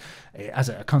and as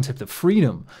a concept of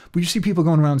freedom, but you see people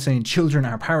going around saying children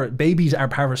are babies are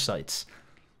parasites.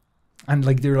 And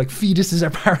like they're like fetuses are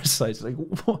parasites. Like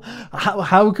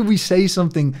how could we say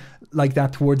something like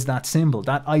that towards that symbol?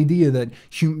 That idea that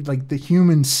like the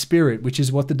human spirit, which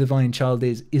is what the divine child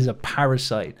is a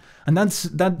parasite, and that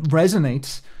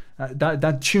resonates.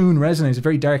 That tune resonates. A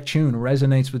very dark tune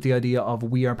resonates with the idea of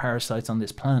we are parasites on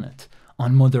this planet,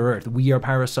 on Mother Earth. We are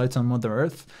parasites on Mother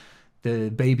Earth. The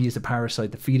baby is a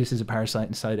parasite. The fetus is a parasite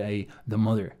inside the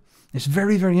mother. It's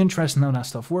very, very interesting how that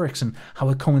stuff works and how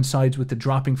it coincides with the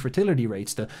dropping fertility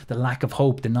rates, the lack of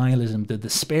hope, the nihilism, the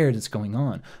despair that's going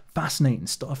on. Fascinating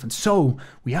stuff. And so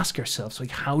we ask ourselves,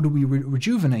 like, how do we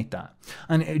rejuvenate that?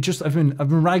 And I've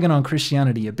been ragging on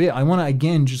Christianity a bit. I want to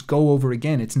again just go over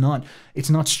again. It's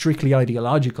not strictly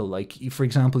ideological. Like, for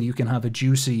example, you can have a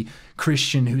juicy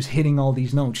Christian who's hitting all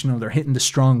these notes. You know, they're hitting the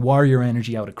strong warrior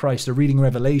energy out of Christ. They're reading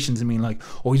Revelations and being like,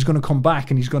 oh, he's going to come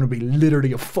back and he's going to be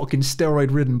literally a fucking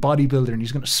steroid-ridden bodybuilder and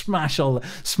he's going to smash all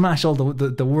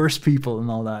the worst people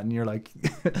and all that. And you're like,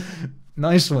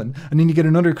 nice one. And then you get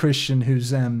another Christian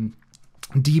who's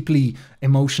deeply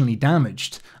emotionally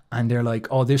damaged, and they're like,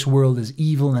 oh, this world is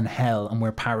evil and hell and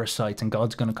we're parasites and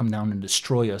God's going to come down and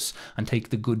destroy us and take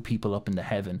the good people up into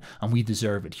heaven and we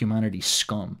deserve it. Humanity's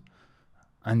scum.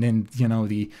 And then, you know,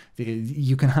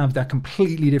 you can have that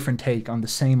completely different take on the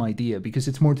same idea because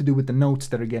it's more to do with the notes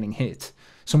that are getting hit.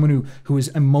 Someone who is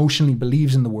emotionally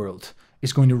believes in the world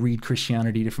is going to read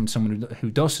Christianity different from someone who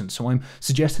doesn't. So I'm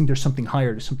suggesting there's something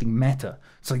higher, there's something meta.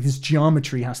 It's like this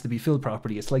geometry has to be filled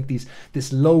properly. It's like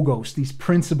this logos, these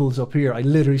principles up here. I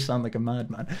literally sound like a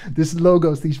madman. This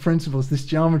logos, these principles, this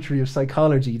geometry of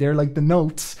psychology, they're like the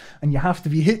notes, and you have to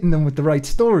be hitting them with the right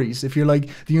stories. If you're like,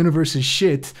 the universe is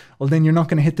shit, well then you're not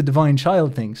going to hit the divine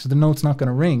child thing, so the note's not going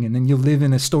to ring, and then you'll live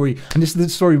in a story, and this is the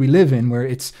story we live in, where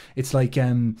it's like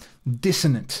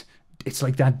dissonant. It's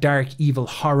like that dark, evil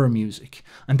horror music.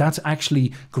 And that's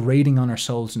actually grating on our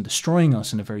souls and destroying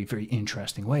us in a very, very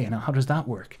interesting way. And how does that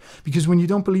work? Because when you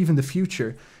don't believe in the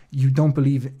future, you don't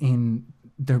believe in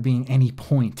there being any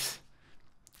point.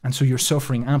 And so your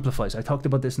suffering amplifies. I talked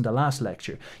about this in the last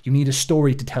lecture. You need a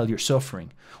story to tell your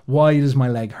suffering. Why does my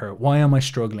leg hurt? Why am I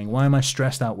struggling? Why am I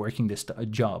stressed out working this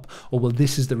job? Oh, well,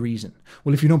 this is the reason.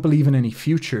 Well, if you don't believe in any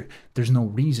future, there's no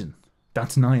reason.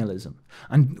 That's nihilism.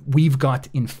 And we've got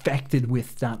infected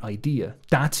with that idea.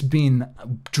 That's been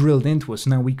drilled into us.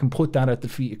 Now we can put that at the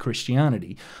feet of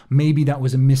Christianity. Maybe that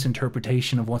was a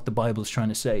misinterpretation of what the Bible's trying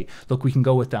to say. Look, we can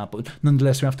go with that, but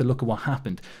nonetheless we have to look at what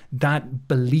happened. That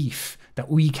belief that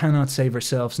we cannot save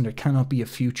ourselves and there cannot be a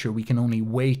future, we can only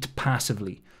wait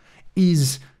passively,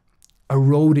 is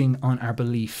eroding on our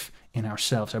belief in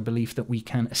ourselves, our belief that we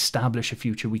can establish a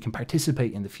future, we can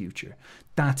participate in the future.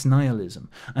 That's nihilism.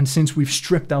 And since we've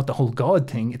stripped out the whole God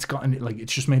thing, it's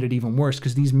just made it even worse,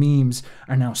 because these memes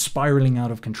are now spiraling out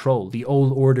of control. The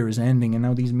old order is ending, and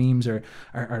now these memes are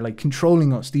like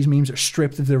controlling us. These memes are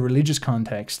stripped of their religious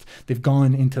context. They've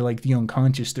gone into like the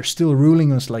unconscious. They're still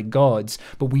ruling us like gods,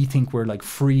 but we think we're like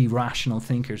free, rational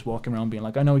thinkers walking around being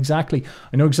like, I know exactly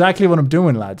what I'm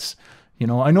doing, lads. You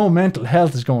know, I know mental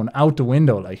health is going out the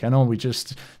window. Like, I know we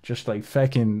just like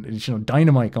fucking, you know,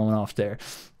 dynamite going off there.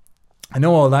 I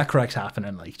know all that crack's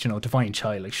happening. Like, you know, divine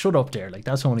child, like, shut up there. Like,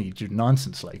 that's only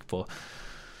nonsense. Like, but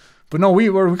no, we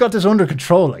got this under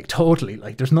control. Like, totally.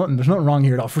 Like, there's nothing wrong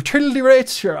here at all. Fertility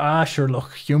rates, sure.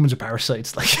 Look, humans are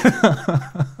parasites. Like,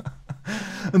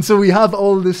 and so we have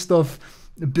all this stuff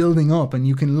building up, and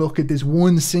you can look at this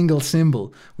one single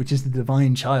symbol, which is the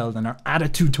divine child, and our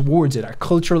attitude towards it, our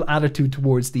cultural attitude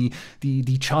towards the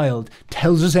child,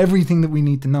 tells us everything that we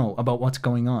need to know about what's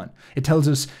going on. It tells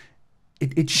us,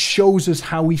 it shows us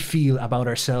how we feel about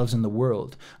ourselves in the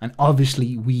world, and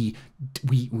obviously we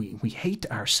hate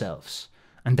ourselves,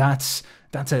 and that's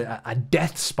a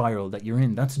death spiral that you're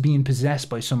in. That's being possessed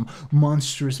by some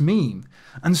monstrous meme.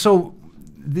 And so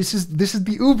this is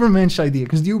the Ubermensch idea,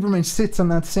 because the Ubermensch sits on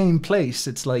that same place.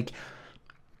 It's like,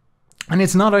 And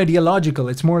it's not ideological.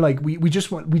 It's more like we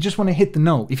just want to hit the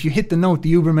note. If you hit the note,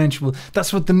 the Ubermensch will.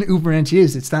 That's what the Ubermensch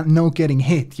is. It's that note getting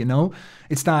hit. You know,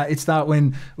 it's that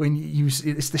when you,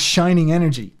 it's the shining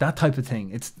energy, that type of thing.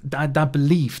 It's that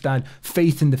belief, that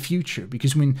faith in the future.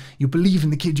 Because when you believe in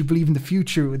the kid, you believe in the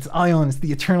future. It's ion. It's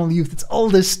the eternal youth. It's all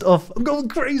this stuff. I'm going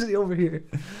crazy over here.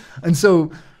 And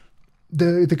so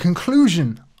the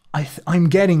conclusion I'm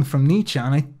getting from Nietzsche,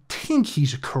 and I think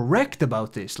he's correct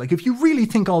about this. Like, if you really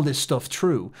think all this stuff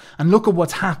through and look at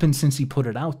what's happened since he put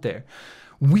it out there,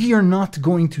 we are not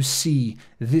going to see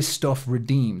this stuff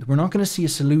redeemed. We're not going to see a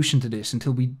solution to this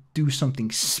until we do something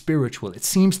spiritual. It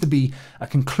seems to be a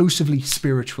conclusively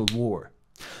spiritual war.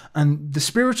 And the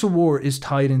spiritual war is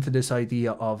tied into this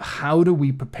idea of how do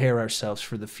we prepare ourselves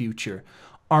for the future,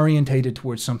 orientated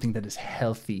towards something that is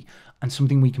healthy and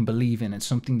something we can believe in and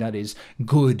something that is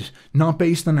good, not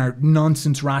based on our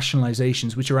nonsense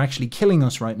rationalizations, which are actually killing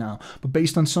us right now, but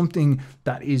based on something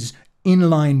that is in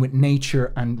line with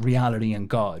nature and reality and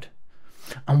God.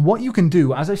 And what you can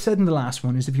do, as I said in the last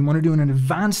one, is if you want to do an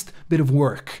advanced bit of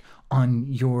work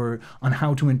on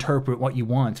how to interpret what you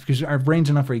want, because our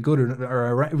brains are not very good,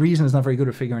 or our reason is not very good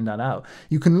at figuring that out,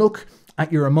 you can look at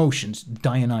your emotions,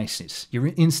 Dionysus, your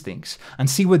instincts, and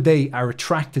see what they are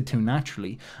attracted to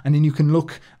naturally. And then you can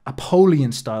look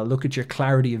Apollyon style, look at your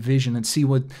clarity of vision and see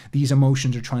what these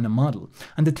emotions are trying to model.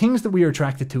 And the things that we are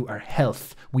attracted to are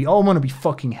health. We all want to be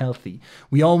fucking healthy.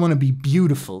 We all want to be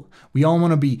beautiful. We all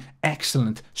want to be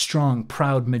excellent, strong,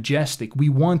 proud, majestic. We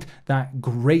want that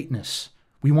greatness.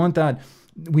 We want that.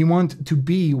 We want to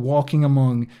be walking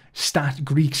among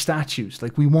Greek statues.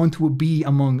 Like, we want to be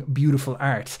among beautiful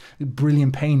art,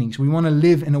 brilliant paintings. We want to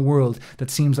live in a world that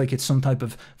seems like it's some type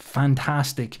of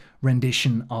fantastic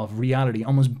rendition of reality,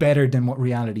 almost better than what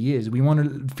reality is. We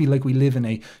want to feel like we live in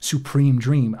a supreme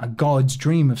dream, a God's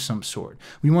dream of some sort.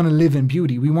 We want to live in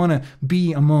beauty. We want to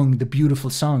be among the beautiful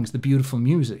songs, the beautiful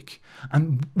music.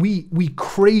 And we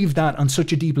crave that on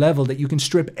such a deep level that you can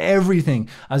strip everything,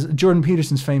 as Jordan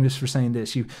Peterson's famous for saying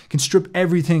this, you can strip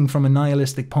everything from a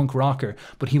nihilistic punk rocker,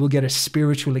 but he will get a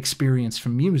spiritual experience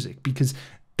from music, because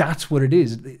that's what it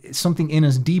is. It's something in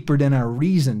us deeper than our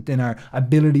reason, than our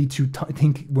ability to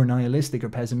think we're nihilistic or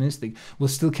pessimistic. We'll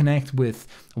still connect with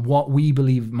what we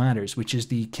believe matters, which is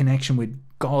the connection with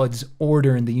God's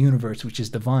order in the universe, which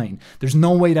is divine. There's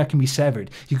no way that can be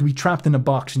severed. You could be trapped in a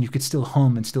box and you could still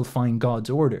hum and still find God's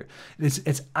order.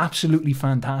 It's absolutely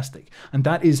fantastic. And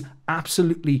that is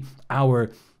absolutely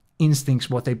our instincts,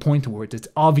 what they point towards. It's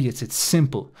obvious, it's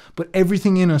simple, but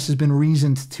everything in us has been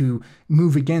reasoned to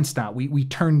move against that. We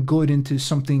turn good into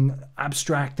something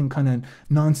abstract and kind of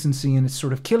nonsensy, and it's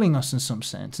sort of killing us in some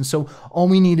sense. And so all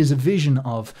we need is a vision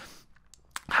of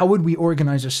how would we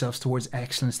organize ourselves towards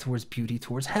excellence, towards beauty,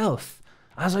 towards health.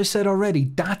 As I said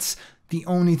already, that's the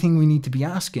only thing we need to be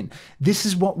asking. This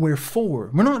is what we're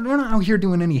for. We're not out here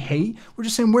doing any hate. We're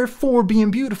just saying we're for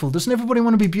being beautiful. Doesn't everybody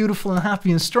want to be beautiful and happy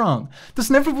and strong?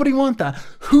 Doesn't everybody want that?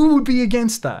 Who would be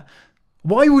against that?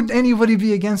 Why would anybody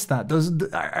be against that?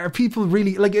 Are people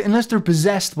really, like, unless they're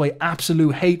possessed by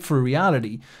absolute hate for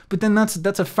reality? But then that's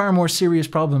a far more serious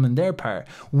problem on their part.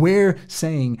 We're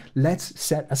saying, let's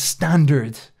set a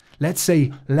standard. Let's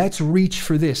say, let's reach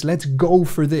for this. Let's go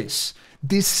for this.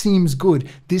 This seems good.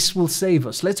 This will save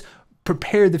us. Let's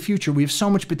prepare the future. We have so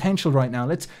much potential right now.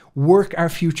 Let's work our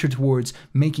future towards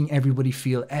making everybody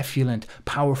feel effulent,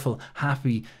 powerful,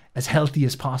 happy, as healthy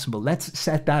as possible. Let's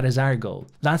set that as our goal.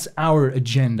 That's our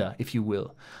agenda, if you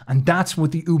will. And that's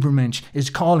what the Ubermensch is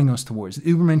calling us towards.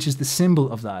 The Ubermensch is the symbol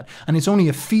of that. And it's only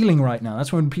a feeling right now.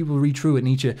 That's when people read through it.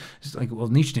 Nietzsche is like, well,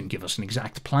 Nietzsche didn't give us an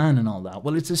exact plan and all that.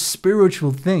 Well, it's a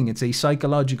spiritual thing. It's a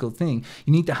psychological thing.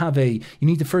 You need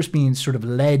to first be sort of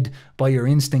led by your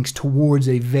instincts towards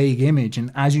a vague image. And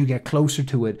as you get closer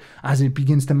to it, as it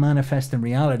begins to manifest in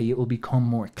reality, it will become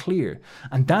more clear.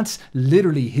 And that's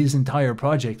literally his entire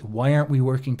project. Why aren't we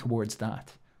working towards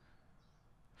that?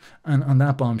 And on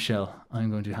that bombshell,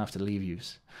 I'm going to have to leave you.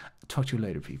 Talk to you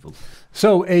later, people.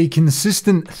 So a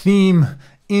consistent theme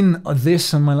in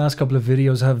this and my last couple of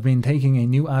videos have been taking a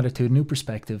new attitude, new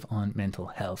perspective on mental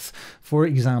health. For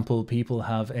example, people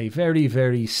have a very,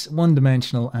 very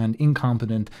one-dimensional and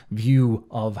incompetent view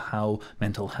of how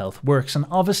mental health works. And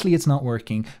obviously it's not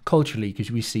working culturally,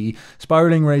 because we see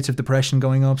spiraling rates of depression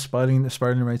going up,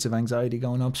 spiraling rates of anxiety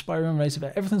going up, spiraling rates of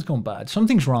everything's going bad.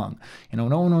 Something's wrong. You know,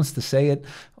 no one wants to say it.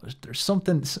 There's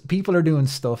something, people are doing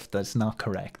stuff that's not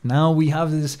correct. Now we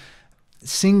have this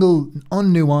single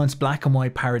unnuanced black and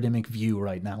white paradigmic view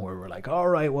right now where we're like, all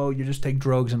right, well, you just take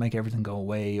drugs and make everything go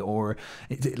away. Or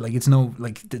it's no,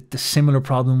 like the similar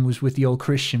problem was with the old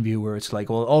Christian view where it's like,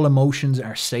 well, all emotions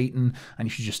are Satan and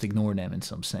you should just ignore them in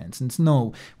some sense. And it's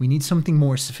no, we need something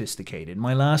more sophisticated.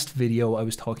 My last video, I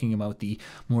was talking about the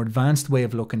more advanced way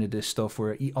of looking at this stuff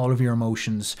where all of your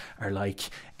emotions are like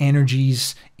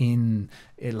energies in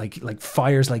like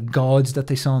fires, like gods that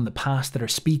they saw in the past that are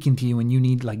speaking to you, and you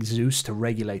need like Zeus to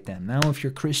regulate them. Now, if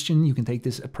you're Christian, you can take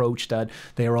this approach that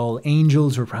they are all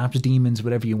angels or perhaps demons,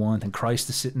 whatever you want, and Christ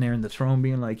is sitting there in the throne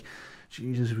being like,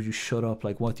 Jesus, would you shut up?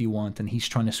 Like, what do you want? And he's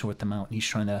trying to sort them out. And he's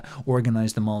trying to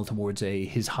organize them all towards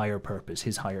his higher purpose,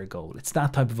 his higher goal. It's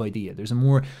that type of idea. There's a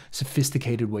more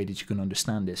sophisticated way that you can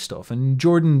understand this stuff. And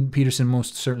Jordan Peterson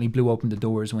most certainly blew open the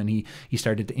doors when he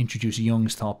started to introduce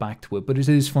Jung's thought back to it. But it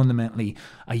is fundamentally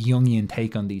a Jungian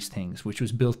take on these things, which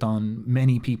was built on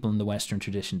many people in the Western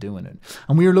tradition doing it.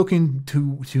 And we are looking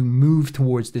to move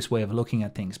towards this way of looking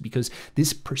at things because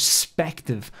this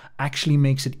perspective actually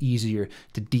makes it easier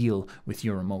to deal with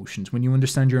your emotions. When you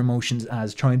understand your emotions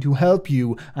as trying to help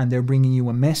you and they're bringing you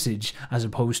a message, as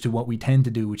opposed to what we tend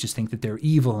to do, which is think that they're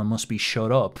evil and must be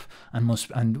shut up,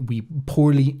 and we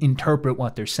poorly interpret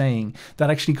what they're saying,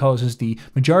 that actually causes the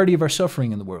majority of our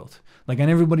suffering in the world. Like,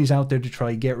 and everybody's out there to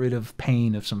try get rid of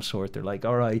pain of some sort. They're like,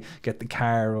 all right, get the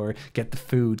car or get the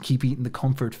food, keep eating the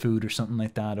comfort food or something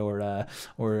like that, or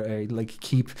like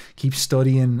keep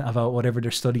studying about whatever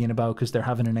they're studying about because they're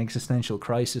having an existential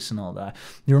crisis and all that.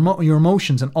 Your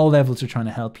emotions on all levels are trying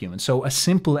to help you. And so a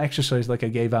simple exercise like I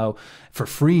gave out for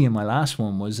free in my last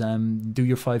one was do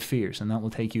your 5 fears, and that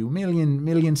will take you a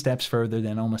million steps further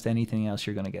than almost anything else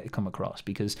you're going to come across,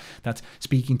 because that's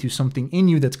speaking to something in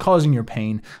you that's causing your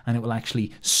pain, and it will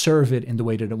actually serve it in the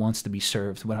way that it wants to be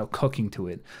served without cooking to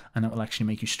it, and it will actually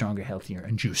make you stronger, healthier,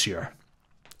 and juicier.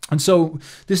 And so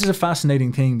this is a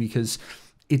fascinating thing because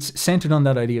it's centered on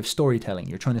that idea of storytelling.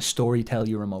 You're trying to storytell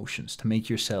your emotions to make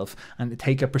yourself and to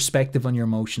take a perspective on your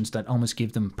emotions that almost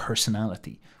give them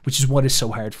personality, which is what is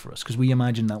so hard for us because we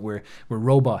imagine that we're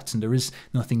robots and there is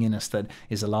nothing in us that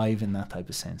is alive in that type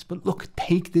of sense. But look,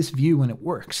 take this view and it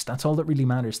works. That's all that really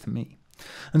matters to me.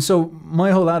 And so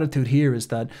my whole attitude here is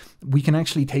that we can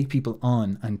actually take people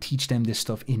on and teach them this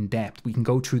stuff in depth. We can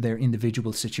go through their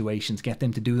individual situations, get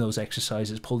them to do those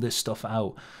exercises, pull this stuff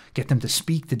out, get them to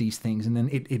speak to these things, and then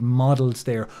it models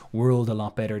their world a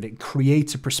lot better. It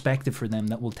creates a perspective for them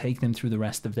that will take them through the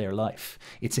rest of their life.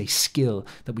 It's a skill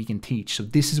that we can teach. So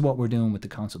this is what we're doing with the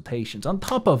consultations. On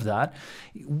top of that,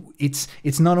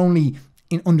 it's not only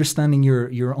in understanding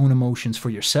your own emotions for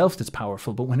yourself that's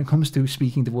powerful, but when it comes to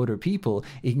speaking to other people,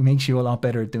 it makes you a lot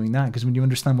better at doing that, because when you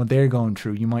understand what they're going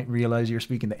through, you might realize you're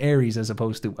speaking to Aries as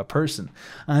opposed to a person.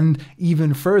 And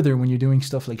even further, when you're doing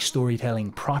stuff like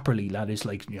storytelling properly, that is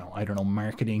like, you know, I don't know,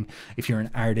 marketing, if you're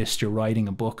an artist, you're writing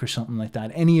a book or something like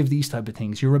that, any of these type of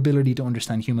things, your ability to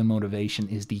understand human motivation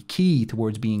is the key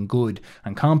towards being good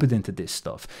and competent at this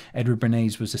stuff. Edward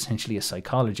Bernays was essentially a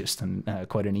psychologist and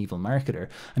quite an evil marketer.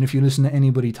 And if you listen to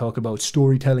anybody talk about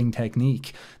storytelling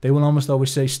technique, they will almost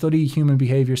always say study human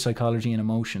behavior, psychology, and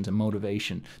emotions and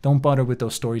motivation. Don't bother with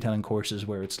those storytelling courses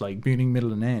where it's like beginning,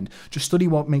 middle, and end. Just study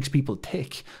what makes people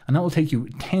tick, and that will take you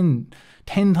 10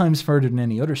 times further than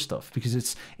any other stuff,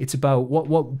 because it's about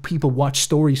what people watch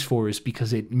stories for is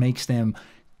because it makes them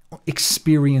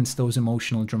experience those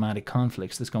emotional dramatic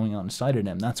conflicts that's going on inside of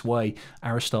them. That's why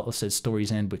Aristotle says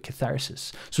stories end with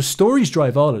catharsis. So stories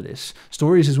drive all of this.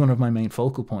 Stories is one of my main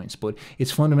focal points, but it's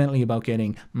fundamentally about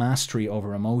getting mastery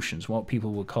over emotions, what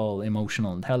people would call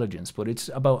emotional intelligence, but it's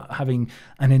about having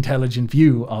an intelligent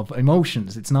view of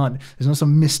emotions. There's not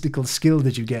some mystical skill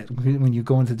that you get when you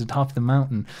go into the top of the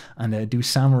mountain and do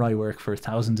samurai work for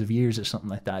thousands of years or something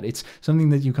like that. It's something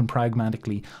that you can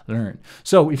pragmatically learn.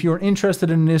 So if you're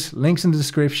interested in this, links in the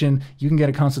description. You can get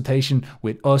a consultation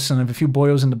with us, and I have a few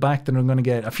boyos in the back that I'm going to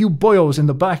get I'm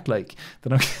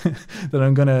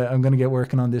gonna get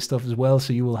working on this stuff as well.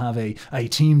 So you will have a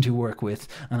team to work with,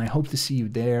 and I hope to see you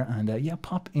there. And yeah,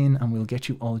 pop in, and we'll get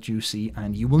you all juicy,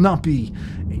 and you will not be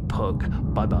a pug.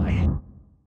 Bye bye.